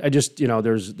I just,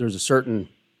 there's a certain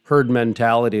herd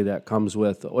mentality that comes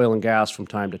with oil and gas from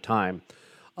time to time.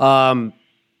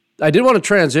 I did want to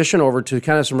transition over to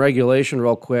kind of some regulation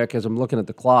real quick as I'm looking at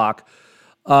the clock.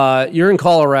 You're in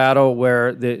Colorado,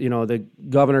 where the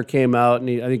governor came out, and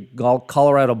I think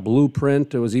Colorado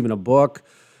Blueprint, it was even a book.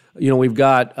 We've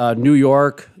got New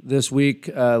York this week,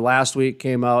 last week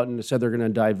came out and said they're going to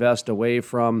divest away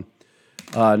from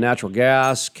natural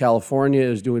gas. California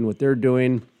is doing what they're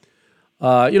doing.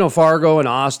 Fargo and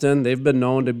Austin, they've been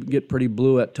known to get pretty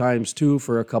blue at times too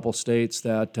for a couple states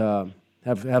that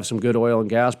have some good oil and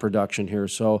gas production here.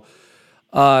 So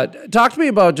talk to me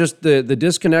about just the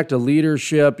disconnect of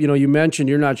leadership. You mentioned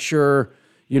you're not sure,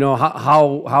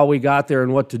 how we got there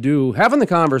and what to do. Having the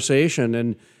conversation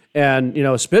and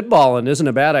spitballing isn't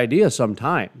a bad idea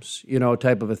sometimes,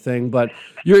 type of a thing. But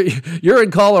you're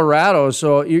in Colorado,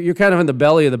 so you're kind of in the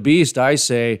belly of the beast, I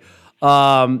say.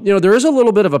 There is a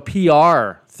little bit of a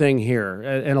PR thing here,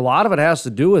 and a lot of it has to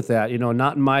do with that.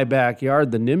 Not in my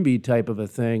backyard, the NIMBY type of a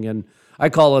thing, and I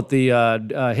call it the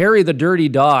Harry the Dirty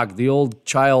Dog, the old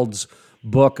child's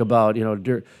book about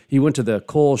he went to the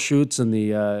coal chutes and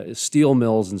the steel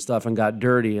mills and stuff and got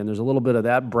dirty, and there's a little bit of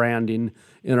that branding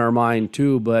in our mind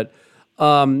too. But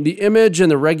the image and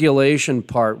the regulation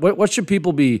part, what should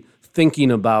people be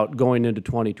thinking about going into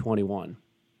 2021?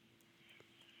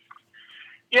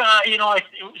 Yeah,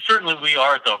 certainly we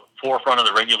are at the forefront of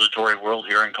the regulatory world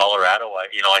here in Colorado.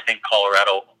 I think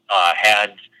Colorado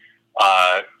had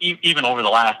even over the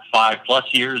last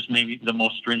 5+ years, maybe the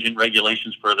most stringent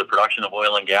regulations for the production of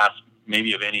oil and gas,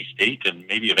 maybe of any state and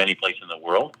maybe of any place in the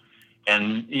world.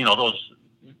 And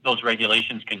those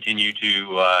regulations continue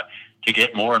to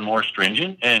get more and more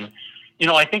stringent. And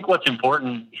I think what's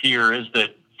important here is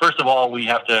that, first of all, we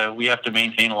have to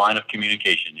maintain a line of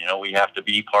communication. We have to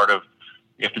be part of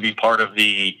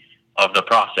the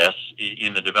process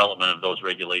in the development of those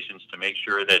regulations to make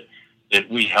sure that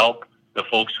we help the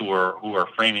folks who are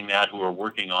framing that, who are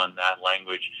working on that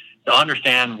language, to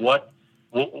understand what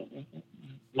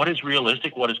is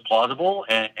realistic, what is plausible,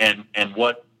 and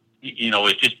what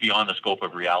is just beyond the scope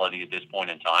of reality at this point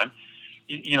in time.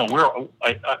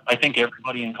 I think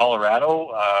everybody in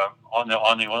Colorado on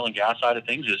the oil and gas side of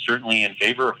things is certainly in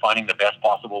favor of finding the best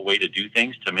possible way to do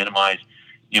things to minimize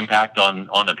impact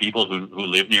on the people who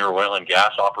live near oil and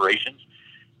gas operations.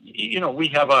 We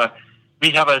have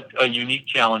a unique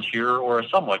challenge here, or a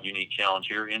somewhat unique challenge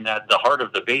here, in that the heart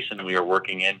of the basin we are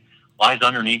working in lies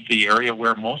underneath the area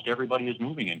where most everybody is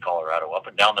moving in Colorado, up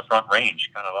and down the Front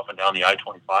Range, kind of up and down the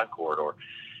I-25 corridor.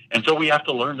 And so we have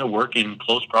to learn to work in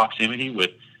close proximity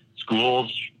with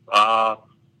schools,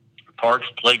 parks,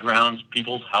 playgrounds,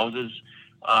 people's houses.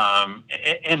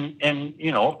 And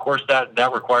of course,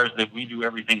 that requires that we do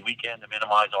everything we can to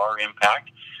minimize our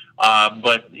impact.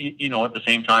 But at the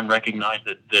same time, recognize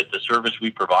that the service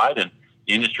we provide and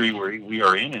the industry we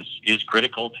are in is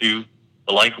critical to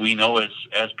the life we know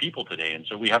as people today. And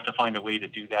so we have to find a way to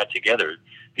do that together.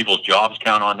 People's jobs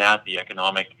count on that. The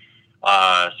economic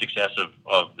success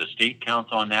of the state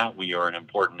counts on that. We are an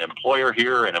important employer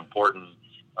here, an important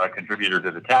contributor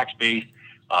to the tax base,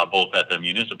 both at the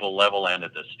municipal level and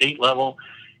at the state level.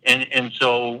 And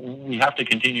so we have to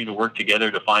continue to work together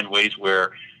to find ways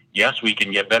where, yes, we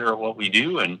can get better at what we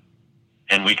do, and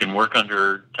we can work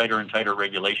under tighter and tighter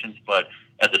regulations, but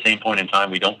at the same point in time,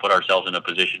 we don't put ourselves in a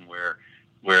position where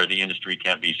the industry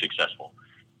can't be successful.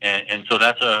 And so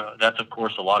that's of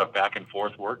course a lot of back and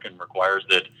forth work, and requires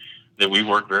that we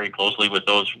work very closely with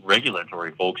those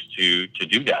regulatory folks to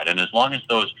do that. And as long as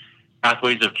those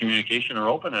pathways of communication are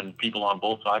open and people on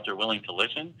both sides are willing to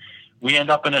listen, we end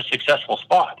up in a successful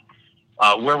spot.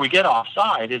 Where we get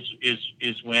offside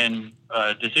is when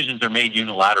decisions are made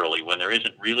unilaterally, when there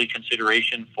isn't really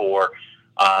consideration for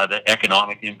the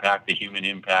economic impact, the human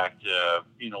impact,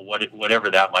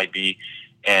 whatever that might be,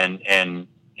 and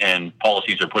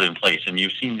policies are put in place. And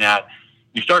you've seen that.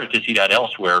 You started to see that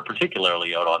elsewhere,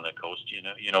 particularly out on the coast.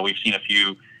 We've seen a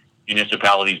few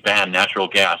municipalities ban natural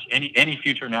gas, any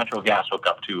future natural gas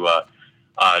hookup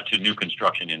to new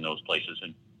construction in those places,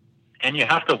 and you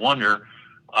have to wonder,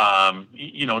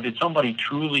 did somebody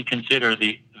truly consider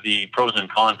the pros and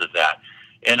cons of that?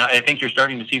 And I think you're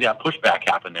starting to see that pushback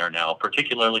happen there now,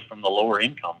 particularly from the lower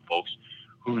income folks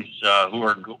who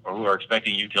are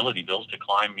expecting utility bills to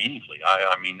climb meaningfully.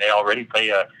 I mean, they already pay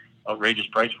a outrageous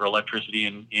price for electricity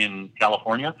in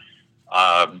California,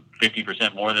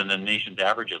 50% more than the nation's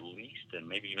average at least, and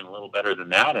maybe even a little better than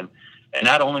that. And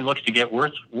that only looks to get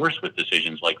worse with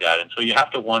decisions like that. And so you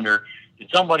have to wonder, did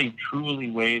somebody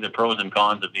truly weigh the pros and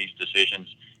cons of these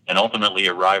decisions and ultimately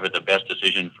arrive at the best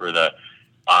decision for the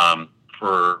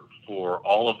for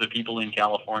all of the people in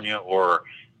California? Or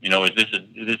is this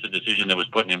a decision that was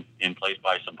put in place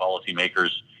by some policymakers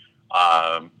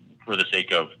for the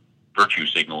sake of virtue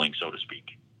signaling, so to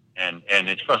speak? And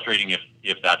it's frustrating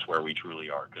if that's where we truly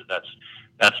are, because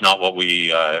that's not what we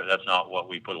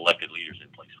put elected leaders in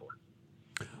place for.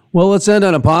 Well, let's end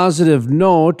on a positive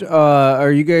note.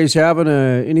 Are you guys having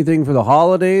anything for the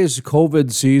holidays,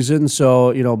 COVID season?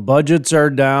 So, budgets are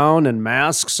down and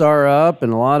masks are up,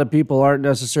 and a lot of people aren't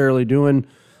necessarily doing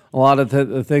a lot of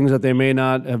the things that they may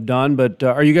not have done. But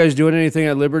are you guys doing anything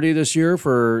at Liberty this year,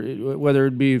 for whether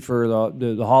it be for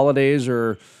the holidays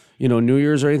or, New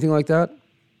Year's or anything like that?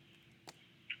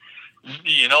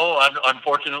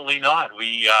 Unfortunately not.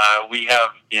 We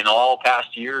have in all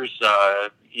past years,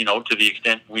 to the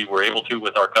extent we were able to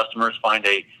with our customers, find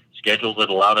a schedule that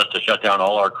allowed us to shut down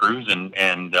all our crews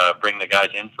and bring the guys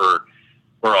in for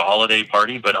a holiday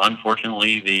party. But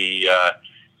unfortunately,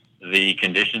 the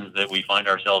conditions that we find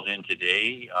ourselves in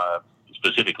today,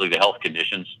 specifically the health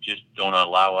conditions, just don't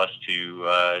allow us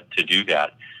to do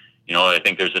that. I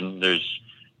think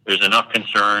there's enough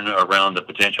concern around the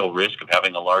potential risk of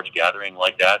having a large gathering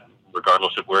like that,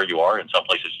 regardless of where you are. In some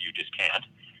places you just can't.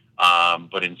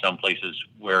 But in some places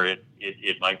where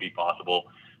it might be possible,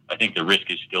 I think the risk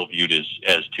is still viewed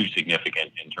as too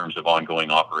significant in terms of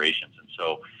ongoing operations. And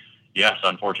so, yes,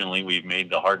 unfortunately, we've made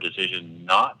the hard decision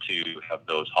not to have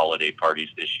those holiday parties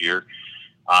this year.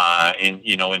 And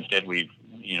instead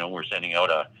we're sending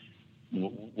out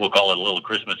we'll call it a little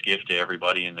Christmas gift to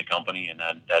everybody in the company, and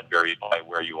that varies by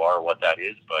where you are, what that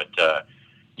is. But a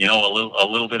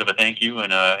little bit of a thank you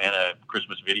and a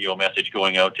Christmas video message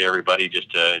going out to everybody,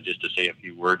 just to say a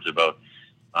few words about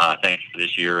thanks for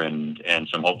this year and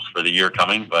some hopes for the year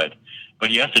coming. But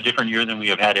yes, a different year than we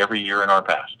have had every year in our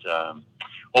past.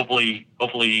 Hopefully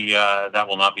that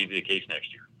will not be the case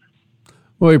next year.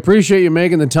 Well, we appreciate you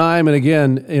making the time, and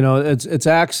again, it's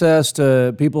access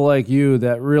to people like you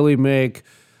that really make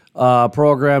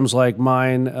programs like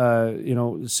mine,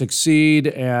 succeed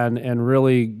and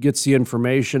really gets the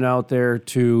information out there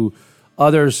to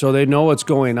others so they know what's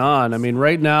going on. I mean,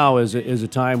 right now is a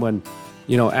time when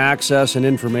access and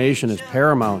information is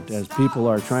paramount as people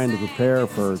are trying to prepare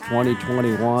for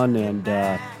 2021, and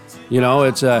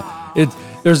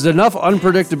there's enough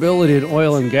unpredictability in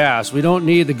oil and gas. We don't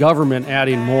need the government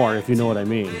adding more, if you know what I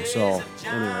mean. So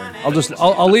anyway,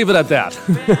 I'll leave it at that.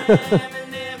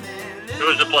 It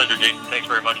was a pleasure, Jason. Thanks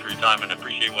very much for your time, and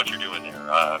appreciate what you're doing there.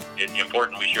 It's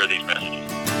important we share these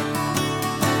messages.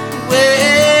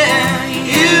 Well,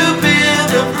 you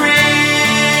build a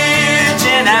bridge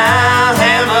and I'll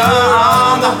hammer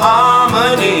on the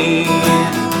harmony.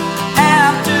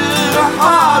 After a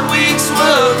hard week's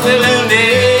work, we'll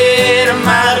illuminate a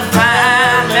mighty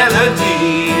fine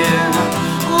melody.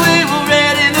 We were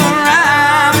ready to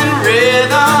rhyme and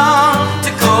rhythm,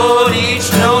 to chord each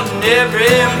note and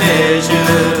every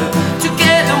measure.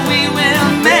 Together we will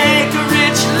make a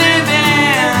rich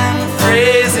living,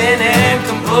 phrasing and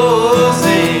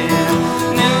composing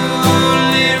new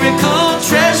lyrical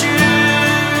treasure.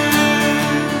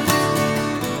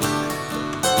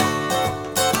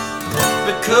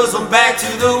 Because I'm back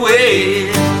to the way.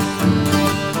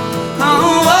 Oh,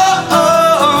 oh,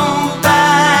 oh,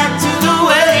 back to the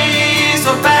way.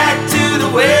 So back to the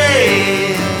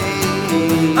way.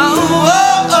 Oh,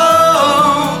 oh,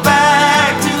 oh,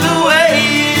 back to the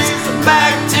ways.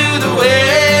 Back to the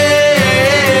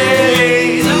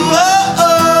ways. Oh,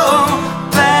 oh,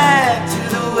 back to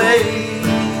the ways.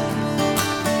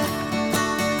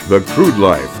 The Crude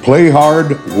Life. Play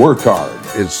hard, work hard.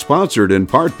 Is sponsored in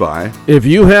part by... If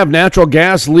you have natural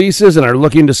gas leases and are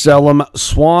looking to sell them,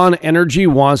 Swan Energy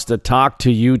wants to talk to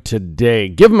you today.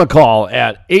 Give them a call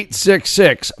at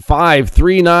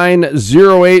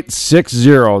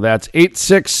 866-539-0860. That's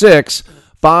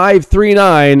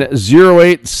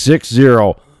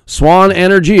 866-539-0860. Swan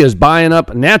Energy is buying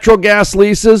up natural gas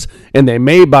leases, and they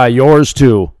may buy yours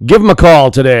too. Give them a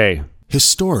call today.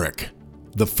 Historic.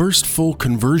 The first full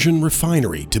conversion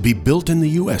refinery to be built in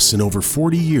the U.S. in over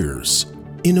 40 years.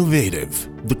 Innovative.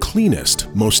 The cleanest,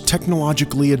 most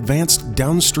technologically advanced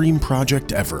downstream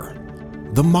project ever.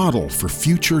 The model for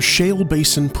future shale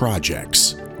basin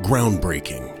projects.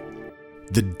 Groundbreaking.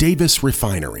 The Davis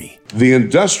Refinery. The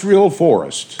Industrial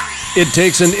Forest. It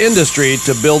takes an industry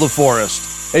to build a forest.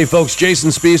 Hey folks,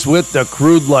 Jason Spees with The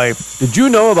Crude Life. Did you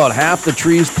know about half the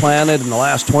trees planted in the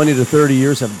last 20 to 30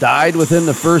 years have died within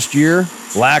the first year?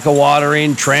 Lack of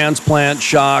watering, transplant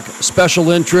shock,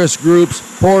 special interest groups,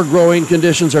 poor growing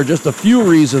conditions are just a few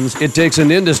reasons it takes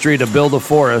an industry to build a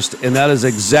forest, and that is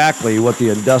exactly what the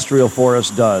industrial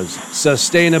forest does.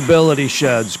 Sustainability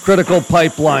sheds, critical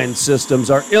pipeline systems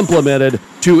are implemented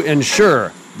to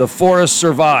ensure the forest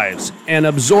survives and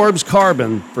absorbs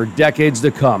carbon for decades to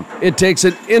come. It takes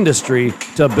an industry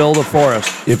to build a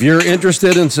forest. If you're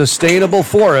interested in sustainable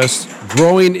forests,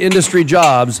 growing industry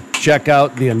jobs, check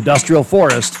out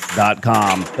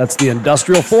theindustrialforest.com. That's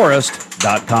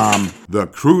theindustrialforest.com. The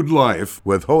Crude Life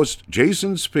with host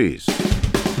Jason Spees.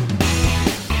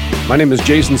 My name is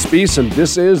Jason Spees, and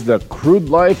this is the Crude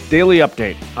Life Daily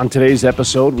Update. On today's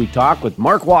episode, we talk with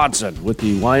Mark Watson with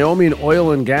the Wyoming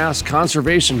Oil and Gas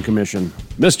Conservation Commission.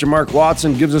 Mr. Mark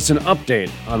Watson gives us an update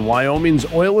on Wyoming's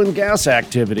oil and gas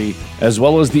activity, as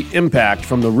well as the impact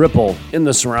from the ripple in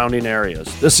the surrounding areas.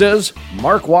 This is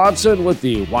Mark Watson with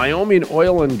the Wyoming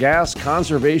Oil and Gas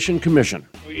Conservation Commission.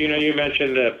 You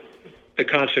mentioned the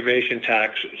conservation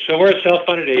tax. So we're a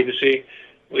self-funded agency.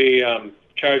 We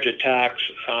charge a tax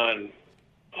on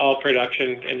all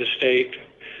production in the state.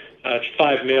 It's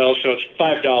 5 mils, so it's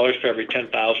 $5 for every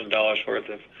 $10,000 worth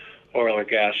of oil or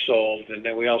gas sold. And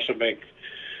then we also make,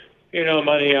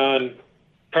 money on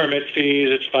permit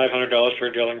fees. It's $500 for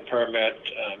a drilling permit.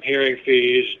 Hearing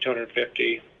fees,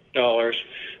 $250.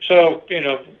 So,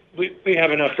 we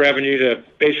have enough revenue to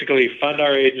basically fund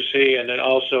our agency and then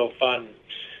also fund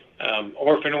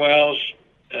orphan wells,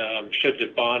 should the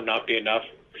bond not be enough.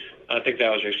 I think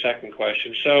that was your second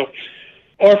question. So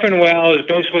orphan well is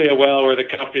basically a well where the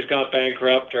company's gone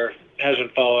bankrupt or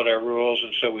hasn't followed our rules,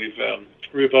 and so we've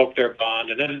revoked their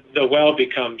bond. And then the well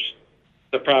becomes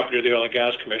the property of the Oil and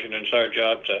Gas Commission, and it's our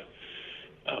job to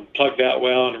plug that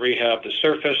well and rehab the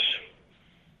surface.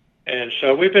 And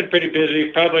so we've been pretty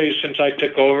busy. Probably since I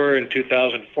took over in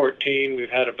 2014, we've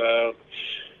had about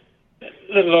a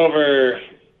little over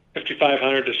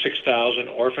 5,500 to 6,000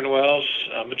 orphan wells.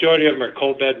 Majority of them are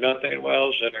coal bed methane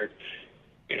wells that are,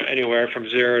 anywhere from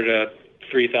 0 to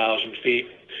 3,000 feet.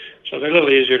 So they're a little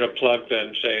easier to plug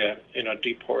than, say, a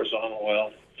deep horizontal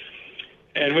well.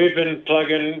 And we've been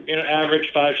plugging,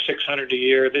 average 500-600 a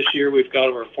year. This year we've got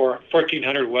over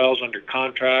 1,400 wells under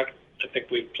contract. I think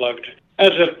we've plugged,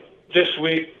 as of this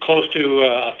week, close to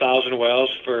 1,000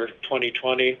 wells for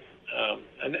 2020.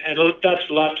 And that's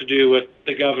a lot to do with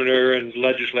the governor and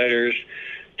legislators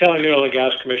telling the Oil and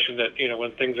Gas Commission that,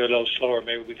 when things are a little slower,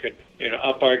 maybe we could,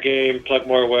 up our game, plug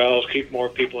more wells, keep more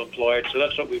people employed. So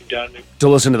that's what we've done. To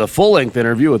listen to the full-length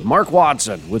interview with Mark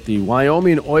Watson with the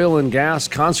Wyoming Oil and Gas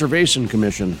Conservation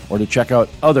Commission, or to check out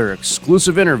other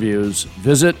exclusive interviews,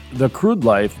 visit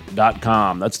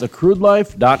thecrudelife.com. That's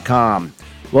thecrudelife.com.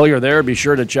 While you're there, be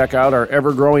sure to check out our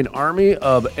ever-growing army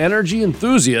of energy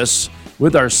enthusiasts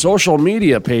with our social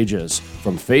media pages,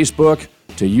 from Facebook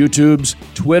to YouTube's,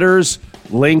 Twitter's,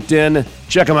 LinkedIn.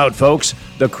 Check them out, folks.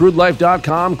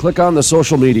 TheCrudeLife.com. Click on the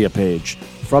social media page.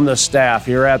 From the staff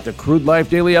here at the Crude Life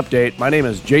Daily Update, my name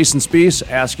is Jason Spees,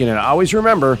 asking and always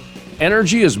remember,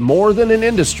 energy is more than an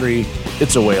industry,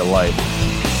 it's a way of life.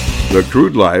 The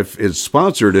Crude Life is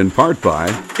sponsored in part by...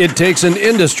 It takes an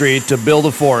industry to build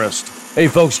a forest. Hey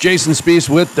folks, Jason Spees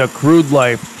with the Crude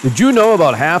Life. Did you know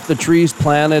about half the trees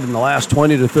planted in the last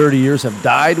 20 to 30 years have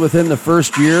died within the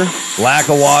first year? Lack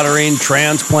of watering,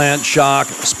 transplant shock,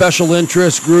 special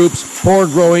interest groups, poor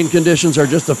growing conditions are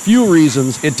just a few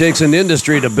reasons it takes an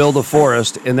industry to build a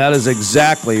forest, and that is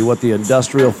exactly what the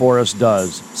industrial forest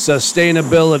does.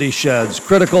 Sustainability sheds,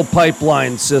 critical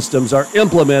pipeline systems are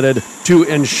implemented to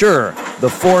ensure the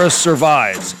forest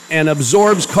survives and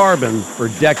absorbs carbon for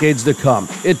decades to come.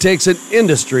 It takes an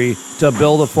industry to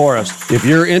build a forest. If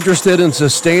you're interested in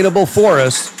sustainable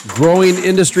forests, growing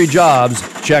industry jobs,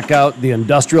 check out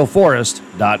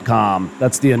theindustrialforest.com.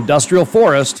 That's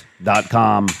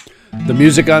theindustrialforest.com. The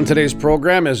music on today's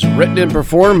program is written and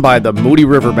performed by the Moody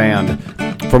River Band.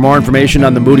 For more information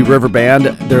on the Moody River Band,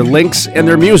 their links, and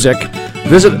their music,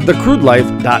 visit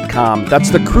thecrudelife.com.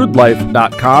 That's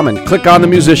thecrudelife.com, and click on the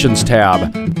Musicians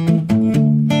tab.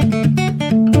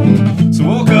 So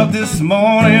woke up this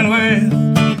morning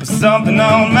with something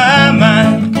on my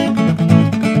mind.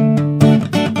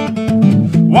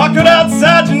 Walked out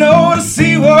outside, to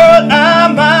see what I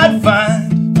might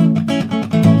find.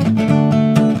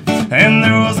 And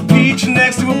there was a peach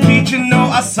next to a peach,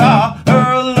 I saw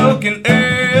her looking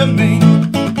at me.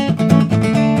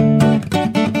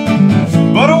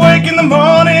 But awake in the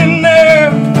morning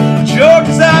there,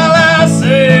 Georgia's all I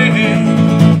see.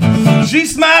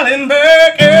 She's smiling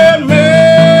back at me,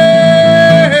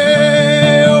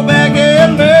 oh, back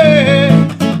at me.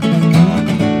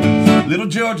 Little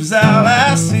Georgia's all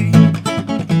I see.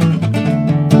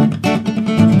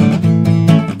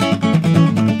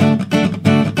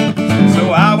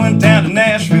 So I went down to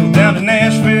Nashville,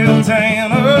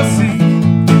 Tennessee,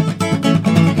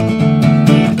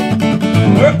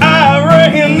 where I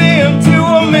ran into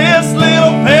a Miss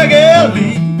Little Peggy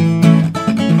Lee.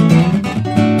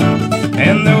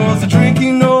 And there was a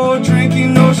drinking,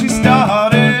 she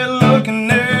started looking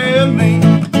at me.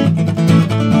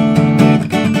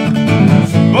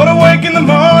 But awake in the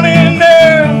morning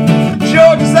there,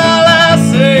 Georgia's all I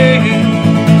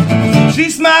see.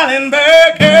 She's smiling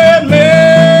back at me,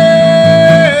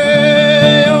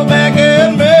 oh, back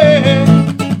at me.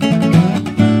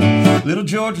 Little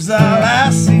Georgia's all I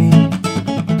see.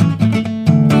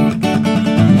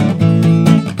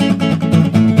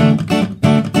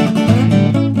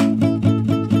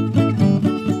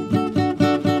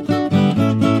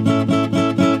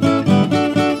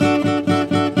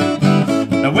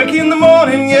 In the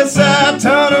morning, yes, I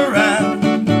turn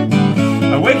around.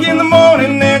 I wake in the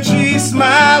morning and she's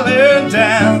smiling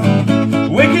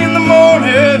down. Wake in the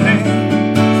morning,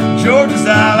 Georgia's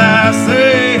all I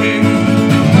see.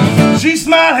 She's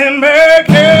smiling back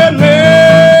at me,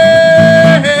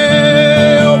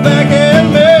 oh, back at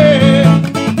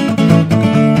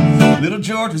me. Little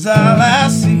Georgia's all I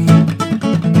see.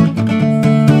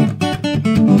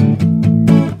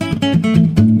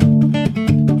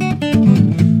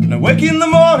 Wake in the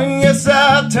morning, yes,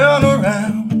 I turn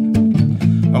around.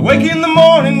 I wake in the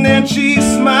morning and she's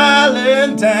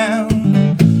smiling down.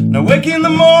 Now wake in the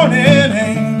morning and